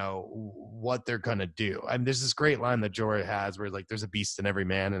 what they're gonna do. I mean, there's this great line that Jorah has where like there's a beast in every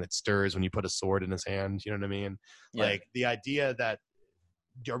man, and it stirs when you put a sword in his hand. You know what I mean? Yeah. Like the idea that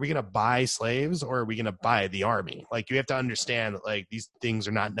are we gonna buy slaves or are we gonna buy the army? Like you have to understand that like these things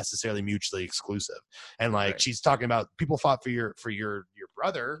are not necessarily mutually exclusive. And like she's talking about people fought for your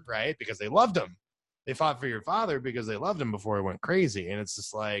brother, right? Because they loved him. They fought for your father because they loved him before he went crazy. And it's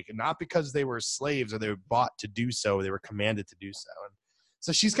just like not because they were slaves or they were bought to do so, they were commanded to do so. And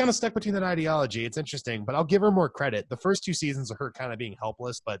so she's kind of stuck between that ideology. It's interesting, but I'll give her more credit. The first 2 seasons of her kind of being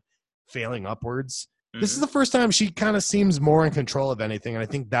helpless but failing upwards. This is the first time she kind of seems more in control of anything, and I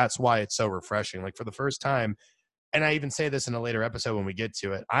think that's why it's so refreshing. Like for the first time, and I even say this in a later episode when we get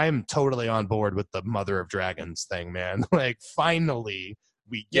to it, I'm totally on board with the Mother of Dragons thing, man. Like finally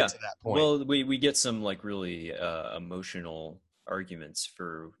we get to that point. Well, we get some like really emotional arguments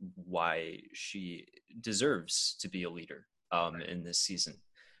for why she deserves to be a leader in this season.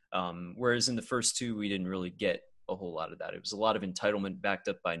 Whereas in the first 2, we didn't really get a whole lot of that. It was a lot of entitlement backed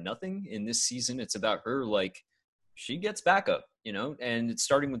up by nothing. In this season, it's about her, like she gets backup, and it's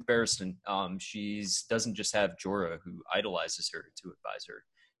starting with Barristan. She doesn't just have Jorah who idolizes her to advise her.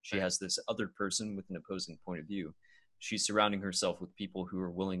 She has this other person with an opposing point of view. She's surrounding herself with people who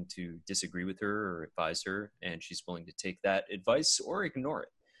are willing to disagree with her or advise her, and she's willing to take that advice or ignore it.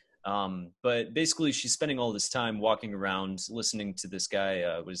 But basically she's spending all this time walking around listening to this guy,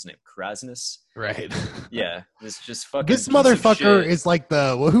 what is his name, Krasnus? Right. Yeah, this just fucking this motherfucker is like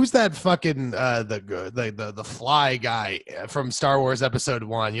who's that fucking the fly guy from Star Wars Episode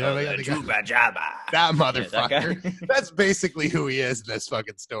 1? You know what I mean? That motherfucker. Yeah, that's basically who he is in this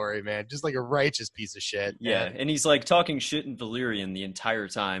fucking story, man. Just like a righteous piece of shit. Yeah, and he's like talking shit in Valyrian the entire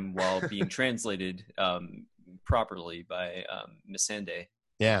time while being translated properly by Missandei.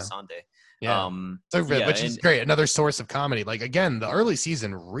 Sunday. Yeah. Which is great. Another source of comedy. Like again, the early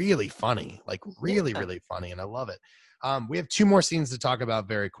season really funny. Like really funny, and I love it. We have 2 more scenes to talk about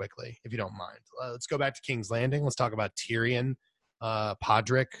very quickly, if you don't mind. Let's go back to King's Landing. Let's talk about Tyrion,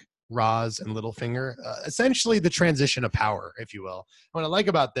 Podrick, Ros, and Littlefinger. Essentially the transition of power, if you will. What I like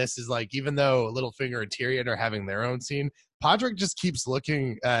about this is like even though Littlefinger and Tyrion are having their own scene, Podrick just keeps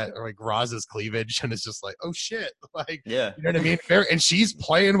looking at like Roz's cleavage and is just like, oh shit. Like, yeah, you know what I mean? And she's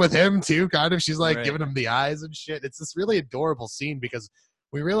playing with him too, kind of. She's like giving him the eyes and shit. It's this really adorable scene because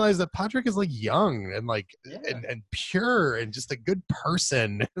we realize that Podrick is like young and like and pure and just a good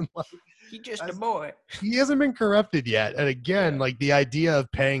person. He's just a boy. He hasn't been corrupted yet. And again, like the idea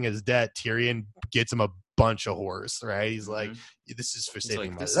of paying his debt, Tyrion gets him a bunch of horse, right? He's like, this is for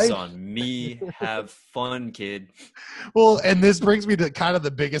saving my life. This is on me. Have fun, kid. Well, and this brings me to kind of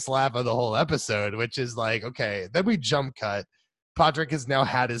the biggest laugh of the whole episode, which is like, okay, then we jump cut. Podrick has now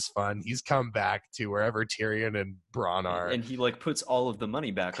had his fun. He's come back to wherever Tyrion and Bronn are. And he like puts all of the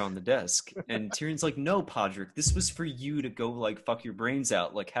money back on the desk. And Tyrion's like, no, Podrick, this was for you to go like fuck your brains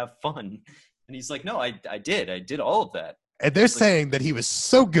out, like have fun. And he's like, no, I did all of that. And they're saying that he was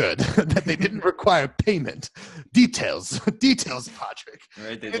so good that they didn't require payment. Details, Podrick.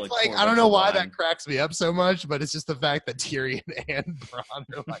 Right? It's like I don't know why that cracks me up so much, but it's just the fact that Tyrion and Bronn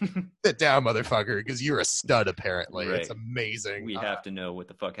are like, sit down, motherfucker, because you're a stud, apparently. Right. It's amazing. We have to know what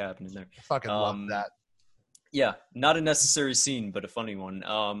the fuck happened in there. I fucking love that. Yeah, not a necessary scene, but a funny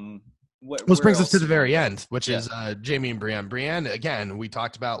one. Which brings us to the very end, which is Jaime and Brienne. Brienne, again, we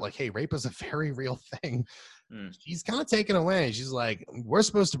talked about like, hey, rape is a very real thing. She's kind of taken away. She's like, we're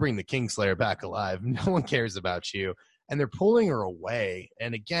supposed to bring the Kingslayer back alive. No one cares about you. And they're pulling her away.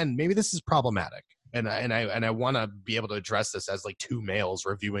 And again, maybe this is problematic. And I want to be able to address this as like two males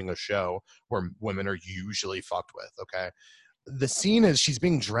reviewing a show where women are usually fucked with. Okay. The scene is she's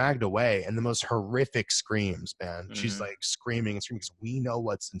being dragged away and the most horrific screams, man. She's like screaming and screaming because we know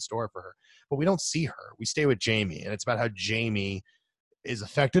what's in store for her, but we don't see her. We stay with Jaime, and it's about how Jaime is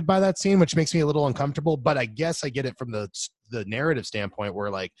affected by that scene, which makes me a little uncomfortable. But I guess I get it from the narrative standpoint where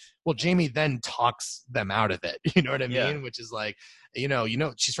like, well, Jaime then talks them out of it. You know what I mean? Which is like, you know,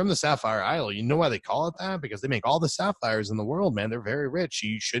 she's from the Sapphire Isle. You know why they call it that? Because they make all the sapphires in the world, man. They're very rich.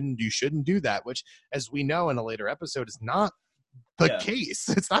 You shouldn't do that, which, as we know in a later episode, is not the case.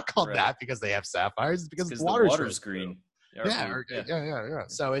 It's not called that because they have sapphires. It's because the water's green. Yeah.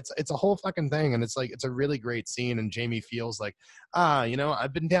 So it's a whole fucking thing, and it's like it's a really great scene. And Jaime feels like,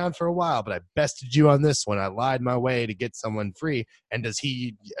 I've been down for a while, but I bested you on this one. I lied my way to get someone free. And does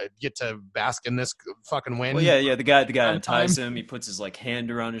he get to bask in this fucking win? Well, yeah. The guy unties him. He puts his like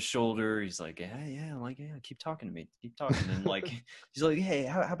hand around his shoulder. He's like, keep talking to me, keep talking. And like he's like, hey,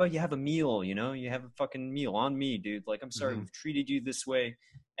 how about you have a meal? You have a fucking meal on me, dude. Like I'm sorry we've treated you this way,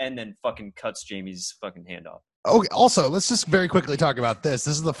 and then fucking cuts Jaime's fucking hand off. Okay, also, let's just very quickly talk about this.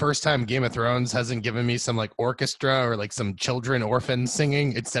 This is the first time Game of Thrones hasn't given me some like orchestra or like some children orphans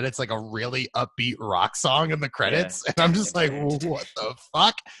singing. Instead, it's like a really upbeat rock song in the credits. And I'm just like, what the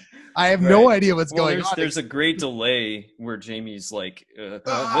fuck? I have no idea what's going on. There's a great delay where Jaime's like,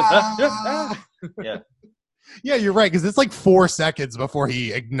 Yeah, you're right, because it's like 4 seconds before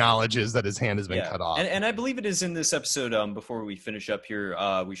he acknowledges that his hand has been cut off. And I believe it is in this episode, before we finish up here,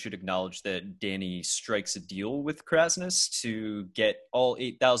 we should acknowledge that Dany strikes a deal with Kraznys to get all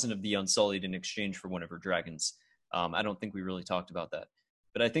 8,000 of the Unsullied in exchange for one of her dragons. I don't think we really talked about that.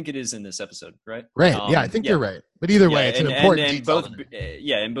 But I think it is in this episode, right? Right, I think you're right. But either way, it's an important detail.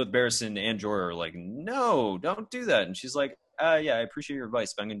 And both Barristan and Jorah are like, no, don't do that. And she's like, I appreciate your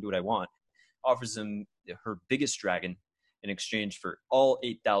advice, but I'm going to do what I want. Offers him her biggest dragon in exchange for all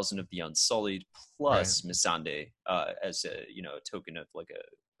 8,000 of the Unsullied plus Missandei as a token of like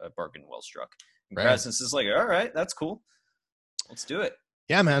a bargain well struck. And Kraznys is like, all right, that's cool, let's do it.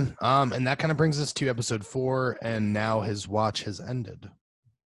 Yeah, man. And that kind of brings us to episode 4, and now his watch has ended.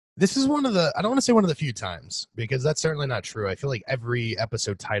 This is one of the, I don't want to say one of the few times, because that's certainly not true. I feel like every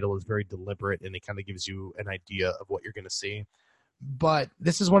episode title is very deliberate, and it kind of gives you an idea of what you're going to see. But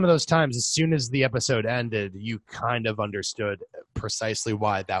this is one of those times, as soon as the episode ended, you kind of understood precisely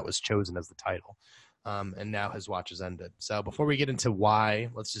why that was chosen as the title. And now his watch has ended. So before we get into why,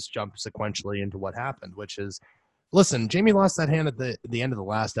 let's just jump sequentially into what happened, which is, listen, Jaime lost that hand at the end of the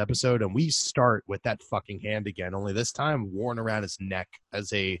last episode, and we start with that fucking hand again, only this time worn around his neck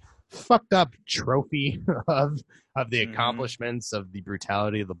as a fucked up trophy of the accomplishments of the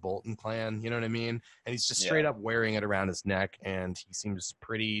brutality of the Bolton clan, you know what I mean? And he's just straight up wearing it around his neck, and he seems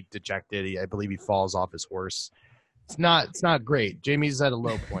pretty dejected. I believe he falls off his horse. It's not great. Jaime's at a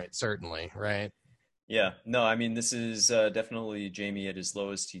low point, certainly, right? Yeah, no, I mean, this is definitely Jaime at his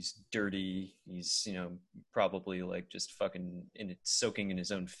lowest. He's dirty. He's, probably like just fucking soaking in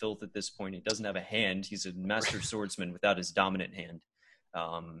his own filth at this point. He doesn't have a hand. He's a master swordsman without his dominant hand.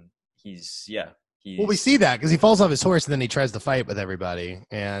 Well, we see that because he falls off his horse and then he tries to fight with everybody,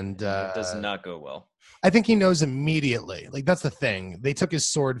 and it does not go well. I think he knows immediately. Like, that's the thing. They took his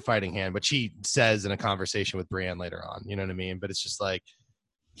sword fighting hand, which he says in a conversation with Brienne later on. You know what I mean? But it's just like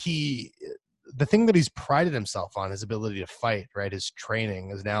the thing that he's prided himself on, his ability to fight, right? His training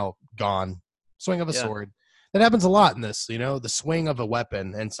is now gone. Swing of a sword. That happens a lot in this, the swing of a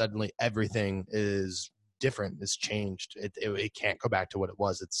weapon and suddenly everything is different, is changed. It can't go back to what it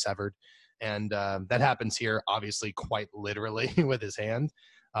was. It's severed. And that happens here, obviously, quite literally with his hand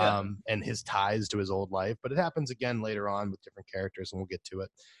and his ties to his old life. But it happens again later on with different characters, and we'll get to it.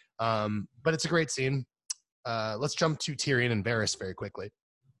 But it's a great scene. Let's jump to Tyrion and Varys very quickly.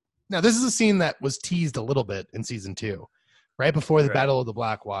 Now, this is a scene that was teased a little bit in season 2. Right before the Battle of the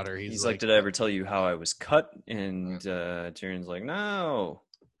Blackwater. He's like, did I ever tell you how I was cut? And Tyrion's like, no.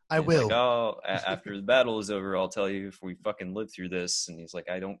 I will. Like, oh, after the battle is over, I'll tell you if we fucking live through this. And he's like,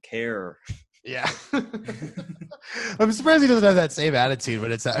 I don't care. Yeah. I'm surprised he doesn't have that same attitude,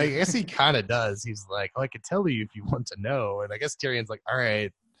 but I guess he kind of does. He's like, I can tell you if you want to know. And I guess Tyrion's like, all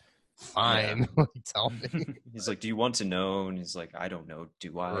right, fine. Yeah. Tell me. He's like, do you want to know? And he's like, I don't know.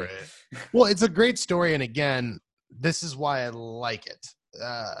 Do I? Right. Well, it's a great story. And again, this is why I like it.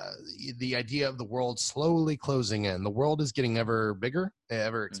 The idea of the world slowly closing in. The world is getting ever bigger,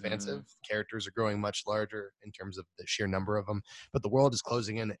 ever expansive. Mm-hmm. Characters are growing much larger in terms of the sheer number of them, but the world is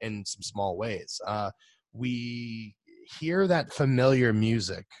closing in some small ways. We hear that familiar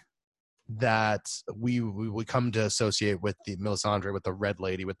music that we come to associate with the Melisandre, with the Red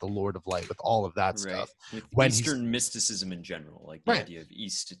Lady, with the Lord of Light, with all of that stuff. With Eastern mysticism in general, like the idea of the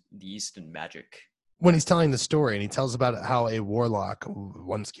Eastern magic. When he's telling the story and he tells about how a warlock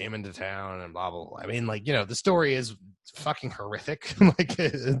once came into town and blah, blah, blah. I mean, the story is fucking horrific,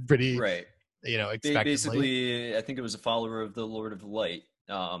 pretty, expectedly. Basically, I think it was a follower of the Lord of Light,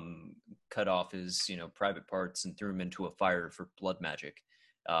 cut off his, private parts and threw him into a fire for blood magic.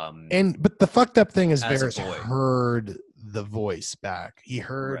 But the fucked up thing is Varys heard the voice back. He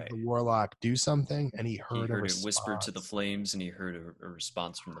heard the warlock do something, and he heard it whispered to the flames, and he heard a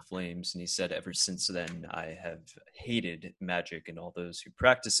response from the flames, and he said, ever since then I have hated magic and all those who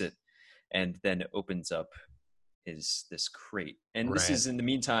practice it. And then opens up this crate, and this is in the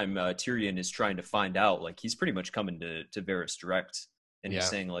meantime Tyrion is trying to find out, he's pretty much coming to Varys direct, and he's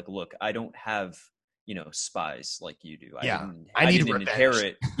saying look, I don't have spies like you do. I didn't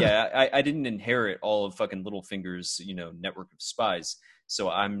inherit. I didn't inherit all of fucking Littlefinger's, network of spies. So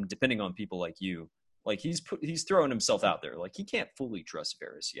I'm depending on people like you. He's throwing himself out there. He can't fully trust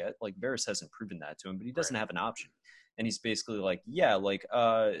Varys yet. Varys hasn't proven that to him, but he doesn't have an option. And he's basically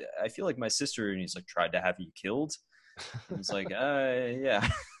I feel like my sister, and he's tried to have you killed. And he's yeah.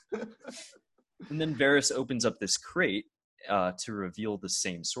 And then Varys opens up this crate to reveal the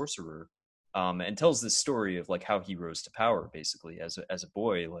same sorcerer. And tells this story of how he rose to power. Basically, as a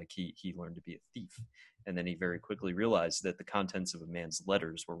boy, he learned to be a thief, and then he very quickly realized that the contents of a man's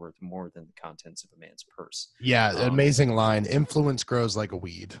letters were worth more than the contents of a man's purse. Amazing line. Influence grows like a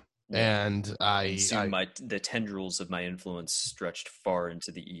weed, and the tendrils of my influence stretched far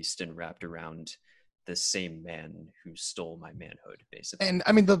into the east and wrapped around the same man who stole my manhood, basically. And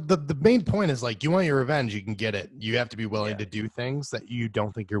I mean, the main point is you want your revenge, you can get it. You have to be willing to do things that you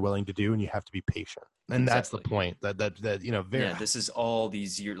don't think you're willing to do, and you have to be patient. And that's the point. This is all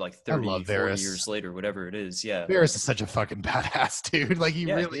these years, 30, 40 years later, whatever it is. Yeah, Varys is such a fucking badass dude.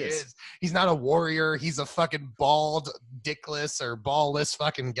 He really is. He's not a warrior. He's a fucking bald, dickless or ballless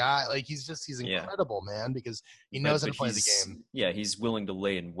fucking guy. He's incredible, man, because he knows how to play the game. Yeah, he's willing to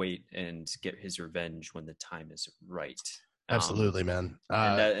lay in wait and get his revenge when the time is right. Absolutely, man.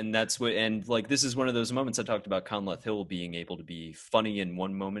 That's what, this is one of those moments I talked about Conleth Hill being able to be funny in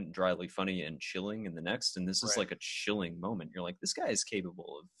one moment, dryly funny, and chilling in the next. And this is a chilling moment. You're this guy is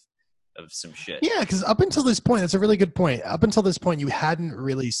capable of some shit. Yeah, because up until this point, that's a really good point. Up until this point, you hadn't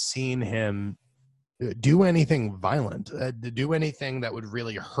really seen him do anything violent, do anything that would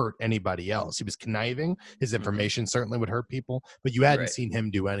really hurt anybody else. He was conniving. His information certainly would hurt people, but you hadn't seen him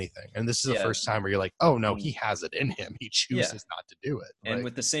do anything. And this is the first time where you're oh no, he has it in him. He chooses not to do it. And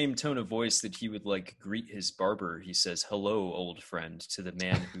with the same tone of voice that he would greet his barber, he says, "Hello, old friend," to the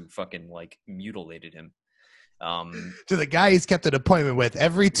man who fucking mutilated him. To the guy he's kept an appointment with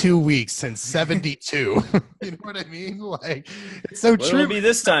every 2 weeks since 72. You know what I mean? It's so true. What'll it be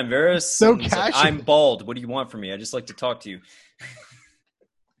this time, Varys? So casual. I'm bald. What do you want from me? I just like to talk to you.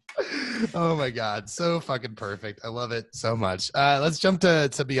 Oh my God. So fucking perfect. I love it so much. Let's jump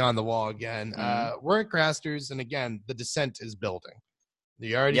to Beyond the Wall again. We're at Craster's, and again, the descent is building.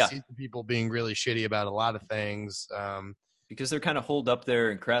 You already see the people being really shitty about a lot of things. Because they're kind of holed up there,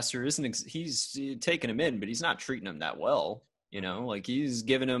 and Craster he's taking him in, but he's not treating him that well. He's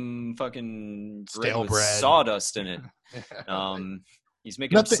giving him fucking stale bread with bread, sawdust in it. He's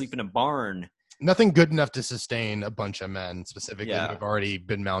making him sleep in a barn. Nothing good enough to sustain a bunch of men, specifically who Yeah. have already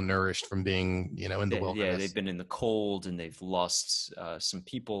been malnourished from being, in the wilderness. They've been in the cold and they've lost some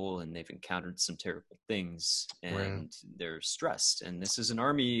people and they've encountered some terrible things and they're stressed. And this is an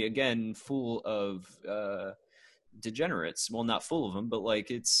army, again, full of degenerates. Well, not full of them, but like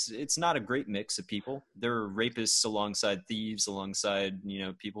it's not a great mix of people. There are rapists alongside thieves, alongside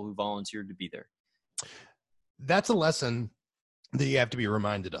people who volunteered to be there. That's a lesson that you have to be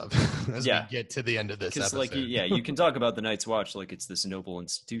reminded of as we get to the end of this episode. Like, you can talk about the Night's Watch like it's this noble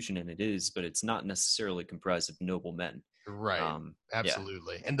institution, and it is, but it's not necessarily comprised of noble men. Right.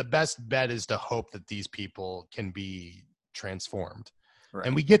 Absolutely. Yeah. And the best bet is to hope that these people can be transformed. Right.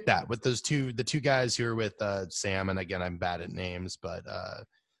 And we get that with the two guys who are with Sam. And again, I'm bad at names, but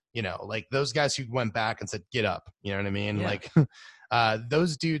like those guys who went back and said, get up, you know what I mean? Yeah. Like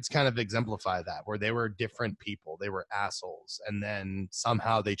those dudes kind of exemplify that, where they were different people. They were assholes. And then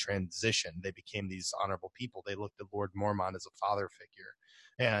somehow they transitioned. They became these honorable people. They looked at Lord Mormont as a father figure.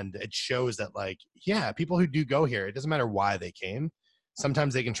 And it shows that, like, yeah, people who do go here, it doesn't matter why they came.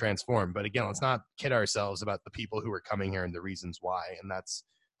 Sometimes they can transform. But again, let's not kid ourselves about the people who are coming here and the reasons why. And that's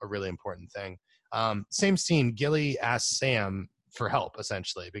a really important thing. Same scene, Gilly asks Sam for help,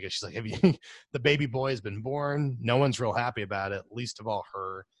 essentially, because she's like, the baby boy has been born. No one's real happy about it, least of all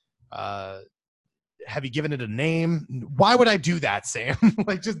her. Have you given it a name? Why would I do that, Sam?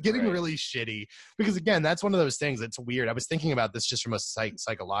 Like, just getting really shitty. Because again, that's one of those things that's weird. I was thinking about this just from a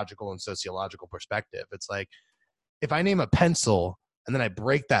psychological and sociological perspective. It's like, if I name a pencil and then I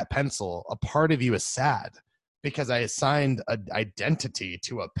break that pencil, a part of you is sad because I assigned an identity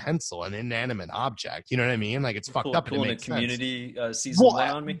to a pencil, an inanimate object. You know what I mean? Like, it's fucked up. Pulling a Community season one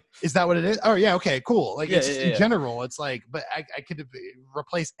on me. Is that what it is? Oh yeah. Okay, cool. Like, it's just in general, it's like, but I could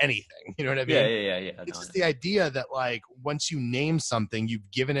replace anything. You know what I mean? Yeah. It's just the idea that, like, once you name something, you've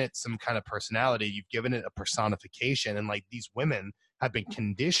given it some kind of personality, you've given it a personification. And like, these women have been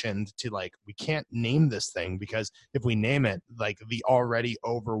conditioned to, like, we can't name this thing because if we name it, like, the already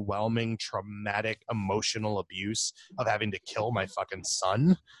overwhelming traumatic emotional abuse of having to kill my fucking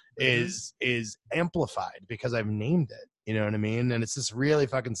son is amplified because I've named it. You know what I mean? And it's this really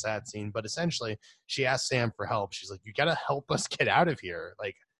fucking sad scene. But essentially, she asks Sam for help. She's like, you got to help us get out of here.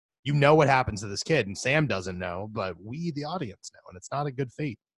 Like, you know what happens to this kid. And Sam doesn't know, but we, the audience, know. And it's not a good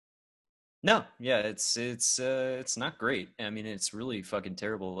fate. No, yeah, it's not great. I mean, it's really fucking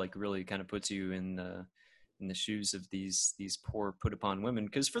terrible. Like, really kind of puts you in the shoes of these poor put upon women.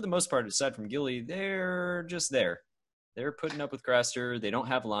 Because for the most part, aside from Gilly, they're just there. They're putting up with Craster. They don't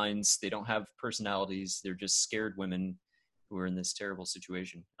have lines. They don't have personalities. They're just scared women who are in this terrible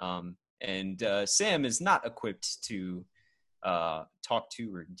situation. And Sam is not equipped to talk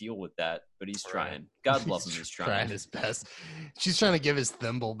to or deal with that, but he's trying. God love him, he's trying his best. She's trying to give his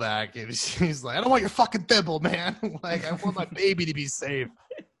thimble back, and she's like, I don't want your fucking thimble, man. Like, I want my baby to be safe.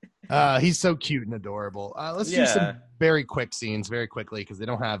 He's so cute and adorable. Let's do some very quick scenes very quickly, because they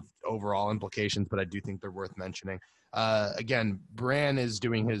don't have overall implications, but I do think they're worth mentioning. Again, Bran is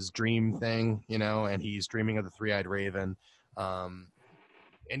doing his dream thing, and he's dreaming of the three-eyed raven.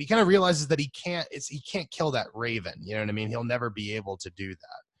 And he kind of realizes that he can't kill that raven. You know what I mean? He'll never be able to do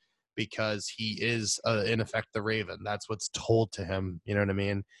that because he is, in effect, the raven. That's what's told to him. You know what I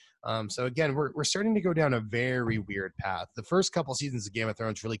mean? So again, we're starting to go down a very weird path. The first couple seasons of Game of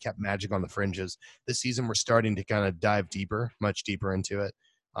Thrones really kept magic on the fringes. This season, we're starting to kind of dive deeper, much deeper into it.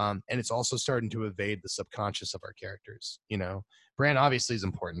 And it's also starting to evade the subconscious of our characters. Bran obviously is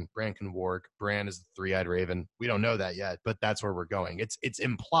important. Bran can warg. Bran is the three-eyed raven. We don't know that yet, but that's where we're going. It's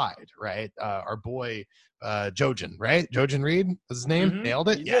implied, right? Our boy Jojen, right? Jojen Reed was his name. Mm-hmm. Nailed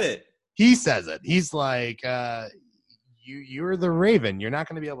it. He did it. He says it. He's like, you're the raven. You're not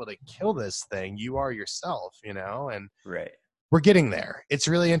going to be able to kill this thing. You are yourself, and right. We're getting there. It's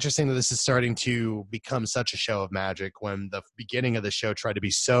really interesting that this is starting to become such a show of magic when the beginning of the show tried to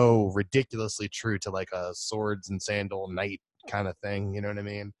be so ridiculously true to like a swords and sandal knight kind of thing. You know what I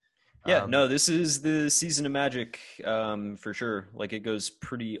mean? Yeah, no, this is the season of magic for sure. Like, it goes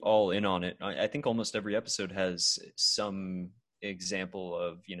pretty all in on it. I think almost every episode has some example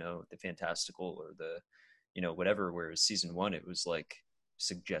of, the fantastical or the, whatever, whereas season one, it was like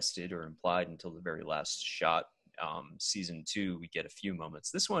suggested or implied until the very last shot. Season two, we get a few moments.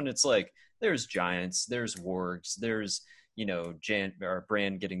 This one, it's like there's giants, there's wargs, there's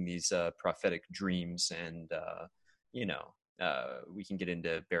Bran getting these prophetic dreams, and we can get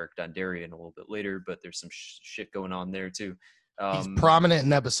into Beric Dondarrion a little bit later, but there's some shit going on there too. He's prominent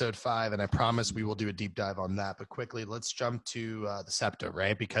in episode 5, and I promise we will do a deep dive on that. But quickly, let's jump to the Septa,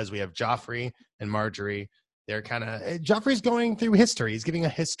 right? Because we have Joffrey and Marjorie they're kind of Joffrey's going through history. He's giving a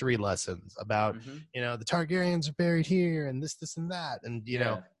history lessons about the Targaryens are buried here and this and that, and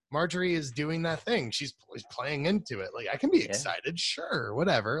Marjorie is doing that thing. She's playing into it. Like, I can be excited, sure,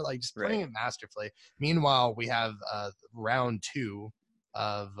 whatever. Like, just playing it masterfully. Meanwhile, we have round 2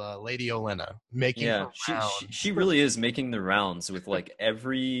 of Lady Olenna making her rounds. She really is making the rounds with like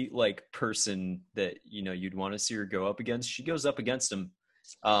every like person that you'd want to see her go up against. She goes up against him,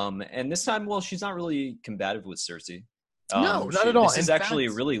 and this time, well, she's not really combative with Cersei. No, not at all. This is actually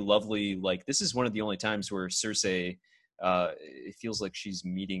a really lovely. Like, this is one of the only times where Cersei, it feels like she's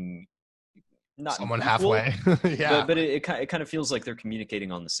meeting not someone equal, halfway. but it kind of feels like they're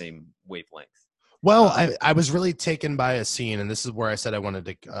communicating on the same wavelength. Well, I was really taken by a scene, and this is where I said I wanted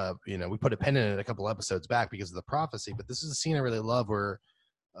to, we put a pin in it a couple episodes back because of the prophecy, but this is a scene I really love where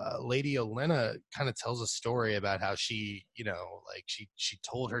Lady Olenna kind of tells a story about how she, she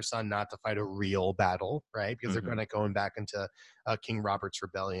told her son not to fight a real battle, right? Because they're going back into King Robert's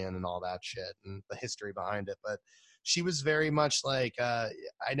rebellion and all that shit and the history behind it. But she was very much like, I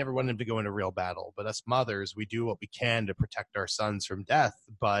never wanted him to go into real battle, but us mothers, we do what we can to protect our sons from death.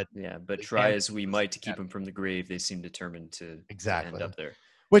 But try as we might to keep them from the grave, they seem determined to end up there.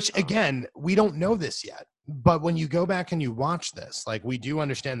 Which, again, we don't know this yet. But when you go back and you watch this, like, we do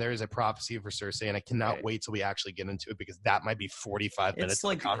understand there is a prophecy for Cersei, and I cannot wait till we actually get into it because that might be 45 minutes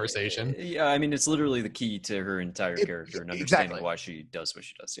of conversation. Yeah, I mean, it's literally the key to her entire character and understanding why she does what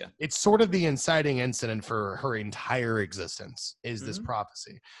she does. Yeah, it's sort of the inciting incident for her entire existence is this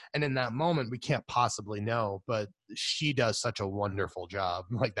prophecy, and in that moment, we can't possibly know, but she does such a wonderful job,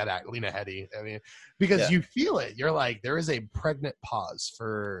 like that Lena Headey. I mean, because you feel it, you're like, there is a pregnant pause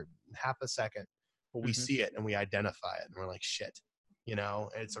for half a second. But we see it and we identify it and we're like, shit,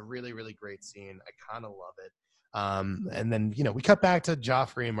 it's a really, really great scene. I kind of love it. And then, we cut back to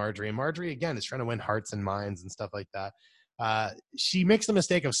Joffrey and Marjorie. And Marjorie, again, is trying to win hearts and minds and stuff like that. She makes the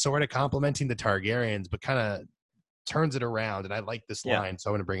mistake of sort of complimenting the Targaryens, but kind of turns it around. And I like this line, so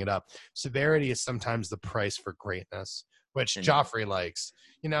I want to bring it up. Severity is sometimes the price for greatness, which Joffrey likes.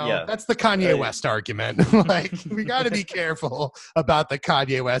 That's the Kanye West argument. Like, we got to be careful about the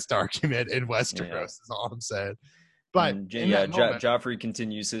Kanye West argument in Westeros, is all I'm saying. But Joffrey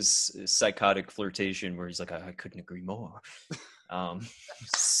continues his psychotic flirtation where he's like, I couldn't agree more.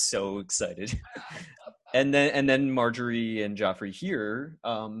 So excited. And then Marjorie and Joffrey hear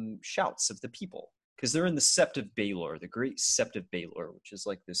shouts of the people because they're in the Sept of Baelor, the great Sept of Baelor, which is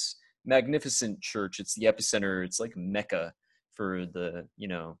like this magnificent church. It's the epicenter. It's like Mecca for the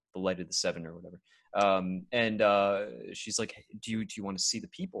Light of the Seven or whatever. And she's like, do you want to see the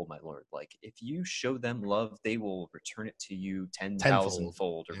people, my lord? Like, if you show them love, they will return it to you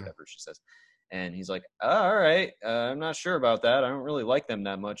 10,000-fold or whatever she says. And he's like, all right, I'm not sure about that. I don't really like them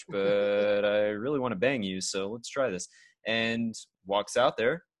that much, but I really want to bang you, so let's try this. And walks out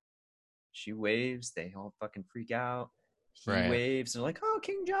there. She waves. They all fucking freak out. He waves and they're like, oh,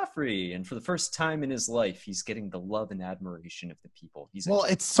 King Joffrey. And for the first time in his life, he's getting the love and admiration of the people.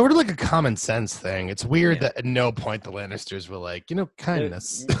 It's sort of like a common sense thing. It's weird that at no point the Lannisters were like,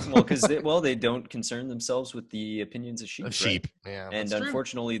 kindness. Because they don't concern themselves with the opinions of sheep. Right? Yeah, and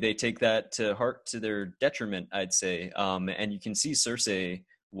unfortunately, they take that to heart to their detriment, I'd say. And you can see Cersei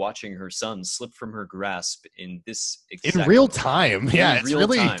watching her son slip from her grasp in this in real time. Yeah, it's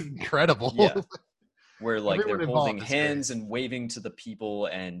really incredible. Yeah. Where like they're holding hands and waving to the people,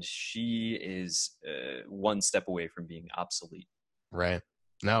 and she is one step away from being obsolete. Right.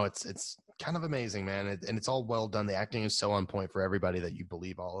 No, it's kind of amazing, man, and it's all well done. The acting is so on point for everybody that you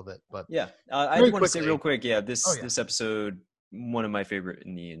believe all of it. But I want to say real quick, this episode, one of my favorite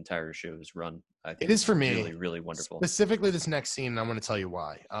in the entire show's run. I think it is for me. Really, really wonderful. Specifically, this next scene, and I want to tell you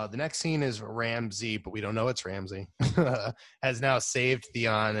why. The next scene is Ramsay, but we don't know it's Ramsay. Has now saved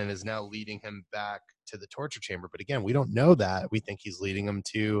Theon and is now leading him back to the torture chamber. But again, we don't know that. We think he's leading him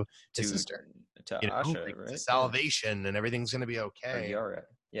to his sister, to Asha, right? To salvation, and everything's going to be okay.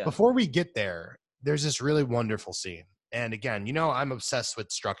 Yeah. Before we get there, there's this really wonderful scene. And again, I'm obsessed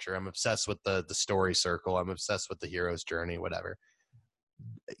with structure. I'm obsessed with the story circle. I'm obsessed with the hero's journey, whatever.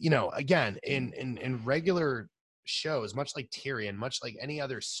 Again, in regular shows, much like Tyrion, much like any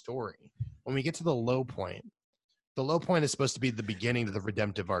other story, when we get to the low point is supposed to be the beginning of the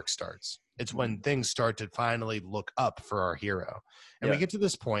redemptive arc starts. It's when things start to finally look up for our hero. And we get to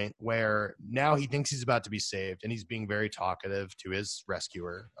this point where now he thinks he's about to be saved, and he's being very talkative to his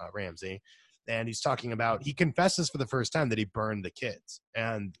rescuer, Ramsay. And he's talking about, he confesses for the first time that he burned the kids.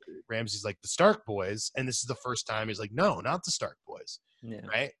 And Ramsay's like, the Stark boys. And this is the first time he's like, no, not the Stark boys. Yeah.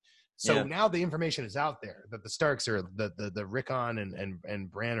 Right? So now the information is out there that the Starks are, the Rickon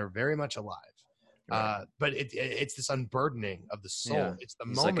and Bran are very much alive. Right. But it's this unburdening of the soul. Yeah. It's the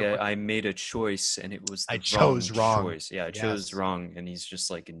He's moment like, where I made a choice and it was I the chose wrong. choice. Yeah, I chose wrong. And he's just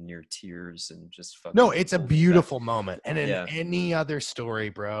like in near tears and just fucking. No, it's a holding beautiful back. moment. And in any other story,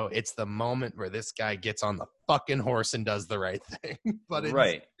 bro, it's the moment where this guy gets on the fucking horse and does the right thing. But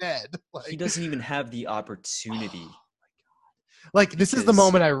instead, like, he doesn't even have the opportunity. Like, this is the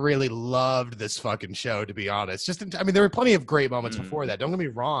moment I really loved this fucking show, to be honest. I mean, there were plenty of great moments before that. Don't get me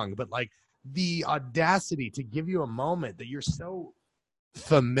wrong, but like the audacity to give you a moment that you're so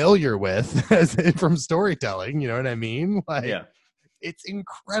familiar with as from storytelling, you know what I mean? Like, it's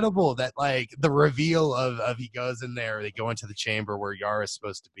incredible that like the reveal of he goes in there, they go into the chamber where Yara's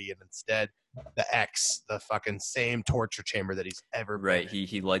supposed to be, and instead the fucking same torture chamber that he's ever been in.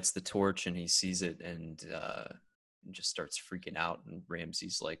 He lights the torch and he sees it and just starts freaking out, and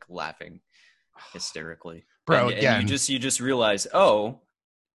Ramsey's like laughing hysterically. Bro, and you just realize, oh,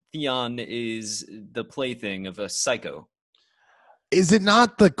 Theon is the plaything of a psycho. Is it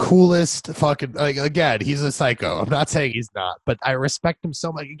not the coolest fucking, like, again, he's a psycho. I'm not saying he's not, but I respect him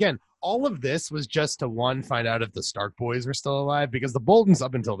so much. Again, all of this was just to find out if the Stark boys are still alive, because the Boltons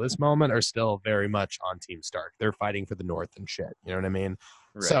up until this moment are still very much on Team Stark. They're fighting for the North and shit. You know what I mean?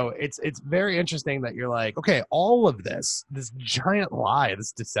 Right. So it's very interesting that you're like, okay, all of this giant lie,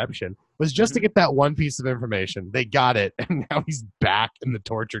 this deception was just to get that one piece of information. They got it, and now he's back in the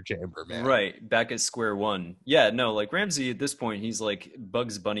torture chamber, man. Right, back at square one. Yeah, no, like Ramsey at this point, he's like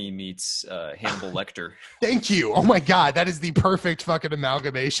Bugs Bunny meets Hannibal Lecter. Thank you. Oh my God, that is the perfect fucking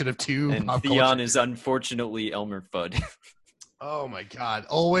amalgamation of two. And Theon is unfortunately Elmer Fudd. Oh my God,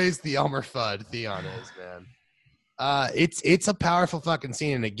 always the Elmer Fudd. Theon is, man. It's a powerful fucking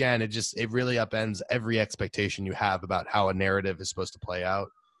scene, and again, it really upends every expectation you have about how a narrative is supposed to play out,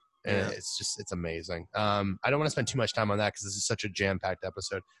 and it's amazing. I don't want to spend too much time on that because this is such a jam-packed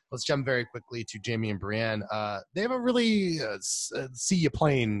episode. Let's jump very quickly to Jaime and Brienne. They have a really see you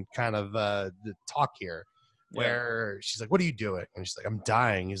playing kind of talk here, where she's like, "What are you doing?" And she's like, "I'm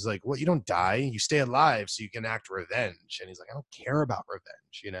dying." He's like, "Well, you don't die. You stay alive so you can act revenge." And he's like, "I don't care about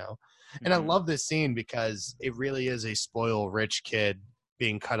revenge, you know." And I love this scene because it really is a spoiled rich kid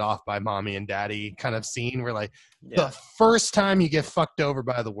being cut off by mommy and daddy kind of scene where like the first time you get fucked over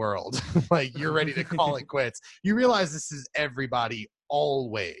by the world, like you're ready to call it quits. You realize this is everybody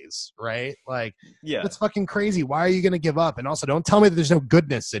always, right? Like, that's fucking crazy. Why are you going to give up? And also don't tell me that there's no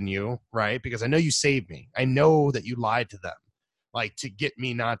goodness in you, right? Because I know you saved me. I know that you lied to them, like to get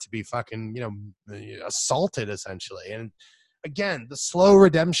me not to be fucking, assaulted essentially. And again, the slow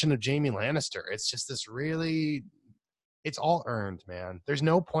redemption of Jaime Lannister. It's just this really, it's all earned, man. There's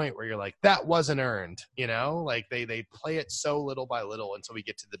no point where you're like, that wasn't earned, like they play it so little by little until we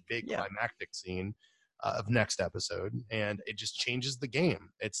get to the big climactic scene of next episode. And it just changes the game.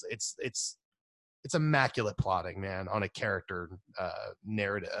 It's immaculate plotting, man, on a character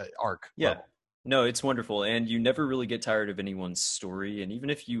narrative arc. Yeah. Level. No, it's wonderful. And you never really get tired of anyone's story. And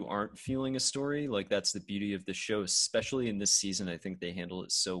even if you aren't feeling a story, like that's the beauty of the show, especially in this season. I think they handle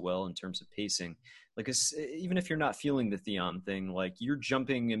it so well in terms of pacing. Like, even if you're not feeling the Theon thing, like you're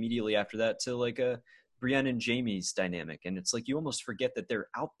jumping immediately after that to like a Brienne and Jaime's dynamic. And it's like you almost forget that they're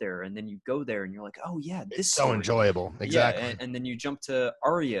out there. And then you go there and you're like, oh, yeah, this is so enjoyable. Exactly. Yeah, and then you jump to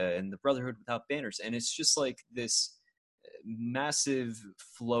Arya and the Brotherhood Without Banners. And it's just like this massive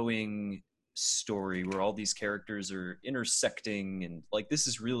flowing story where all these characters are intersecting, and like this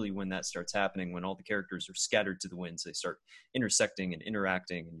is really when that starts happening, when all the characters are scattered to the winds. They start intersecting and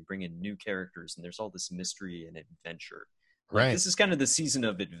interacting, and you bring in new characters, and there's all this mystery and adventure. Like, this is kind of the season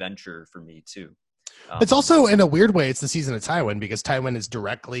of adventure for me too. It's also, in a weird way, it's the season of Tywin, because Tywin is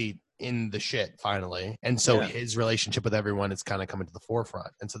directly in the shit finally, and so his relationship with everyone is kind of coming to the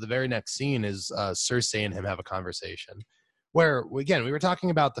forefront. And so the very next scene is Cersei and him have a conversation where, again, we were talking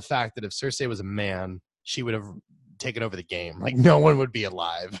about the fact that if Cersei was a man, she would have taken over the game. Like, no one would be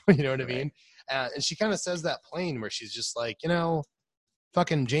alive. You know what I mean? And she kind of says that plain, where she's just like,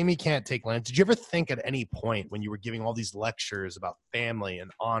 fucking Jaime can't take land. Did you ever think at any point when you were giving all these lectures about family and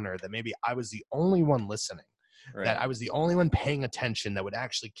honor that maybe I was the only one listening? That I was the only one paying attention that would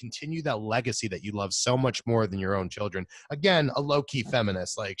actually continue that legacy that you love so much more than your own children. Again, a low-key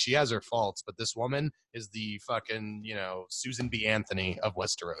feminist. Like, she has her faults, but this woman is the fucking, Susan B. Anthony of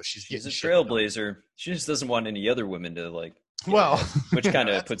Westeros. She's a trailblazer. She just doesn't want any other women to, like, which kind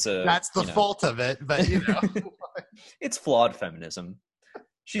of puts a... That's the fault of it, but, It's flawed feminism.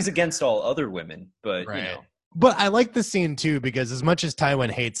 She's against all other women, but, But I like the scene, too, because as much as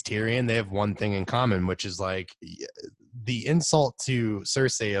Tywin hates Tyrion, they have one thing in common, which is, like, the insult to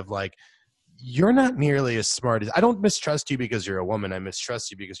Cersei of, like, you're not nearly as smart as I don't mistrust you because you're a woman. I mistrust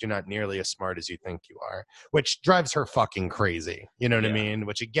you because you're not nearly as smart as you think you are, which drives her fucking crazy. You know what I mean?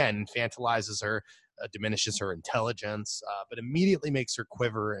 Which again infantilizes her, diminishes her intelligence, but immediately makes her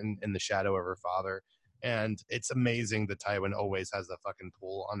quiver in the shadow of her father. And it's amazing that Tywin always has the fucking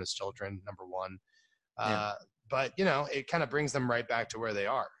pull on his children, number one. But, you know, it kind of brings them right back to where they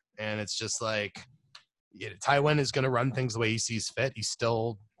are. And it's just like, Tywin is going to run things the way he sees fit. He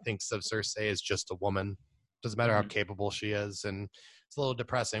still thinks of Cersei as just a woman. Doesn't matter how capable she is. And it's a little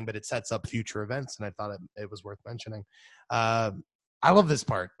depressing, but it sets up future events. And I thought it was worth mentioning. I love this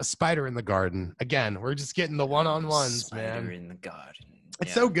part. A spider in the garden. Again, we're just getting the one-on-ones, man. Spider in the garden.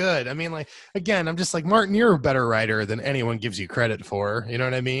 It's so good. I mean, like, again, I'm just like, Martin, you're a better writer than anyone gives you credit for. You know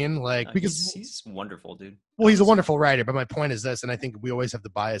what I mean? Like, because he's wonderful, dude. Well, he's a wonderful writer, but my point is this, and I think we always have the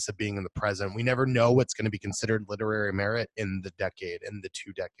bias of being in the present. We never know what's going to be considered literary merit in the decade, in the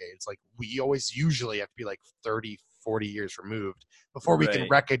 2 decades. Like, we always usually have to be like 30, 40 years removed before we can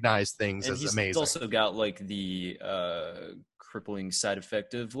recognize things as amazing. He's also got like the crippling side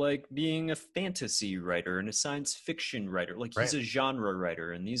effect of like being a fantasy writer and a science fiction writer. Like he's a genre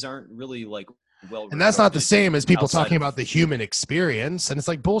writer, and these aren't really like well. And that's not the same as people talking about the human experience. And it's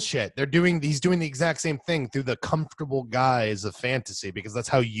like bullshit. He's doing the exact same thing through the comfortable guise of fantasy, because that's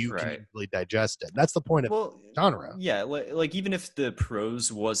how you can really digest it. That's the point of genre. Yeah, like even if the prose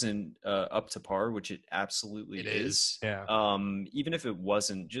wasn't up to par, which it absolutely is. Yeah. Even if it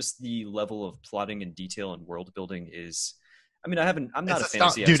wasn't, just the level of plotting and detail and world building is. I mean, I'm not a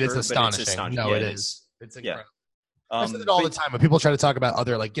fantasy expert, it's astonishing. But it's astonishing. No, yeah, it is. It's incredible. Yeah. I say it all the time when people try to talk about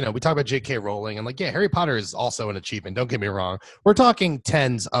other, like, you know, we talk about J.K. Rowling and like, yeah, Harry Potter is also an achievement. Don't get me wrong. We're talking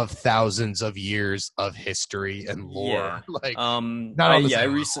tens of thousands of years of history and lore. Yeah. Like,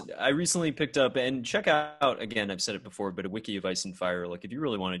 I recently picked up, and check out, again, I've said it before, but a wiki of Ice and Fire. Like, if you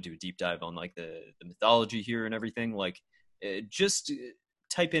really want to do a deep dive on like the mythology here and everything, like, just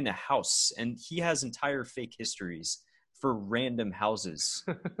type in a house, and he has entire fake histories for random houses.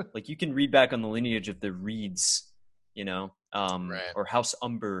 Like, you can read back on the lineage of the Reeds, you know, or House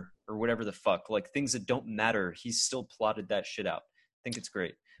Umber or whatever the fuck, like things that don't matter. He's still plotted that shit out. I think it's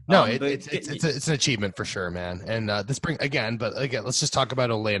great. No, it's an achievement for sure, man. And let's just talk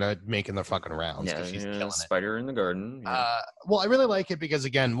about Olenna making the fucking rounds. Yeah, she's killing it. Spider in the garden. Yeah. Well, I really like it because,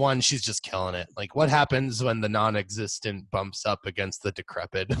 again, one, she's just killing it. Like, what happens when the non-existent bumps up against the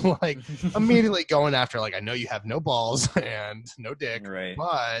decrepit? Like, immediately going after, like, I know you have no balls and no dick,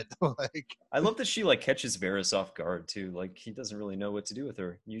 but like, I love that she like catches Varys off guard too. Like, he doesn't really know what to do with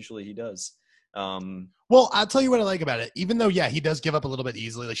her. Usually he does. Well, I'll tell you what I like about it. Even though, he does give up a little bit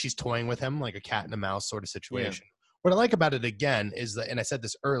easily, like she's toying with him like a cat and a mouse sort of situation. What I like about it, again, is that, and I said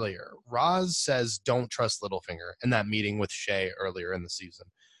this earlier, Roz says don't trust Littlefinger in that meeting with Shay earlier in the season.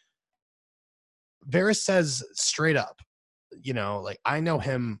 Varys says straight up, you know, like, I know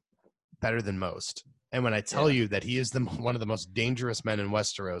him better than most. And when I tell you that he is one of the most dangerous men in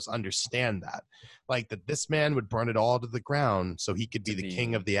Westeros, understand that. Like, that this man would burn it all to the ground so he could be the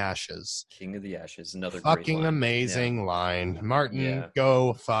king of the ashes. King of the ashes, another fucking great line. Amazing line. Martin,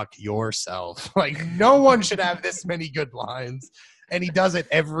 go fuck yourself. Like, no one should have this many good lines. And he does it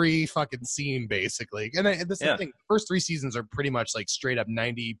every fucking scene, basically. And this is the thing. The first 3 seasons are pretty much like straight up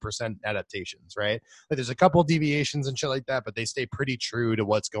 90% adaptations, right? Like, there's a couple deviations and shit like that, but they stay pretty true to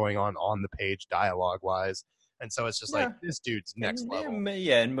what's going on the page dialogue-wise. And so it's just like, this dude's next level.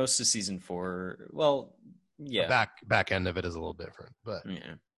 Yeah, and most of season 4, well, the back end of it is a little different, but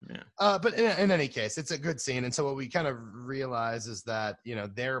yeah. But in any case, it's a good scene. And so what we kind of realize is that, you know,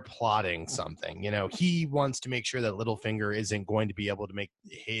 they're plotting something. You know, he wants to make sure that Littlefinger isn't going to be able to make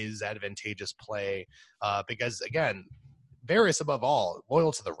his advantageous play because, again, Varys, above all,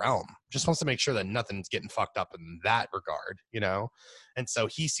 loyal to the realm, just wants to make sure that nothing's getting fucked up in that regard, you know? And so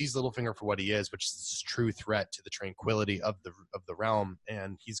he sees Littlefinger for what he is, which is this true threat to the tranquility of the realm,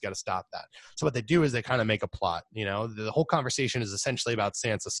 and he's got to stop that. So what they do is they kind of make a plot, you know? The whole conversation is essentially about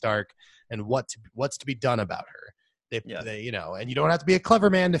Sansa Stark and what's to be done about her. They, you know, and you don't have to be a clever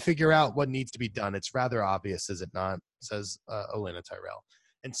man to figure out what needs to be done. It's rather obvious, is it not? Says Olenna Tyrell.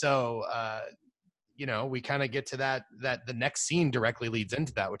 And so, you know, we kind of get to that the next scene directly leads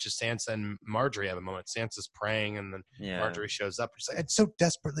into that, which is Sansa and Marjorie have a moment. Sansa's praying, and then Marjorie shows up. She's like, "I so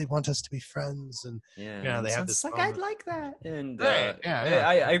desperately want us to be friends," and you know, they have this like, moment. "I'd like that." And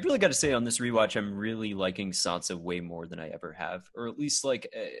I really got to say, on this rewatch, I'm really liking Sansa way more than I ever have, or at least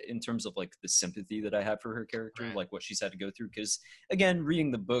like in terms of like the sympathy that I have for her character, like what she's had to go through. Because again,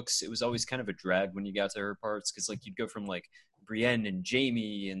 reading the books, it was always kind of a drag when you got to her parts, because like you'd go from like Brienne and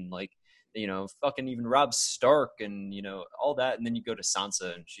Jaime and like you know, fucking even Robb Stark and, you know, all that. And then you go to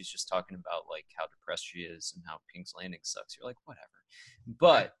Sansa and she's just talking about like how depressed she is and how King's Landing sucks. You're like, whatever.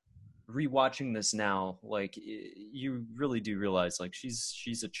 But rewatching this now, like you really do realize like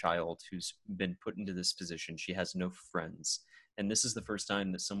she's a child who's been put into this position. She has no friends. And this is the first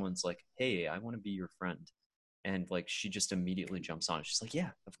time that someone's like, hey, I want to be your friend. And like she just immediately jumps on it. She's like,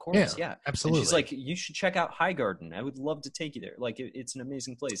 yeah, of course, yeah, absolutely. And she's like, you should check out Highgarden. I would love to take you there. Like it's an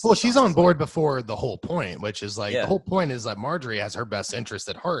amazing place. Well, she's on board before the whole point, which is like, Yeah. the whole point is that Marjorie has her best interest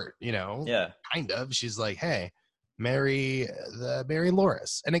at heart, you know? Yeah. Kind of. She's like, hey, marry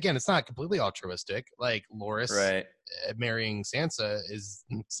Loras. And again, it's not completely altruistic. Like Loras Right. Marrying Sansa's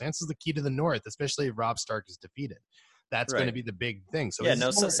the key to the North, especially if Robb Stark is defeated. That's going to be the big thing. So yeah, no,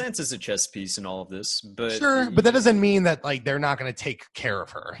 Sansa's a chess piece in all of this, but sure, but that doesn't mean that like they're not going to take care of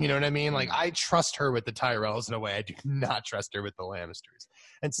her. You know what I mean? Like I trust her with the Tyrells in a way I do not trust her with the Lannisters.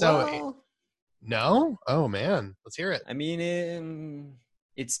 And so, no, oh man, let's hear it. I mean,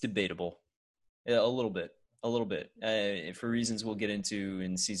 it's debatable, a little bit, for reasons we'll get into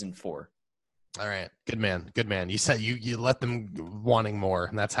in season 4. All right, good man. You said you let them wanting more,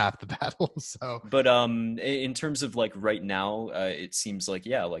 and that's half the battle. So, but in terms of like right now, it seems like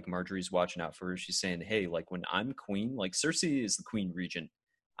like Marjorie's watching out for her. She's saying, hey, like when I'm queen, like Cersei is the queen regent,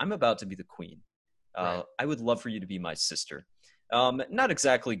 I'm about to be the queen. Right. I would love for you to be my sister. Not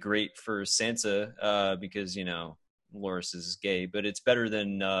exactly great for Sansa, because you know Loras is gay, but it's better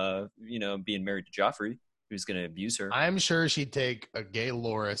than you know being married to Joffrey, who's going to abuse her. I'm sure she'd take a gay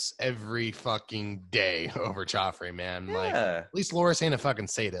Loras every fucking day over Joffrey, man. Yeah. Like, at least Loras ain't a fucking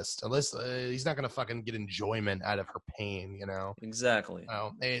sadist. Unless he's not going to fucking get enjoyment out of her pain, you know? Exactly.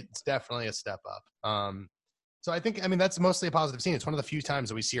 Oh, it's definitely a step up. So I think, I mean, that's mostly a positive scene. It's one of the few times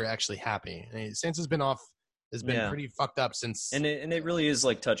that we see her actually happy. I mean, Sansa's been pretty fucked up since. And it really is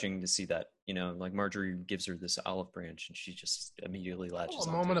like touching to see that, you know, like Marjorie gives her this olive branch and she just immediately latches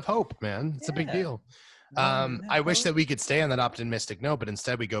on. A moment of hope, man. It's a big deal. I wish that we could stay on that optimistic note, but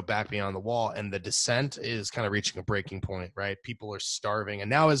instead we go back beyond the wall, and the descent is kind of reaching a breaking point, right? People are starving, and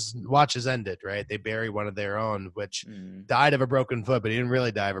now his watch has ended, right? They bury one of their own, which died of a broken foot, but he didn't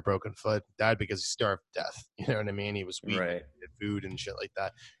really die of a broken foot. Died because he starved to death. You know what I mean? He was weak, right. Food and shit like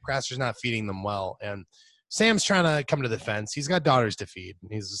that. Craster's not feeding them well, and Sam's trying to come to the defense. He's got daughters to feed,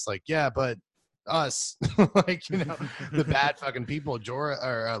 and he's just like, yeah, but us, like, you know, the bad fucking people.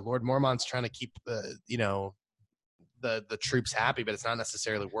 Lord Mormont's trying to keep you know, the troops happy, but it's not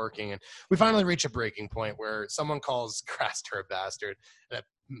necessarily working. And we finally reach a breaking point where someone calls Craster a bastard, and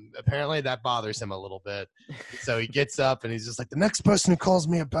apparently that bothers him a little bit. So he gets up and he's just like, the next person who calls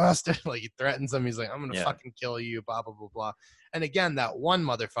me a bastard, like he threatens him. He's like, I'm gonna fucking kill you, blah blah blah blah. And again, that one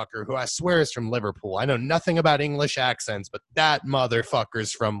motherfucker who I swear is from Liverpool. I know nothing about English accents, but that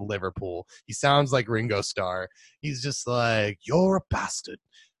motherfucker's from Liverpool. He sounds like Ringo Starr. He's just like, you're a bastard.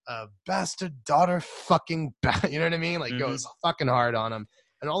 A bastard daughter fucking you know what I mean? Like goes fucking hard on him.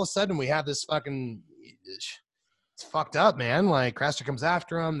 And all of a sudden we have this fucking, it's fucked up, man. Like Craster comes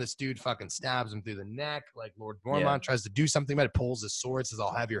after him. This dude fucking stabs him through the neck. Like Lord Mormont tries to do something about it, pulls his sword, says,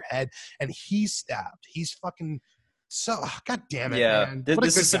 I'll have your head. And he's stabbed. He's fucking god damn it, man.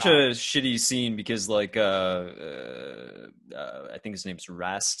 This is such a shitty scene because like I think his name's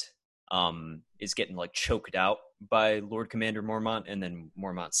Rast is getting like choked out by Lord Commander Mormont, and then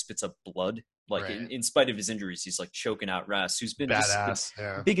Mormont spits up blood. Like in spite of his injuries, he's like choking out Rast, who's been badass,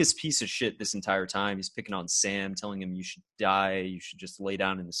 the biggest piece of shit this entire time. He's picking on Sam, telling him you should die, you should just lay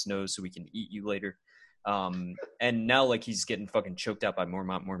down in the snow so we can eat you later. And now like he's getting fucking choked out by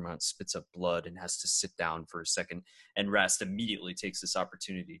Mormont spits up blood and has to sit down for a second, and Rast immediately takes this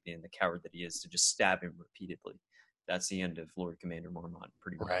opportunity, being the coward that he is, to just stab him repeatedly. That's the end of Lord Commander Mormont,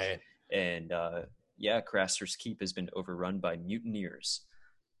 pretty much. Right. And Craster's keep has been overrun by mutineers.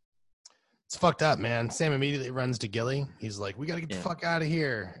 It's fucked up, man. Sam immediately runs to Gilly. He's like, we got to get the fuck out of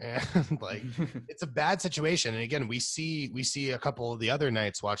here. And like, it's a bad situation. And again, we see a couple of the other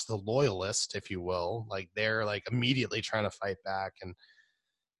knights watch the Loyalist, if you will. Like they're like immediately trying to fight back. And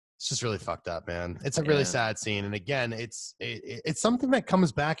it's just really fucked up, man. It's a really sad scene. And again, it's something that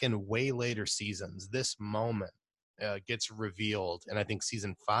comes back in way later seasons. This moment gets revealed, and I think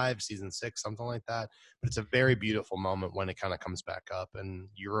season 5, season 6, something like that. But it's a very beautiful moment when it kind of comes back up, and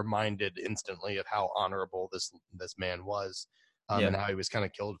you're reminded instantly of how honorable this man was, and how he was kind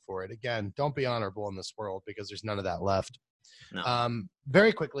of killed for it. Again, don't be honorable in this world because there's none of that left. No.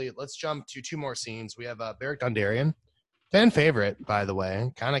 Very quickly, let's jump to 2 more scenes. We have Beric Dondarrion, fan favorite, by the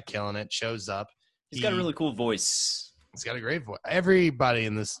way, kind of killing it. Shows up. He's got a really cool voice. He's got a great voice. Everybody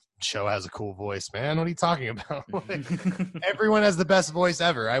in this show has a cool voice, man. What are you talking about? Like, everyone has the best voice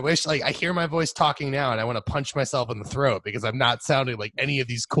ever. I wish, like, I hear my voice talking now and I want to punch myself in the throat because I'm not sounding like any of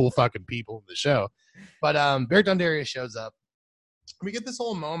these cool fucking people in the show. But Beric Dondarrion shows up. We get this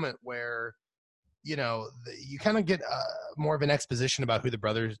whole moment where, you know, you kind of get more of an exposition about who the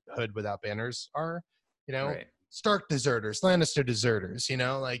Brotherhood Without Banners are, you know, right. Stark deserters, Lannister deserters, you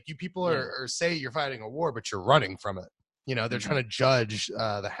know, like you people are say you're fighting a war, but you're running from it. You know, they're trying to judge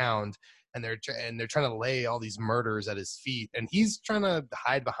the Hound, and they're trying to lay all these murders at his feet, and he's trying to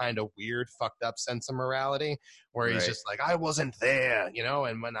hide behind a weird, fucked up sense of morality, where he's just like, I wasn't there, you know,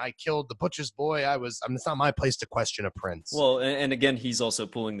 and when I killed the butcher's boy, it's not my place to question a prince. Well, and again, he's also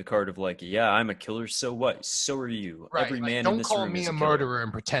pulling the card of like, yeah, I'm a killer, so what? So are you. Right. Every like, man don't in this call room me is a killer. murderer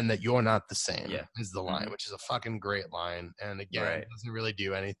and pretend that you're not the same. Yeah. Is the line, which is a fucking great line, and again, Right. it doesn't really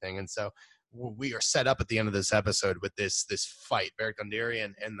do anything. And so we are set up at the end of this episode with this fight. Beric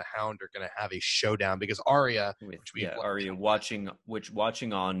Dondarrion and the Hound are going to have a showdown because Arya, Arya watching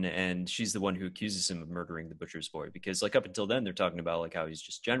on, and she's the one who accuses him of murdering the butcher's boy, because like up until then they're talking about like how he's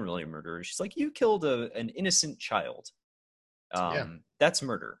just generally a murderer. She's like, you killed an innocent child. That's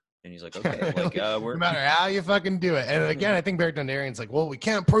murder. And he's like, okay, like no matter how you fucking do it. And again, I think Beric Dondarrion's like, well, we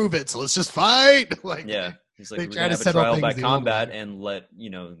can't prove it, so let's just fight. Like, yeah. He's like, they we're try gonna to have a settle trial things by the old combat way. and let, you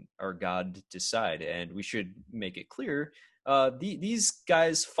know, our God decide. And we should make it clear, these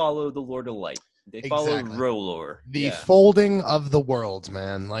guys follow the Lord of Light. They follow R'hllor. The folding of the world,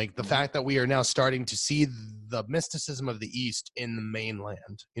 man. Like the fact that we are now starting to see the mysticism of the East in the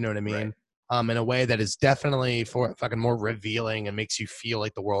mainland. You know what I mean? Right. In a way that is definitely fucking more revealing and makes you feel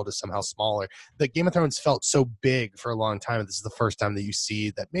like the world is somehow smaller. The Game of Thrones felt so big for a long time. This is the first time that you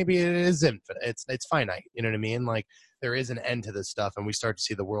see that maybe it is infinite. It's finite. You know what I mean? Like there is an end to this stuff, and we start to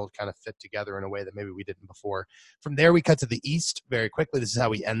see the world kind of fit together in a way that maybe we didn't before. From there, we cut to the East very quickly. This is how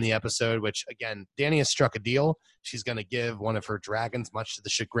we end the episode, which, again, Dany has struck a deal. She's going to give one of her dragons, much to the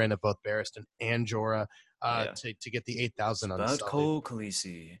chagrin of both Barristan and Jorah, to get the 8,000 Unsullied. About Cole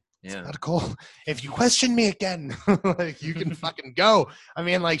Khaleesi. Yeah. Not cool. If you question me again, like you can fucking go. I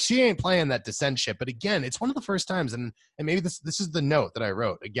mean, like she ain't playing that descent shit. But again, it's one of the first times, and maybe this is the note that I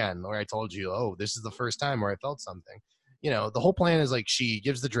wrote again, where I told you, oh, this is the first time where I felt something. You know, the whole plan is like she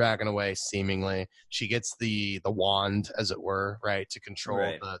gives the dragon away, seemingly. She gets the wand, as it were, right, to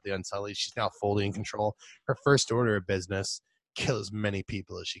control the Unsullied. She's now fully in control. Her first order of business: kill as many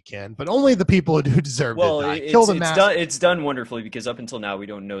people as she can, but only the people who deserve to die. Kill the it's done wonderfully, because up until now we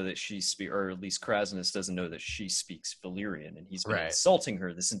don't know that she or at least Krasinus doesn't know that she speaks Valyrian, and he's been insulting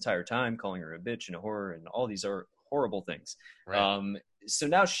her this entire time, calling her a bitch and a whore and all these are horrible things. So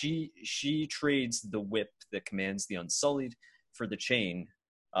now she trades the whip that commands the Unsullied for the chain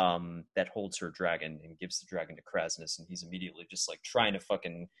that holds her dragon, and gives the dragon to Krasinus, and he's immediately just like trying to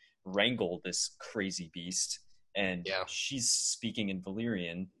fucking wrangle this crazy beast. And she's speaking in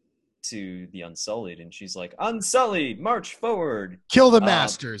Valyrian to the Unsullied, and she's like, Unsullied, march forward. Kill the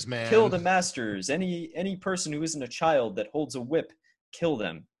masters, man. Kill the masters. Any person who isn't a child that holds a whip, kill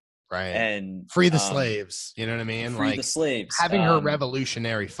them. Right. And free the slaves. You know what I mean? Free the slaves. Having her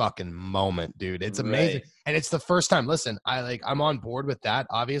revolutionary fucking moment, dude. It's amazing. Right. And it's the first time. Listen, I'm on board with that,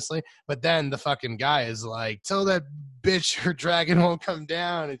 obviously. But then the fucking guy is like, tell that bitch her dragon won't come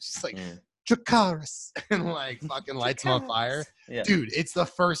down. And she's like, Dracarys, and like fucking lights him on fire. Dude, it's the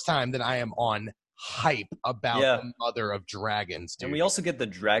first time that I am on hype about the mother of dragons, dude. And we also get the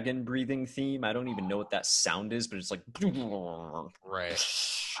dragon breathing theme. I don't even know what that sound is, but it's like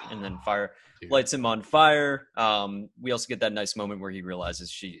and then fire lights him on fire. We also get that nice moment where he realizes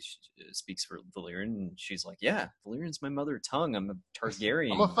she speaks for Valyrian, and she's like, yeah, Valyrian's my mother tongue. I'm a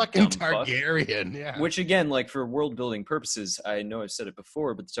Targaryen. I'm a fucking Targaryen. Yeah. Which again, like for world building purposes, I know I've said it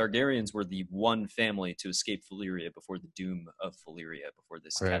before, but the Targaryens were the one family to escape Valyria before the doom of Valyria, before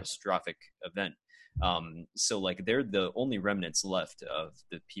this catastrophic event. So like they're the only remnants left of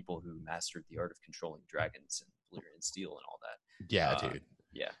the people who mastered the art of controlling dragons and Valyrian steel and all that. Yeah, dude.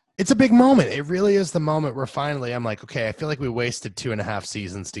 Yeah. It's a big moment. It really is the moment where finally I'm like, okay, I feel like we wasted 2.5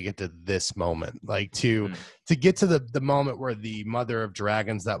 seasons to get to this moment. Like to get to the moment where the mother of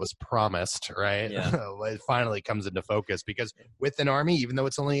dragons that was promised, right? It finally comes into focus, because with an army, even though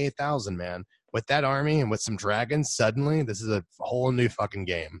it's only 8,000, man, with that army and with some dragons, suddenly this is a whole new fucking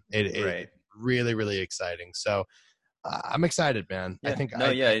game. It really, really exciting. So I'm excited, man. I think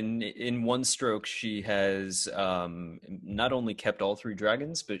in one stroke she has not only kept all 3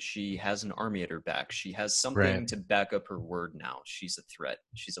 dragons, but she has an army at her back. She has something to back up her word now. She's a threat.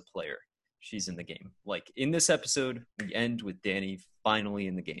 She's a player. She's in the game. Like in this episode, we end with Dany finally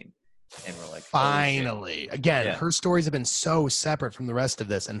in the game. and we're like, finally, again, yeah. her stories have been so separate from the rest of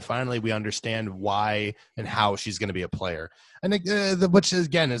this, and finally we understand why and how she's going to be a player. And which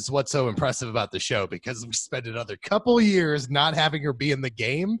again is what's so impressive about the show, because we spent another couple years not having her be in the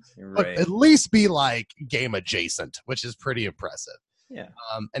game, but at least be like game adjacent, which is pretty impressive. Yeah.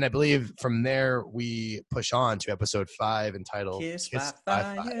 And I believe from there we push on to episode 5 entitled Kiss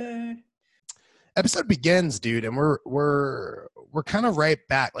by Fire. Episode begins, dude, and we're kind of right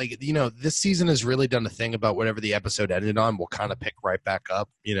back. Like, this season has really done a thing about whatever the episode ended on, we'll kind of pick right back up.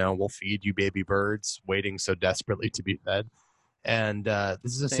 We'll feed you baby birds waiting so desperately to be fed. And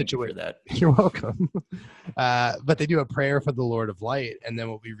this is a situation that you're welcome. But they do a prayer for the Lord of Light, and then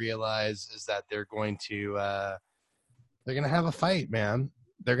what we realize is that they're going to have a fight, man.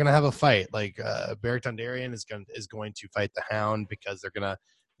 They're gonna have a fight. Like Beric Dondarrion is going to fight the Hound because they're gonna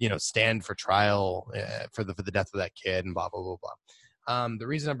stand for trial for the death of that kid and blah, blah, blah, blah. The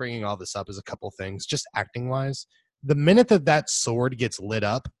reason I'm bringing all this up is a couple things, just acting wise. The minute that sword gets lit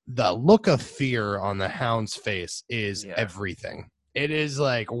up, the look of fear on the Hound's face is everything. It is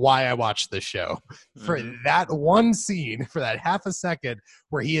like why I watched this show. For that one scene, for that half a second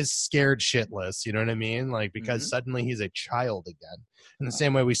where he is scared shitless, you know what I mean? Like, because suddenly he's a child again. In the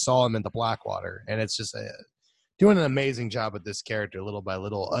same way we saw him in the Blackwater. And it's just doing an amazing job with this character little by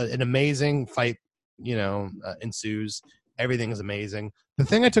little. An amazing fight, ensues. Everything is amazing. The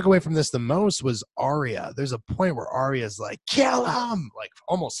thing I took away from this the most was Arya. There's a point where Arya's like, kill him! Like,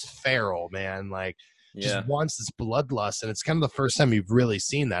 almost feral, man. Like, just wants this bloodlust. And it's kind of the first time you've really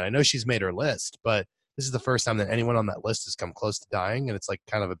seen that. I know she's made her list, but this is the first time that anyone on that list has come close to dying. And it's like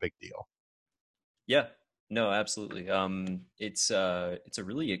kind of a big deal. Yeah. No, absolutely. It's a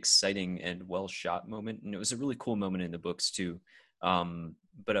really exciting and well shot moment, and it was a really cool moment in the books too.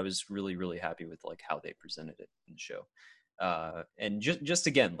 But I was really, really happy with like how they presented it in the show. And just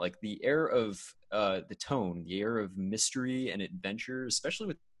again, like the air of the tone, the air of mystery and adventure, especially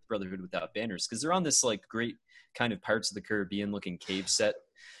with Brotherhood Without Banners, because they're on this like great kind of Pirates of the Caribbean looking cave set.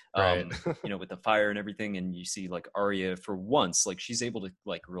 Right. With the fire and everything, and you see like Arya for once, like she's able to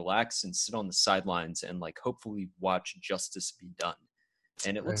like relax and sit on the sidelines and like hopefully watch justice be done.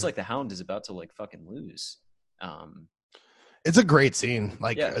 And it looks like the Hound is about to like fucking lose. It's a great scene,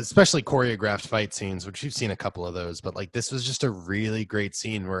 like especially choreographed fight scenes, which you've seen a couple of those, but like this was just a really great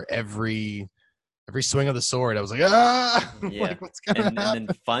scene where every swing of the sword, I was like, like, what's gonna happen? And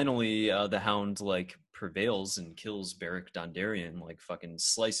then finally, the Hound like prevails and kills Beric Dondarrion, like fucking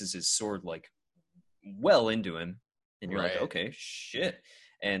slices his sword like well into him, and you're like, okay, shit.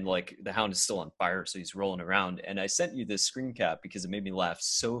 And like the Hound is still on fire, so he's rolling around. And I sent you this screen cap because it made me laugh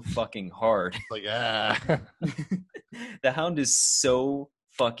so fucking hard. Like, the Hound is so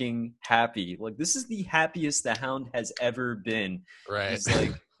fucking happy. Like, this is the happiest the Hound has ever been. Right. He's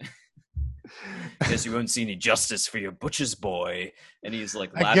like, guess you won't see any justice for your butcher's boy. And he's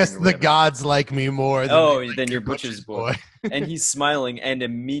like laughing. I guess the gods like me more than your butcher's boy. And he's smiling, and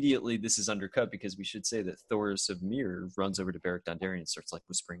immediately this is undercut because we should say that Thoros of Myr runs over to Beric Dondarrion and starts like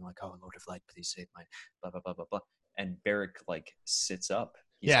whispering like, oh, Lord of Light, please save my blah blah blah blah blah. And Beric like sits up.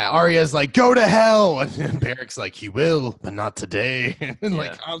 He's like, Arya's like, go to hell, and Beric's like, he will, but not today. And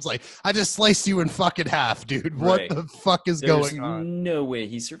like, I was like, I just sliced you in fucking half, dude. What the fuck is going on? No way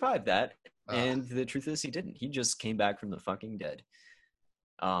he survived that. And the truth is, he didn't. He just came back from the fucking dead.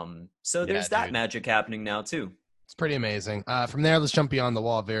 So there's that magic happening now too. It's pretty amazing. From there, let's jump beyond the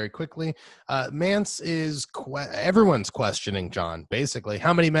wall very quickly. Mance is everyone's questioning Jon. Basically,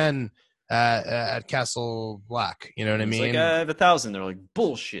 how many men at Castle Black? You know what I mean? Like, I have 1,000. They're like,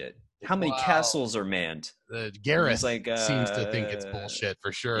 bullshit. How many castles are manned? Gareth like, seems to think it's bullshit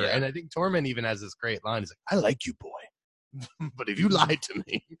for sure. And I think Tormund even has this great line. He's like, I like you, boy. But if you lied to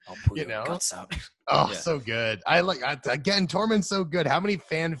me, I'll pull your guts out. So good. Again, Tormund's so good. How many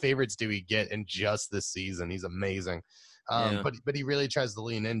fan favorites do we get in just this season? He's amazing. But he really tries to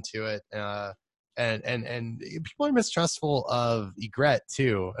lean into it. And people are mistrustful of Ygritte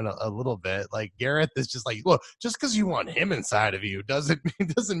too, and a little bit. Like Gareth is just like, look, just because you want him inside of you doesn't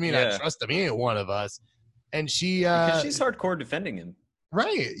mean I trust him. He ain't one of us. And because she's hardcore defending him.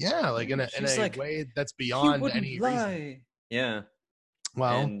 Right, yeah, like in a like, way that's beyond any reason. Yeah.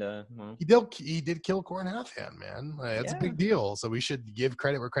 Well, and, he did kill Qhorin Halfhand, man. Like, that's a big deal. So we should give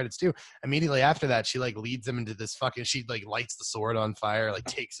credit where credit's due. Immediately after that, she like leads him into this fucking. She like lights the sword on fire, like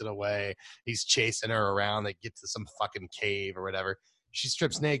takes it away. He's chasing her around. They get to some fucking cave or whatever. She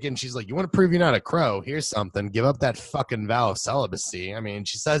strips naked and she's like, "You want to prove you're not a crow? Here's something. Give up that fucking vow of celibacy." I mean,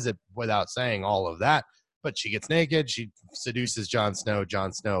 she says it without saying all of that. But she gets naked. She seduces Jon Snow.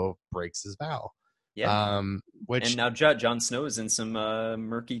 Jon Snow breaks his vow. Yeah. Which And now Jon Snow is in some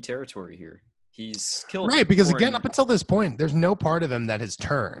murky territory here. He's killed right, because again, Thorin. up until this point, there's no part of him that has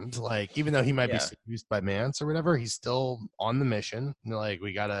turned. Like, even though he might be Yeah. seduced by Mance or whatever, he's still on the mission. Like,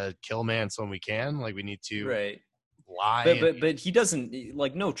 we gotta kill Mance when we can. Like, we need to Right. lie. But he doesn't,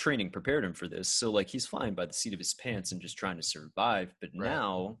 like, no training prepared him for this. So like he's flying by the seat of his pants and just trying to survive. But Right.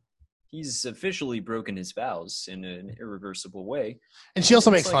 now he's officially broken his vows in an irreversible way. And she also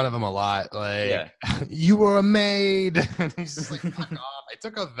It's makes like- fun of him a lot. Like, Yeah. you were a maid. And he's just like, fuck off. I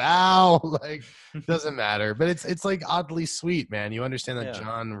took a vow. Like, doesn't matter. But it's like oddly sweet, man. You understand that Yeah.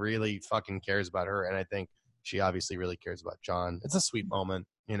 Jon really fucking cares about her. And I think she obviously really cares about Jon. It's a sweet moment,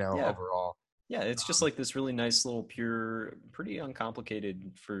 you know, Yeah. overall. Yeah, it's just like this really nice little pure, pretty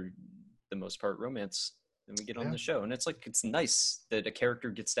uncomplicated for the most part romance. And we get on Yeah. the show, and it's like it's nice that a character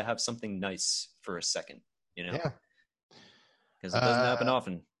gets to have something nice for a second, you know? Yeah. Because it doesn't happen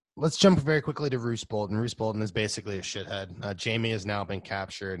often. Let's jump very quickly to Roose Bolton. Roose Bolton is basically a shithead. Jamie has now been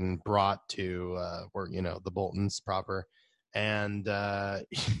captured and brought to where, you know, the Boltons proper. And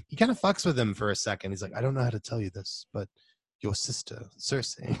he kind of fucks with him for a second. He's like, I don't know how to tell you this, but your sister,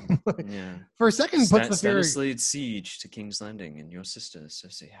 Cersei. Yeah. For a second, puts the theory. Stannis laid siege to King's Landing, and your sister,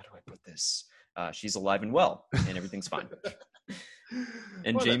 Cersei, how do I put this? She's alive and well, and everything's fine.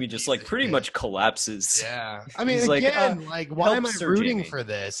 And What a Jamie just piece like of pretty shit. much collapses. Yeah. I mean, He's like, again, why am I help Sir rooting Jamie. for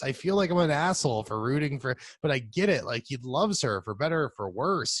this? I feel like I'm an asshole for rooting for, but I get it. Like, he loves her for better or for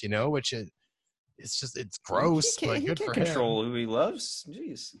worse, you know, which it's just, it's gross, He but can't, good he for can't him. control who he loves.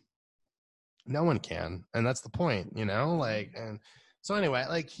 Jeez. No one can, and that's the point, you know. Like, and so anyway,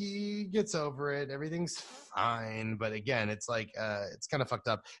 like, he gets over it, everything's fine, but again, it's like it's kind of fucked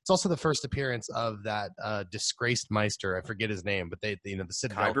up. It's also the first appearance of that disgraced Meister. I forget his name, but they, you know, the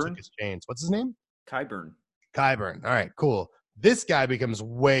Citadel Qyburn? took his chains. What's his name? Qyburn. Qyburn. All right, cool. This guy becomes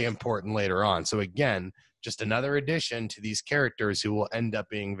way important later on. So again, just another addition to these characters who will end up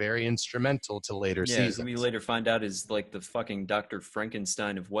being very instrumental to later Yeah, seasons. who we later find out is like the fucking Dr.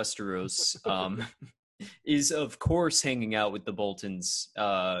 Frankenstein of Westeros. Is of course hanging out with the Boltons.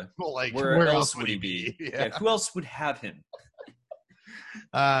 Well, like, Where else would he be? Yeah. Who else would have him?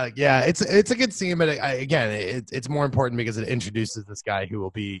 Yeah, it's a good scene, but again, it's more important because it introduces this guy who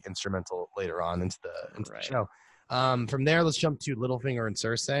will be instrumental later on into the Right. show. From there, let's jump to Littlefinger and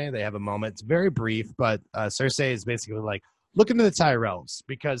Cersei. They have a moment. It's very brief, but Cersei is basically like, look into the Tyrells,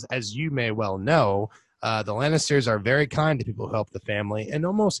 because as you may well know, the Lannisters are very kind to people who help the family, and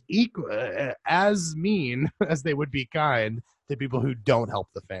almost as mean as they would be kind to people who don't help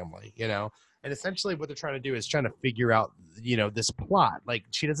the family, you know? And essentially what they're trying to do is trying to figure out, you know, this plot. Like,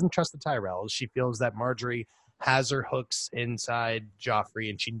 she doesn't trust the Tyrells. She feels that Marjorie has her hooks inside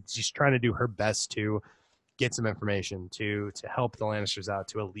Joffrey, and she's trying to do her best to get some information to help the Lannisters out,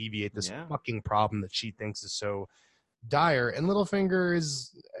 to alleviate this fucking problem that she thinks is so dire. And Littlefinger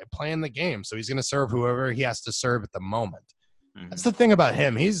is playing the game, so he's going to serve whoever he has to serve at the moment. Mhm. That's the thing about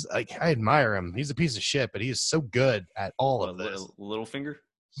him. He's like, I admire him. He's a piece of shit, but he is so good at all of this. Littlefinger?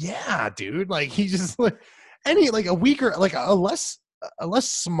 Yeah, dude. Like, he just like any like a weaker, like a less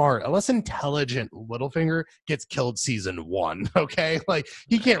smart, a less intelligent Littlefinger gets killed season 1. Okay, like,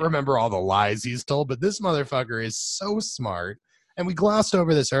 he can't remember all the lies he's told, but this motherfucker is so smart. And we glossed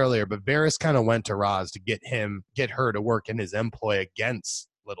over this earlier, but Varys kind of went to Raz to get her to work in his employ against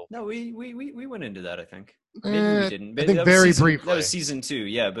Littlefinger. No, we went into that, I think. Maybe we didn't. I think That was very season, briefly. That was season 2,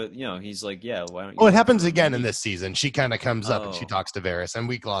 yeah. But you know, he's like, yeah, why don't you? Oh, it happens again in this season. She kind of comes up and she Oh. talks to Varys, and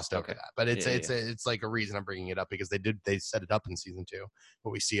we glossed over Okay. that. But it's Yeah, it's like a reason I'm bringing it up, because they set it up in season 2,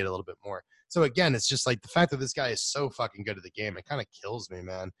 but we see it a little bit more. So again, it's just like the fact that this guy is so fucking good at the game. It kind of kills me,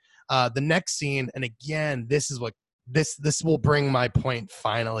 man. The next scene, and again, this is what this will bring my point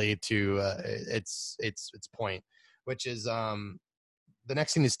finally to its point, which is the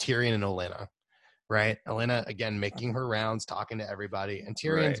next scene is Tyrion and Olenna. Right, Olenna again making her rounds, talking to everybody, and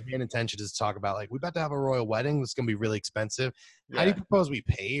Tyrion's main intention is to talk about, like, we about to have a royal wedding. It's gonna be really expensive. How do you propose we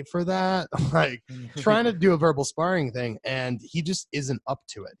pay for that? Like, trying to do a verbal sparring thing, and he just isn't up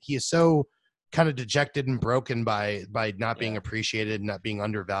to it. He is so kind of dejected and broken by not being appreciated, not being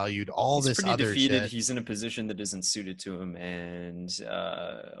undervalued, he's this pretty other defeated. shit. He's in a position that isn't suited to him, and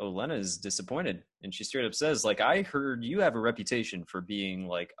Olenna is disappointed, and she straight up says, like, I heard you have a reputation for being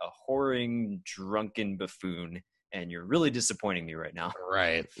like a whoring, drunken buffoon, and you're really disappointing me right now.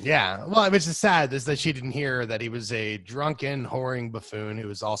 Right. Yeah. Well, which is sad is that she didn't hear that he was a drunken, whoring buffoon who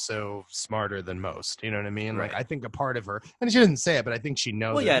was also smarter than most. You know what I mean? Right. Like, I think a part of her, and she didn't say it, but I think she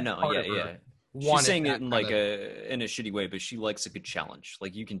knows. Well, yeah, no, yeah. She's She's saying it in like in a shitty way, but she likes a good challenge.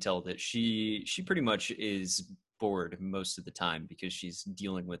 Like, you can tell that she pretty much is bored most of the time because she's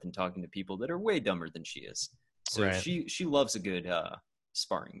dealing with and talking to people that are way dumber than she is. So Right. she loves a good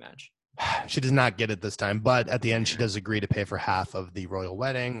sparring match. She does not get it this time, but at the end she does agree to pay for half of the royal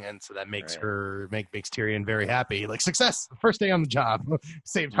wedding, and so that makes her makes Tyrion very happy. Like, success, first day on the job,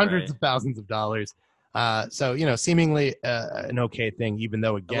 saved hundreds of thousands of dollars. So, you know, seemingly an okay thing, even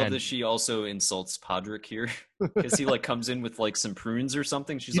though, again, I love that she also insults Podrick here because he like comes in with like some prunes or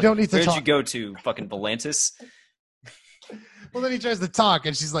something. She's you like, don't need to where'd talk. you go to, fucking Volantis? Well, then he tries to talk,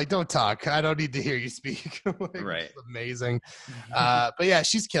 and she's like, "Don't talk. I don't need to hear you speak." Like, right. It's amazing. But yeah,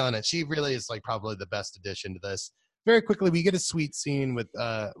 she's killing it. She really is like probably the best addition to this. Very quickly, we get a sweet scene with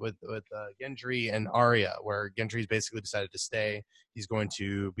Gendry and Arya, where Gendry's basically decided to stay. He's going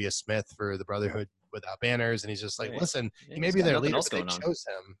to be a smith for the Brotherhood Without Banners, and he's just like, listen, he may be their leader, but they chose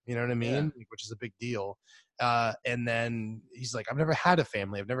him. You know what I mean? Yeah. Which is a big deal. And then he's like, I've never had a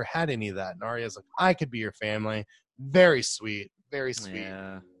family. I've never had any of that. And Arya's like, I could be your family. Very sweet. Very sweet.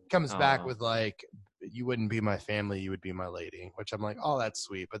 Yeah. Comes back with like, you wouldn't be my family, you would be my lady, which I'm like, oh, that's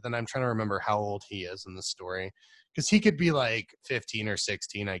sweet. But then I'm trying to remember how old he is in the story, because he could be like 15 or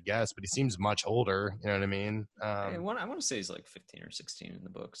 16, I guess, but he seems much older. You know what I mean? I want to say he's like 15 or 16 in the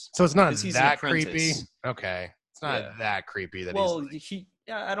books. So it's not that creepy. Okay. It's not that creepy. That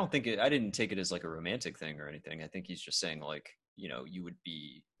I don't think I didn't take it as like a romantic thing or anything. I think he's just saying like, you know, you would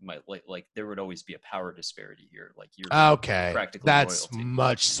be like there would always be a power disparity here. Like you're practically that's royalty.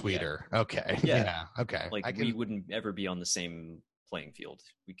 Much sweeter. Yeah. Okay. Yeah. Okay. Like we wouldn't ever be on the same playing field.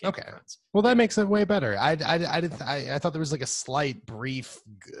 We can't be friends. Well, that makes it way better. I thought there was like a slight brief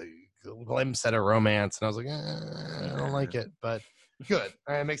glimpse at a romance, and I was like, I don't like it, but good.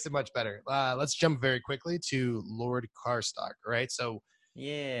 All right, it makes it much better. Let's jump very quickly to Lord Karstark. Right, so.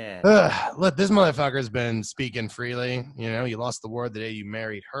 Yeah. Look, this motherfucker's been speaking freely. You know, you lost the war the day you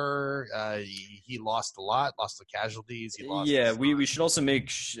married her. He lost a lot, lost the casualties. He lost. Yeah, we should also make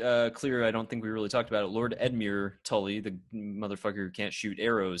clear. I don't think we really talked about it. Lord Edmure Tully, the motherfucker who can't shoot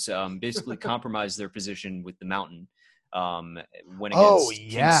arrows, basically compromised their position with the mountain. When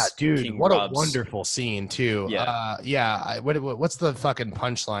dude, King what Rob's, a wonderful scene too. What's the fucking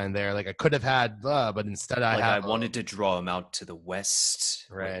punchline there? Like, I could have had but instead I wanted to draw him out to the west,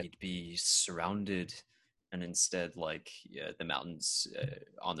 right? Where he'd be surrounded, and instead the mountains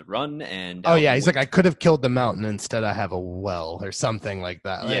on the run. And he's like, I could have killed the mountain, instead I have a well or something like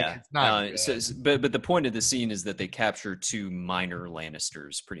that. Like, it's not but the point of the scene is that they capture two minor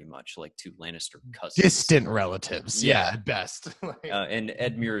Lannisters, pretty much like two Lannister cousins, distant relatives, at best. And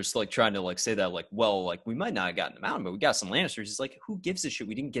Edmure's like trying to like say that like, well, like we might not have gotten the mountain, but we got some Lannisters. He's like, who gives a shit?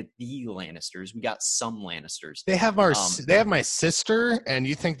 We didn't get the Lannisters, we got some Lannisters. They have they have my sister, and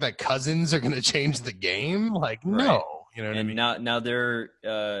you think that cousins are going to change the game? Like, no. Right. You know what I mean? Now they're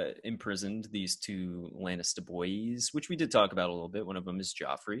imprisoned, these two Lannister boys, which we did talk about a little bit. One of them is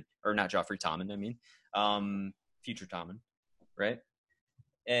Joffrey, or not Joffrey, Tommen, I mean. Future Tommen, right?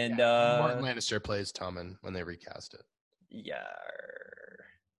 And Martin Lannister plays Tommen when they recast it. Yeah.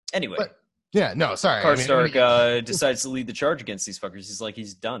 Anyway. Sorry. Karstark decides to lead the charge against these fuckers. He's like,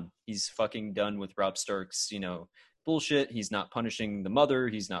 he's done. He's fucking done with Robb Stark's, bullshit. He's not punishing the mother.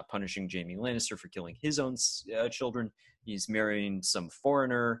 He's not punishing Jaime Lannister for killing his own children. He's marrying some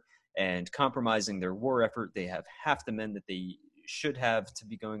foreigner and compromising their war effort. They have half the men that they should have to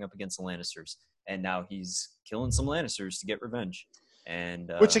be going up against the Lannisters. And now he's killing some Lannisters to get revenge.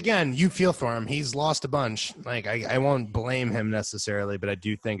 And which, again, you feel for him. He's lost a bunch. Like, I won't blame him necessarily, but I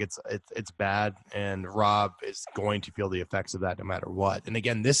do think it's bad, and Robb is going to feel the effects of that no matter what. And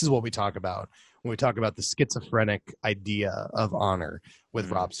again, this is what we talk about when we talk about the schizophrenic idea of honor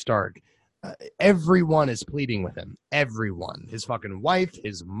with Robb Stark. Everyone is pleading with him. Everyone. His fucking wife,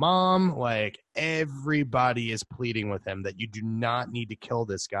 his mom, like, everybody is pleading with him that you do not need to kill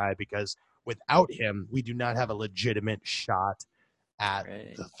this guy, because without him, we do not have a legitimate shot at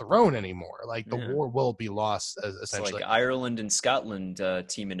the throne anymore. Like, the war will be lost, essentially. It's like Ireland and Scotland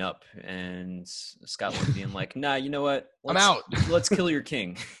teaming up, and Scotland being like, nah, you know what? I'm out. Let's kill your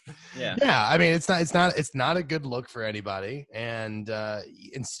king. Yeah. I mean, it's not a good look for anybody. And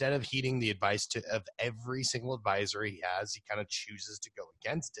instead of heeding the advice of every single advisor he has, he kind of chooses to go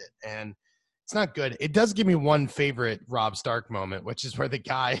against it. And it's not good. It does give me one favorite Robb Stark moment, which is where the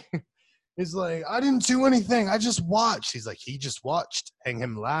guy he's like, I didn't do anything. I just watched. He's like, he just watched. Hang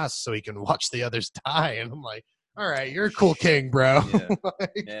him last so he can watch the others die. And I'm like, all right, you're a cool king, bro.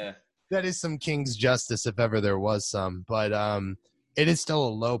 Yeah. That is some king's justice if ever there was some. But it is still a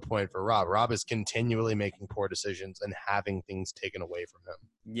low point for Robb. Robb is continually making poor decisions and having things taken away from him.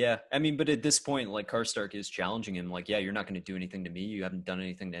 Yeah, I mean, but at this point, like Karstark is challenging him, like, yeah, you're not going to do anything to me. You haven't done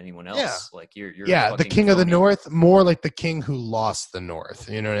anything to anyone else. Like, you're the king of the North, more like the king who lost the North.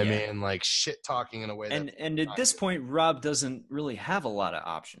 You know what I mean? Like shit talking in a way. And at this point, Robb doesn't really have a lot of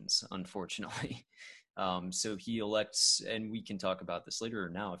options, unfortunately. So he elects, and we can talk about this later or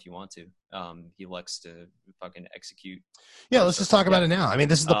now if you want to. He elects to fucking execute. Yeah, let's just talk about it now. I mean,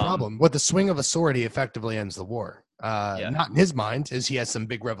 this is the problem. With the swing of a sword, he effectively ends the war. Not in his mind, as he has some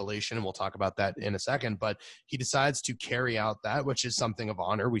big revelation, and we'll talk about that in a second, but he decides to carry out that, which is something of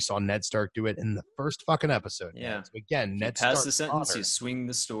honor. We saw Ned Stark do it in the first fucking episode. Yeah. So again, Ned Stark passed the sentence, he's swinging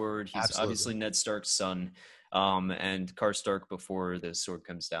the sword. He's obviously Ned Stark's son. And Karstark, before the sword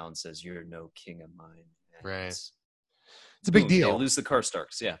comes down, says, "You're no king of mine." And right. It's a big deal. They lose the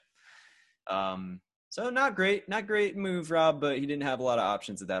Karstarks, yeah. So not great move, Robb, but he didn't have a lot of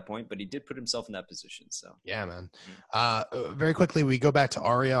options at that point, but he did put himself in that position. So yeah, man. Very quickly, we go back to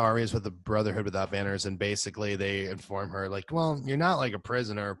Arya. Arya's with the Brotherhood Without Banners, and basically they inform her, like, well, you're not like a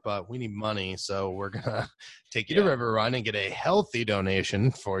prisoner, but we need money, so we're gonna take you to Riverrun and get a healthy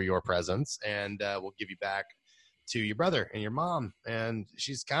donation for your presence, and we'll give you back to your brother and your mom. And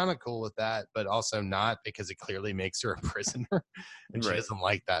she's kind of cool with that, but also not, because it clearly makes her a prisoner, and she doesn't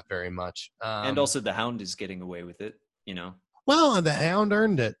like that very much. And also the Hound is getting away with it, you know. Well, the Hound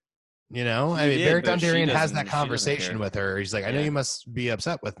earned it, you know. I mean, Beric Dondarrion has that conversation with her. He's like, I know you must be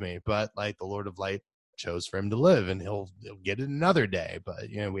upset with me, but like the Lord of Light chose for him to live, and he'll get it another day, but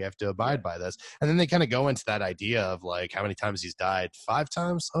you know, we have to abide by this. And then they kind of go into that idea of like how many times he's died. 5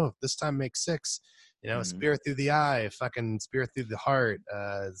 times. Oh, this time makes 6. You know, spear through the eye, fucking spear through the heart,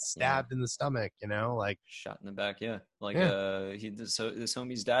 stabbed in the stomach, you know, like shot in the back. Like this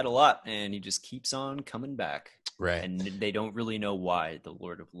homie's died a lot, and he just keeps on coming back. Right. And they don't really know why the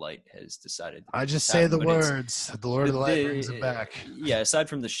Lord of Light has decided. I just say the words. The Lord of the Light brings it back. Yeah, aside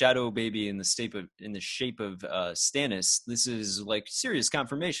from the shadow baby in the shape of Stannis, this is like serious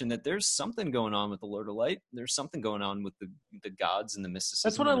confirmation that there's something going on with the Lord of Light. There's something going on with the gods and the mysticism.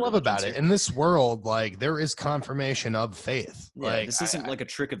 That's what I love about it. In this world, like, there is confirmation of faith. Yeah, like, this isn't like a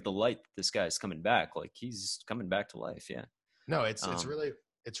trick of the light. This guy's coming back. Like, he's coming back to life. Yeah. No, it's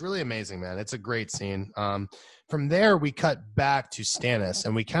really amazing, man. It's a great scene. From there, we cut back to Stannis,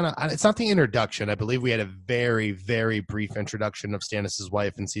 and we kind of, it's not the introduction. I believe we had a very, very brief introduction of Stannis'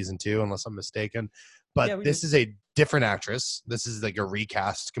 wife in season 2, unless I'm mistaken. But this is a different actress. This is like a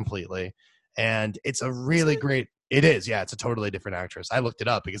recast completely. And it's a really great, it is. Yeah, it's a totally different actress. I looked it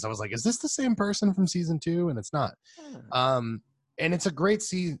up because I was like, is this the same person from season 2? And it's not. And it's a great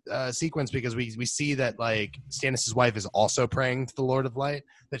sequence because we see that like Stannis' wife is also praying to the Lord of Light,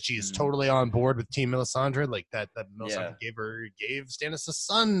 that she is totally on board with Team Melisandre, like that Melisandre gave Stannis a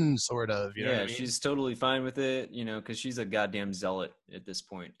son, sort of. You know what I mean? She's totally fine with it, you know, because she's a goddamn zealot at this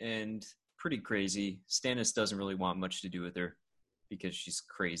point, and pretty crazy. Stannis doesn't really want much to do with her because she's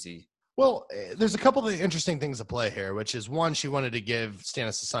crazy. Well, there's a couple of interesting things at play here, which is, one, she wanted to give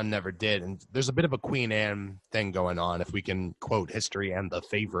Stannis a son, never did. And there's a bit of a Queen Anne thing going on, if we can quote history and The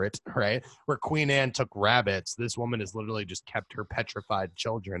Favorite, right? Where Queen Anne took rabbits. This woman has literally just kept her petrified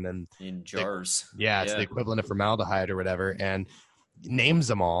children in jars. It's the equivalent of formaldehyde or whatever. And names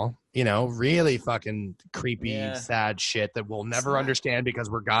them all, you know, really fucking creepy, sad shit that we'll never understand because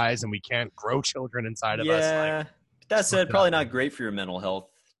we're guys and we can't grow children inside of us. Like, that said, probably not great for your mental health,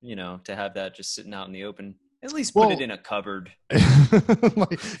 you know, to have that just sitting out in the open. At least put it in a cupboard.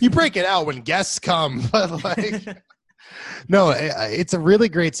 Like, you break it out when guests come, but like, no, it's a really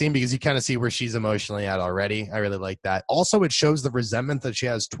great scene because you kind of see where she's emotionally at already. I really like that. Also, it shows the resentment that she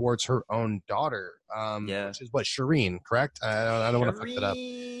has towards her own daughter, which is what, Shireen, correct? I don't want to fuck that up.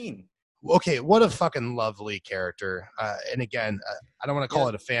 Okay, what a fucking lovely character. And again, I don't want to call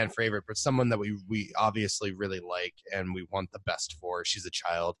it a fan favorite, but someone that we obviously really like and we want the best for. She's a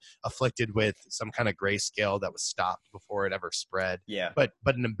child afflicted with some kind of grayscale that was stopped before it ever spread. Yeah. But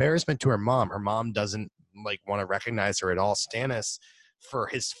an embarrassment to her mom. Her mom doesn't like want to recognize her at all. Stannis, for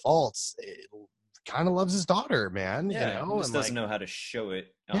his faults, kind of loves his daughter, man. Yeah, you know? He just doesn't know how to show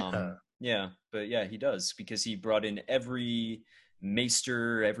it. But he does, because he brought in every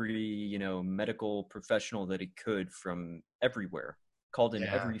maester, every, you know, medical professional that he could from everywhere, called in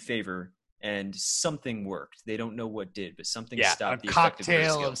every favor, and something worked. They don't know what did, but something Yeah, stopped a the effective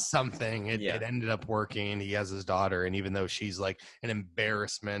cocktail grayscale. of something. It Yeah. ended up working. He has his daughter, and even though she's like an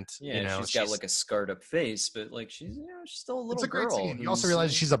embarrassment, Yeah, she's got like a scarred up face, but like she's she's still a it's little a great girl scene. You also who's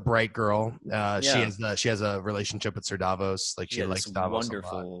realize she's a bright girl. yeah. She has a relationship with Sir Davos. Like she Yeah, this likes Davos a lot.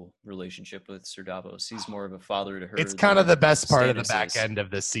 wonderful relationship with Sir Davos. He's more of a father to It's her kind of than the best part of the Stannis back is. end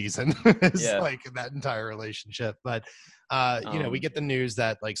of this season is Yeah. like that entire relationship. But we get the news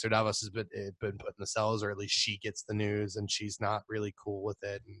that like Sir Davos has been put in the cells, or at least she gets the news, and she's not really cool with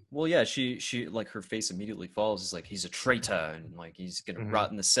it. Well, yeah, she like her face immediately falls. It's like he's a traitor and like he's gonna Mhm.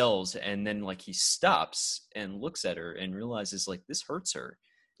 rot in the cells. And then like he stops and looks at her and realizes like this hurts her.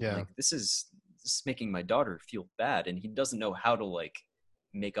 Yeah, Like this is making my daughter feel bad, and he doesn't know how to like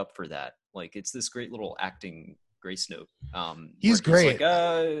make up for that. Like it's this great little acting grace note. he's Where he's like,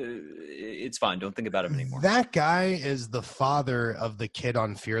 great. it's fine. Don't think about him anymore. That guy is the father of the kid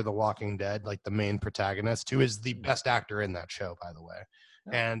on Fear the Walking Dead, like the main protagonist, who is the best actor in that show, by the way.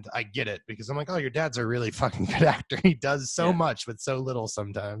 And I get it because I'm like, oh, your dad's a really fucking good actor. He does so much with so little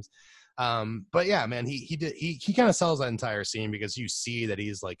sometimes. But yeah, man, he kind of sells that entire scene because you see that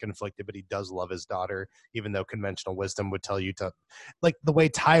he's like conflicted, but he does love his daughter, even though conventional wisdom would tell you to, like the way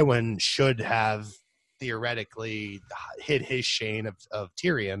Tywin should have theoretically hid his shame of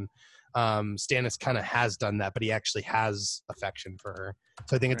Tyrion. Stannis kind of has done that, but he actually has affection for her.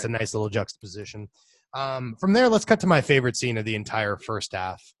 So I think it's a nice little juxtaposition. From there, let's cut to my favorite scene of the entire first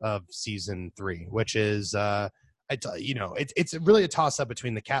half of season 3, which is it's really a toss up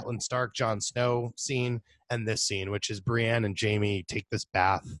between the Catelyn Stark, Jon Snow scene and this scene, which is Brienne and Jaime take this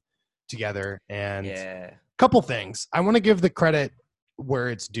bath together. And a couple things. I want to give the credit where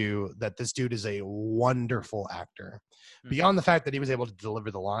it's due that this dude is a wonderful actor. Beyond the fact that he was able to deliver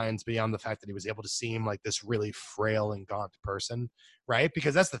the lines, beyond the fact that he was able to seem like this really frail and gaunt person, right?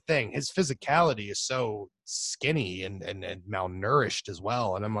 Because that's the thing. His physicality is so skinny and malnourished as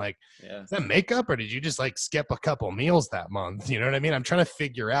well. And I'm like, is that makeup, or did you just like skip a couple meals that month? You know what I mean? I'm trying to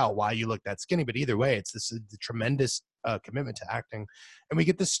figure out why you look that skinny, but either way, it's this the tremendous commitment to acting. And we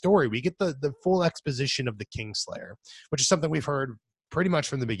get this story. We get the full exposition of the Kingslayer, which is something we've heard pretty much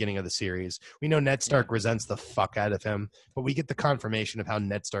from the beginning of the series. We know Ned Stark resents the fuck out of him, but we get the confirmation of how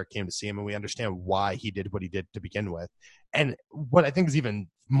Ned Stark came to see him, and we understand why he did what he did to begin with. And what I think is even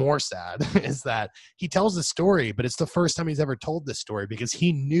more sad is that he tells the story, but it's the first time he's ever told this story because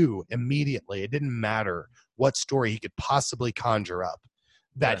he knew immediately it didn't matter what story he could possibly conjure up,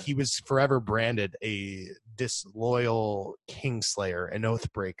 that he was forever branded a disloyal Kingslayer, an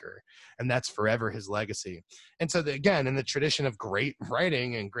oathbreaker, and that's forever his legacy. And so again, in the tradition of great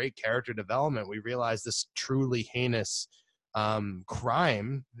writing and great character development, we realize this truly heinous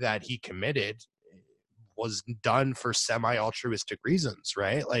crime that he committed was done for semi-altruistic reasons,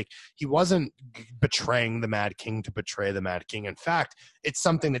 right? Like he wasn't betraying the Mad King to betray the Mad King. In fact, it's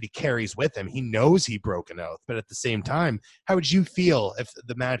something that he carries with him. He knows he broke an oath, but at the same time, how would you feel if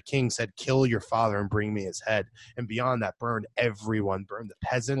the Mad King said, kill your father and bring me his head? And beyond that, burn everyone, burn the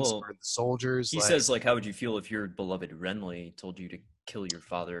peasants, burn the soldiers. He says, like, how would you feel if your beloved Renly told you to kill your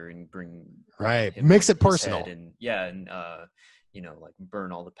father and bring him makes it personal. And like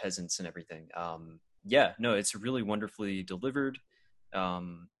burn all the peasants and everything. It's really wonderfully delivered,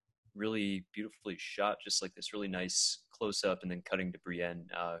 really beautifully shot, just like this really nice close up, and then cutting to Brienne,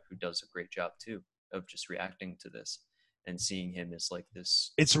 who does a great job too of just reacting to this and seeing him as like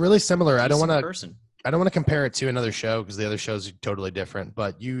this. It's really similar. I don't want to compare it to another show because the other show's totally different.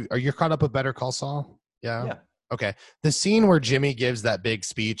 But you're caught up with Better Call Saul? Yeah. Okay. The scene where Jimmy gives that big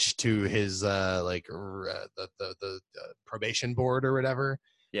speech to his the probation board or whatever.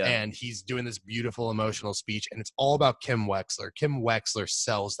 Yeah. And he's doing this beautiful emotional speech, and it's all about Kim Wexler. Kim Wexler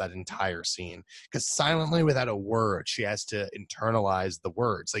sells that entire scene because silently, without a word, she has to internalize the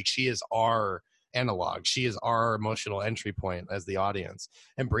words. Like she is our analog. She is our emotional entry point as the audience.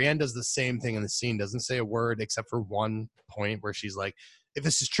 And Brienne does the same thing in the scene, doesn't say a word except for one point where she's like, if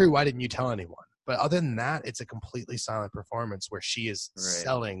this is true, why didn't you tell anyone? But other than that, it's a completely silent performance where she is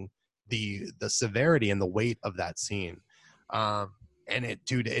selling the severity and the weight of that scene. And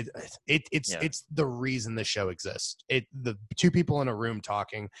it's the reason the show exists. The two people in a room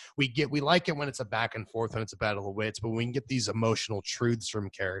talking, we like it when it's a back and forth, when it's a battle of wits, but we can get these emotional truths from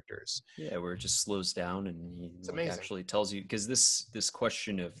characters. Yeah, where it just slows down and he actually tells you, because this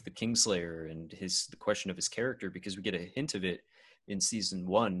question of the Kingslayer and the question of his character, because we get a hint of it in season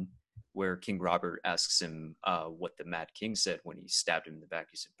 1, where King Robert asks him what the Mad King said when he stabbed him in the back.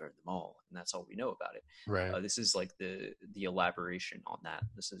 He said, burn them all. And that's all we know about it. Right. This is like the elaboration on that.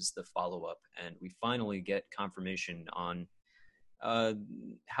 This is the follow-up. And we finally get confirmation on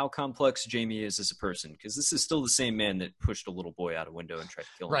how complex Jamie is as a person, because this is still the same man that pushed a little boy out a window and tried to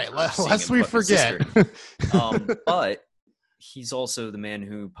kill him. Right, For seeing lest him we fuck his forget. sister. But he's also the man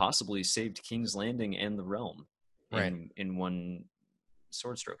who possibly saved King's Landing and the realm Right. in one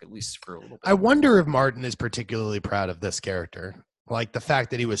sword stroke, at least for a little bit. I wonder if Martin is particularly proud of this character. Like the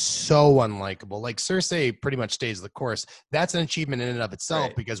fact that he was so unlikable. Like Cersei pretty much stays the course. That's an achievement in and of itself,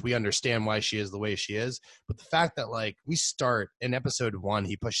 Right. because we understand why she is the way she is. But the fact that like we start in episode 1,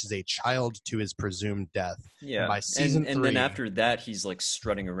 he pushes a child to his presumed death. Yeah. And by season 3, and then after that, he's like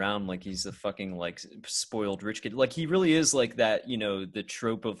strutting around like he's a fucking like spoiled rich kid. Like he really is like that, you know, the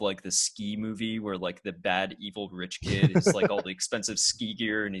trope of like the ski movie where like the bad evil rich kid is like all the expensive ski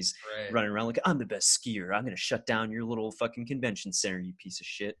gear and he's right. running around like, I'm the best skier. I'm gonna shut down your little fucking convention center, you piece of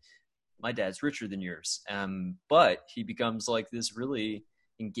shit. My dad's richer than yours. But he becomes like this really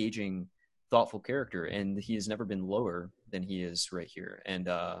engaging, thoughtful character, and he has never been lower than he is right here. And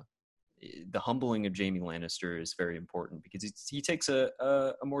the humbling of Jamie Lannister is very important because he takes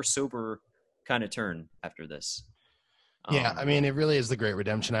a more sober kind of turn after this. Yeah, I mean, it really is the great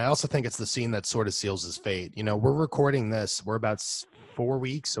redemption. I also think it's the scene that sort of seals his fate. You know, we're recording this. We're about 4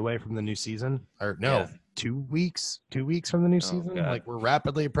 weeks away from the new season. Or no, Yeah. 2 weeks from the new season. God. Like we're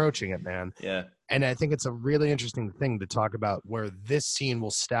rapidly approaching it, man. Yeah. And I think it's a really interesting thing to talk about where this scene will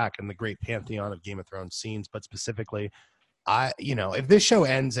stack in the great pantheon of Game of Thrones scenes, but specifically, if this show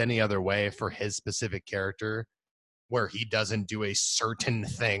ends any other way for his specific character, where he doesn't do a certain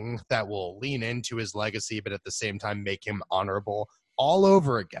thing that will lean into his legacy, but at the same time make him honorable all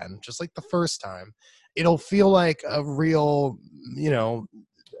over again, just like the first time, it'll feel like a real,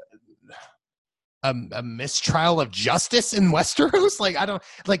 a mistrial of justice in Westeros. Like, I don't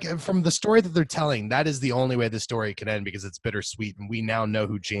like from the story that they're telling, that is the only way the story can end because it's bittersweet. And we now know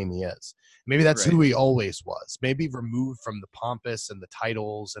who Jamie is. Maybe that's Right. who he always was. Maybe removed from the pompous and the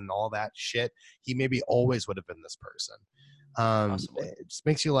titles and all that shit, he maybe always would have been this person. It just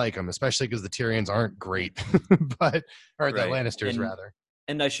makes you like him, especially because the Tyrions aren't great, the Lannisters rather.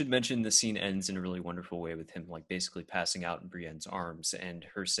 And I should mention the scene ends in a really wonderful way with him like basically passing out in Brienne's arms and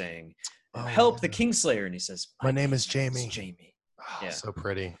her saying, help the Kingslayer, and he says, my name is Jamie. Jamie. Oh, yeah. So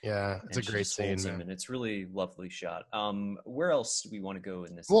pretty. Yeah, it's a great scene, man. And it's really lovely shot. Where else do we want to go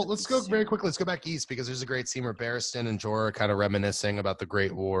in this? Well, let's go very quickly. Let's go back east because there's a great scene where Barristan and Jorah are kind of reminiscing about the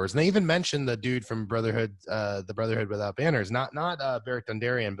Great Wars, and they even mention the dude from Brotherhood, the Brotherhood Without Banners, not Beric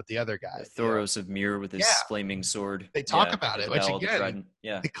Dondarrion, but the other guy, Thoros of Myr with his flaming sword. They talk about it, which again,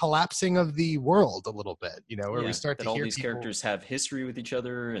 the collapsing of the world a little bit, where we start to all hear these characters have history with each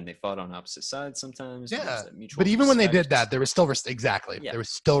other, and they fought on opposite sides sometimes. Yeah, but even when they did that, there was still there was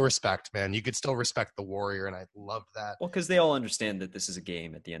still respect, man. You could still respect the warrior, and I loved that. Well, because they all understand that this is a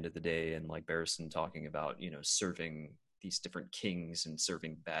game at the end of the day, and like Barristan talking about, serving these different kings and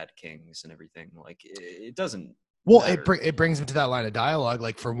serving bad kings and everything. Like it doesn't. Well, it brings me to that line of dialogue.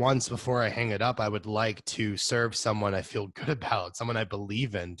 Like for once, before I hang it up, I would like to serve someone I feel good about, someone I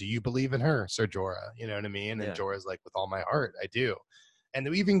believe in. Do you believe in her, Sir Jorah? You know what I mean? And Jorah's like, with all my heart, I do. And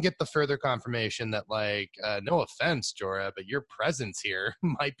we even get the further confirmation that, like, no offense, Jorah, but your presence here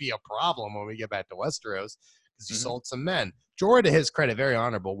might be a problem when we get back to Westeros because you sold some men. Jorah, to his credit, very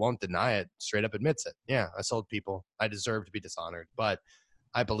honorable, won't deny it, straight up admits it. Yeah, I sold people. I deserve to be dishonored. But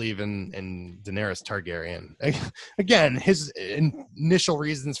I believe in Daenerys Targaryen. Again, his initial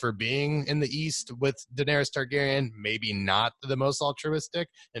reasons for being in the East with Daenerys Targaryen, maybe not the most altruistic.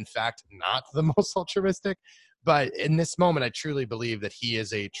 In fact, not the most altruistic. But in this moment, I truly believe that he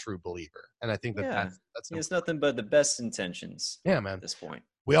is a true believer. And I think that's he has nothing but the best intentions. Yeah, man. At this point.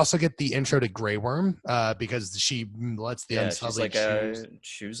 We also get the intro to Grey Worm because she lets the Unsullied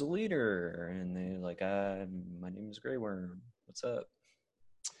choose a leader. And they're like, my name is Grey Worm. What's up?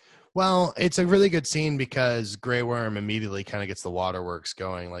 Well, it's a really good scene because Grey Worm immediately kind of gets the waterworks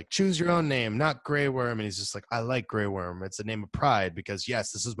going. Like, choose your own name, not Grey Worm. And he's just like, I like Grey Worm. It's a name of pride because,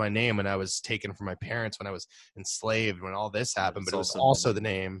 yes, this is my name when I was taken from my parents, when I was enslaved, when all this happened. But it was also the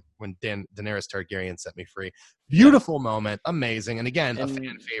name when Daenerys Targaryen set me free. Beautiful moment. Amazing. And again, a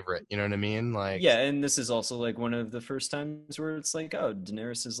fan favorite. You know what I mean? Like, yeah, and this is also like one of the first times where it's like, oh,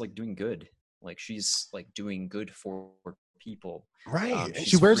 Daenerys is like doing good. Like, she's like doing good for people, right?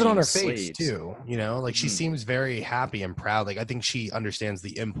 She wears it on her face too, like she seems very happy and proud. Like I think she understands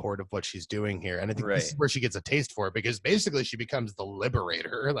the import of what she's doing here, and I think this is where she gets a taste for it because basically she becomes the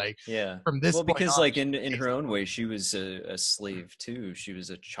liberator. Like from this point because on, like in her own way, she was a slave too. She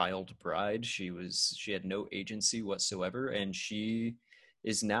was a child bride. She had no agency whatsoever, and she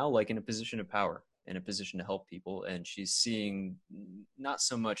is now like in a position of power, in a position to help people, and she's seeing not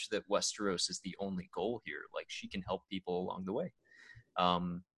so much that Westeros is the only goal here, like she can help people along the way.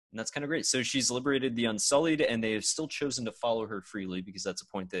 And that's kind of great. So she's liberated the Unsullied, and they have still chosen to follow her freely, because that's a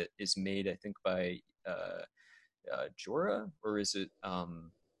point that is made, I think, by Jorah, or is it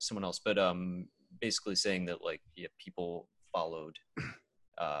someone else? But basically saying that, like, yeah, people followed,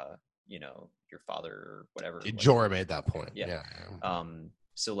 your father or whatever. Jorah made that point. Yeah.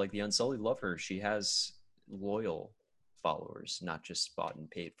 So like the Unsullied love her. She has loyal followers, not just bought and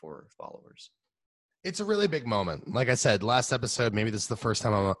paid for followers. It's a really big moment. Like I said, last episode, maybe this is the first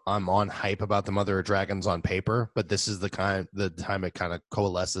time I'm on hype about the Mother of Dragons on paper, but this is the time it kind of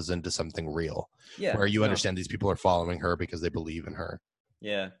coalesces into something real. Yeah. Where you understand these people are following her because they believe in her.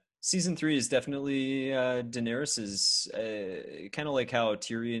 Yeah. Season 3 is definitely Daenerys's, kind of like how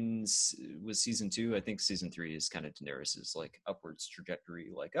Tyrion's was season 2. I think season 3 is kind of Daenerys's like upwards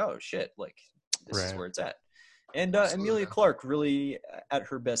trajectory. Like, oh shit, like this is where it's at. And Emilia Clarke really at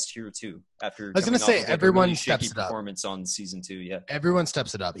her best here too. After I was going to say, everyone really steps it up. Performance on season 2, yeah. Everyone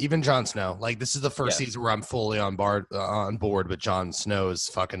steps it up. Even Jon Snow. Like, this is the first season where I'm fully on board with Jon Snow's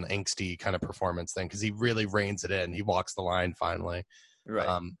fucking angsty kind of performance thing, because he really reins it in. He walks the line finally. Right.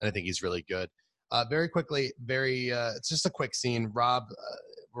 And I think he's really good. Very quickly, it's just a quick scene. Rob,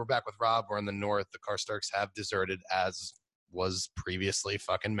 we're back with Rob. We're in the north. The Karstarks have deserted, as was previously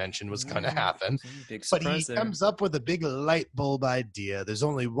fucking mentioned was going to happen. But he comes up with a big light bulb idea. There's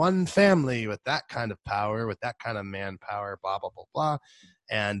only one family with that kind of power, with that kind of manpower, blah, blah, blah, blah.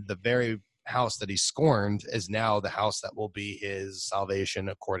 And the very house that he scorned is now the house that will be his salvation,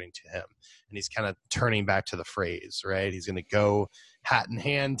 according to him. And he's kind of turning back to the phrase, right? He's going to go hat in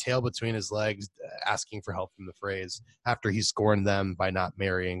hand, tail between his legs, asking for help from the phrase after he scorned them by not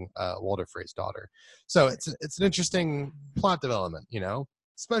marrying Walder Frey's daughter. So it's an interesting plot development,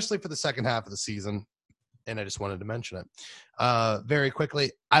 especially for the second half of the season. And I just wanted to mention it very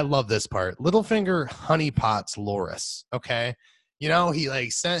quickly. I love this part. Littlefinger honeypots Loras. Okay. He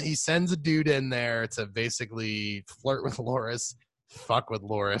sends a dude in there to basically flirt with Loras, fuck with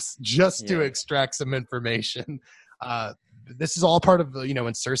Loras, just to extract some information. This is all part of, when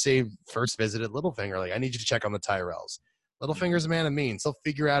Cersei first visited Littlefinger, like, I need you to check on the Tyrells. Littlefinger's a man of means. He'll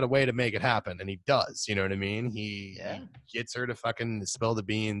figure out a way to make it happen, and he does. You know what I mean? He gets her to fucking spill the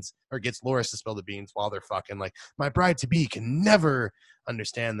beans, or gets Loras to spill the beans while they're fucking. Like, my bride-to-be can never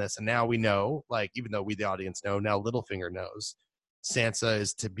understand this, and now we know, like, even though we, the audience, know, now Littlefinger knows. Sansa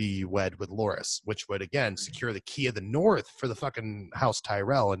is to be wed with Loras, which would, again, secure the key of the North for the fucking House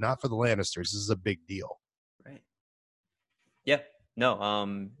Tyrell and not for the Lannisters. This is a big deal. Right. Yeah.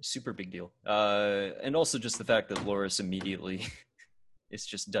 No, super big deal. And also just the fact that Loras immediately is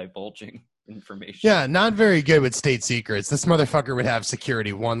just divulging information. Yeah, not very good with state secrets. This motherfucker would have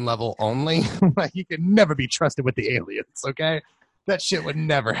security 1 level only. Like, he could never be trusted with the aliens, okay? That shit would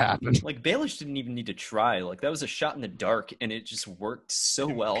never happen. Like, Baelish didn't even need to try. Like, that was a shot in the dark, and it just worked so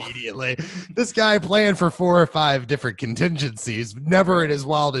well. Immediately. This guy planned for 4 or 5 different contingencies. Never in his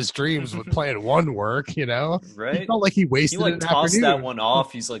wildest dreams would plan one work, Right? He felt like he wasted he, like, an tossed afternoon. That one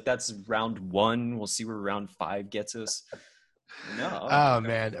off. He's like, that's round 1. We'll see where round 5 gets us. No. Oh,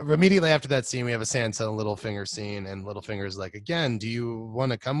 man. Immediately after that scene, we have a Sansa and Littlefinger scene, and Littlefinger's like, again, do you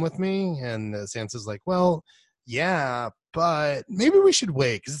want to come with me? And Sansa's like, well, yeah, but maybe we should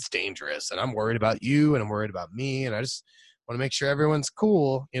wait because it's dangerous, and I'm worried about you, and I'm worried about me, and I just want to make sure everyone's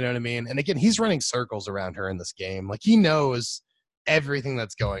cool. You know what I mean? And again, he's running circles around her in this game. Like, he knows everything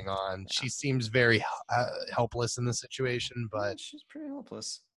that's going on. She seems very helpless in the situation, but she's pretty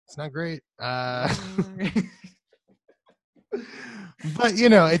helpless. It's not great. But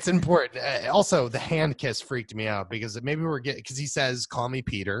it's important. Also, the hand kiss freaked me out because maybe because he says, "Call me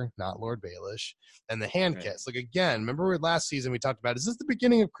Peter," not Lord Baelish, and the hand kiss. Like, again, remember last season we talked about? Is this the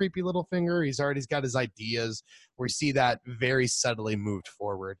beginning of creepy Littlefinger? He's got his ideas. We see that very subtly moved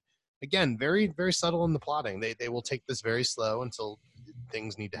forward. Again, very very subtle in the plotting. They will take this very slow until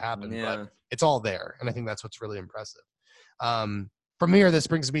things need to happen, but it's all there, and I think that's what's really impressive. From here, this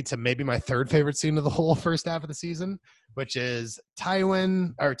brings me to maybe my third favorite scene of the whole first half of the season, which is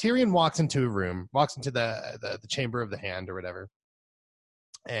Tyrion walks into a room, walks into the chamber of the hand or whatever,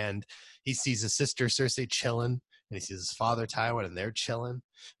 and he sees his sister Cersei chilling, and he sees his father Tywin, and they're chilling,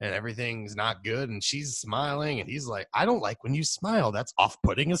 and everything's not good, and she's smiling, and he's like, I don't like when you smile. That's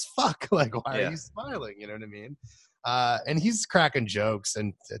off-putting as fuck. Like, why are you smiling? You know what I mean? And he's cracking jokes,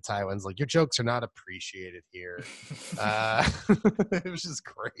 and Tywin's like, your jokes are not appreciated here. It was just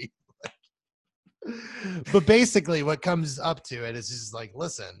great. But basically what comes up to it is just like,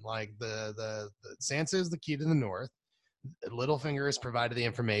 listen, like the Sansa is the key to the North. Littlefinger has provided the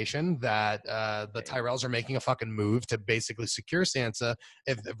information that the Tyrells are making a fucking move to basically secure Sansa.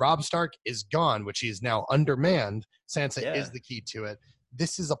 If Robb Stark is gone, which he is now undermanned, Sansa is the key to it.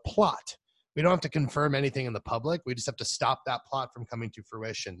 This is a plot. We don't have to confirm anything in the public. We just have to stop that plot from coming to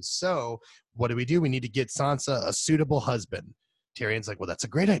fruition. So what do? We need to get Sansa a suitable husband. Tyrion's like, well, that's a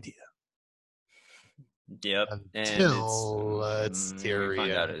great idea. Yep. Until it's Tyrion.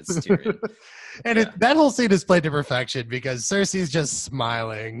 Find out it's Tyrion. And that whole scene is played to perfection because Cersei's just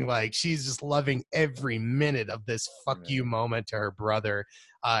smiling. Like, she's just loving every minute of this fuck you moment to her brother.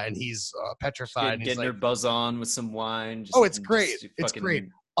 And he's petrified. Getting like, her buzz on with some wine. It's great. It's great.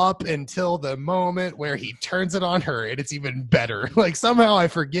 Up until the moment where he turns it on her, and it's even better. Like, somehow I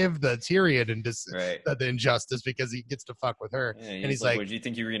forgive the Tyrion and the injustice because he gets to fuck with her. Yeah, and he's like, "Would you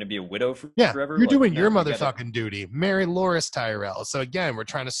think you were going to be a widow You're forever? Like, doing your motherfucking duty. Marry Loras Tyrell." So again, we're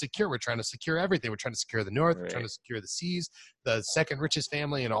trying to secure everything. We're trying to secure the North. We're trying to secure the seas, the second richest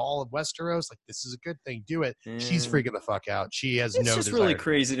family in all of Westeros. Like, this is a good thing. Do it. She's freaking the fuck out. She has no desire. It's just really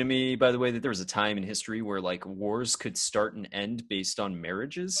crazy to me, by the way, that there was a time in history where like wars could start and end based on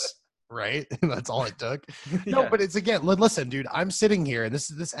marriages. Right? That's all it took. No, but it's, again, listen, dude, I'm sitting here, and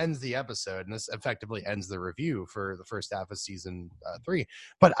this ends the episode, and this effectively ends the review for the first half of season 3.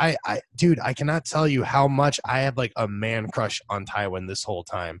 But I cannot tell you how much I have like a man crush on Tywin this whole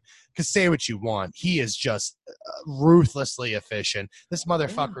time. Because say what you want, he is just ruthlessly efficient. This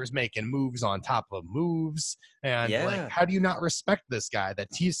motherfucker is making moves on top of moves, and like, how do you not respect this guy that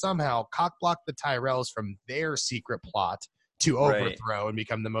he somehow cockblocked the Tyrells from their secret plot to overthrow and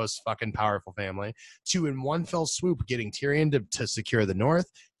become the most fucking powerful family, to in one fell swoop getting Tyrion to secure the North,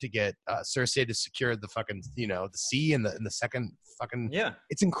 to get Cersei to secure the fucking, the sea in the second fucking,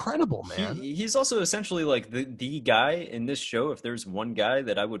 it's incredible, man. He's also essentially like the guy in this show. If there's one guy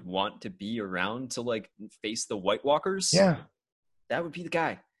that I would want to be around to like face the White Walkers, that would be the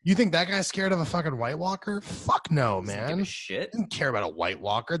guy. You think that guy's scared of a fucking White Walker? Fuck no, man. Give a shit. He doesn't care about a White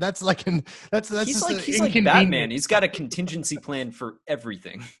Walker. That's like he's like Batman. He's got a contingency plan for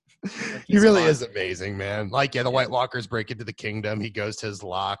everything. Like, he really is amazing, man. Like, the White Walkers break into the kingdom. He goes to his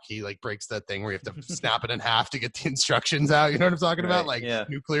lock. He like breaks that thing where you have to snap it in half to get the instructions out. You know what I'm talking about? Like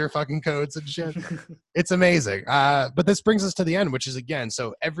nuclear fucking codes and shit. It's amazing. But this brings us to the end, which is, again,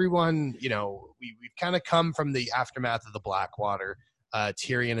 so everyone, we've kind of come from the aftermath of the Blackwater.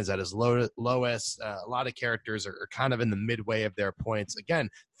 Tyrion is at his lowest. A lot of characters are kind of in the midway of their points. Again,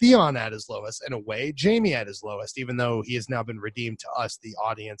 Theon at his lowest in a way. Jaime at his lowest, even though he has now been redeemed to us, the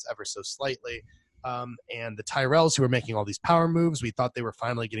audience, ever so slightly. And the Tyrells, who are making all these power moves, we thought they were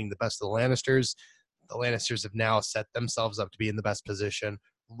finally getting the best of the Lannisters. The Lannisters have now set themselves up to be in the best position.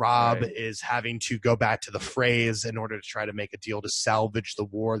 Robb is having to go back to the Freys in order to try to make a deal to salvage the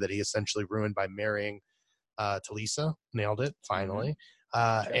war that he essentially ruined by marrying Talisa. Nailed it, finally.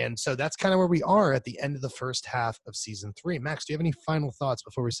 And so that's kind of where we are at the end of the first half of season 3. Max, do you have any final thoughts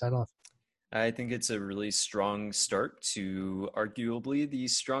before we sign off? I think it's a really strong start to arguably the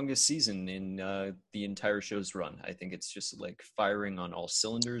strongest season in the entire show's run. I think it's just like firing on all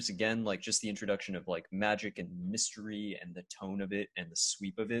cylinders. Again, like just the introduction of like magic and mystery and the tone of it and the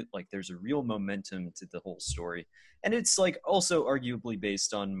sweep of it. Like there's a real momentum to the whole story. And it's like also arguably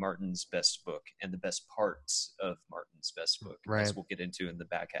based on Martin's best book and the best parts of Martin's best book, as we'll get into in the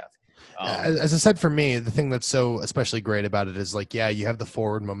back half. As I said, for me, the thing that's so especially great about it is like, you have the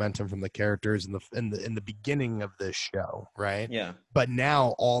forward momentum from the characters in the beginning of this show, right? Yeah. But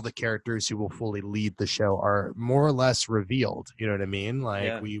now all the characters who will fully lead the show are more or less revealed. You know what I mean?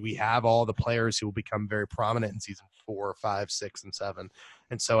 Like we have all the players who will become very prominent in season 4, 5, 6, and 7.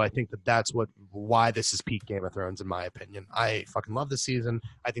 And so I think that's why this is peak Game of Thrones, in my opinion. I fucking love this season.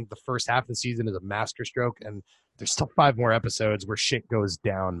 I think the first half of the season is a masterstroke, and there's still 5 more episodes where shit goes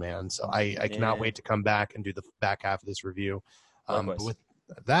down, man. So I cannot wait to come back and do the back half of this review. But with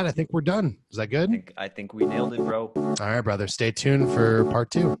that, I think we're done. Is that good? I think we nailed it, bro. All right, brother. Stay tuned for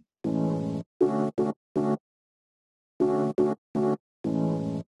part 2.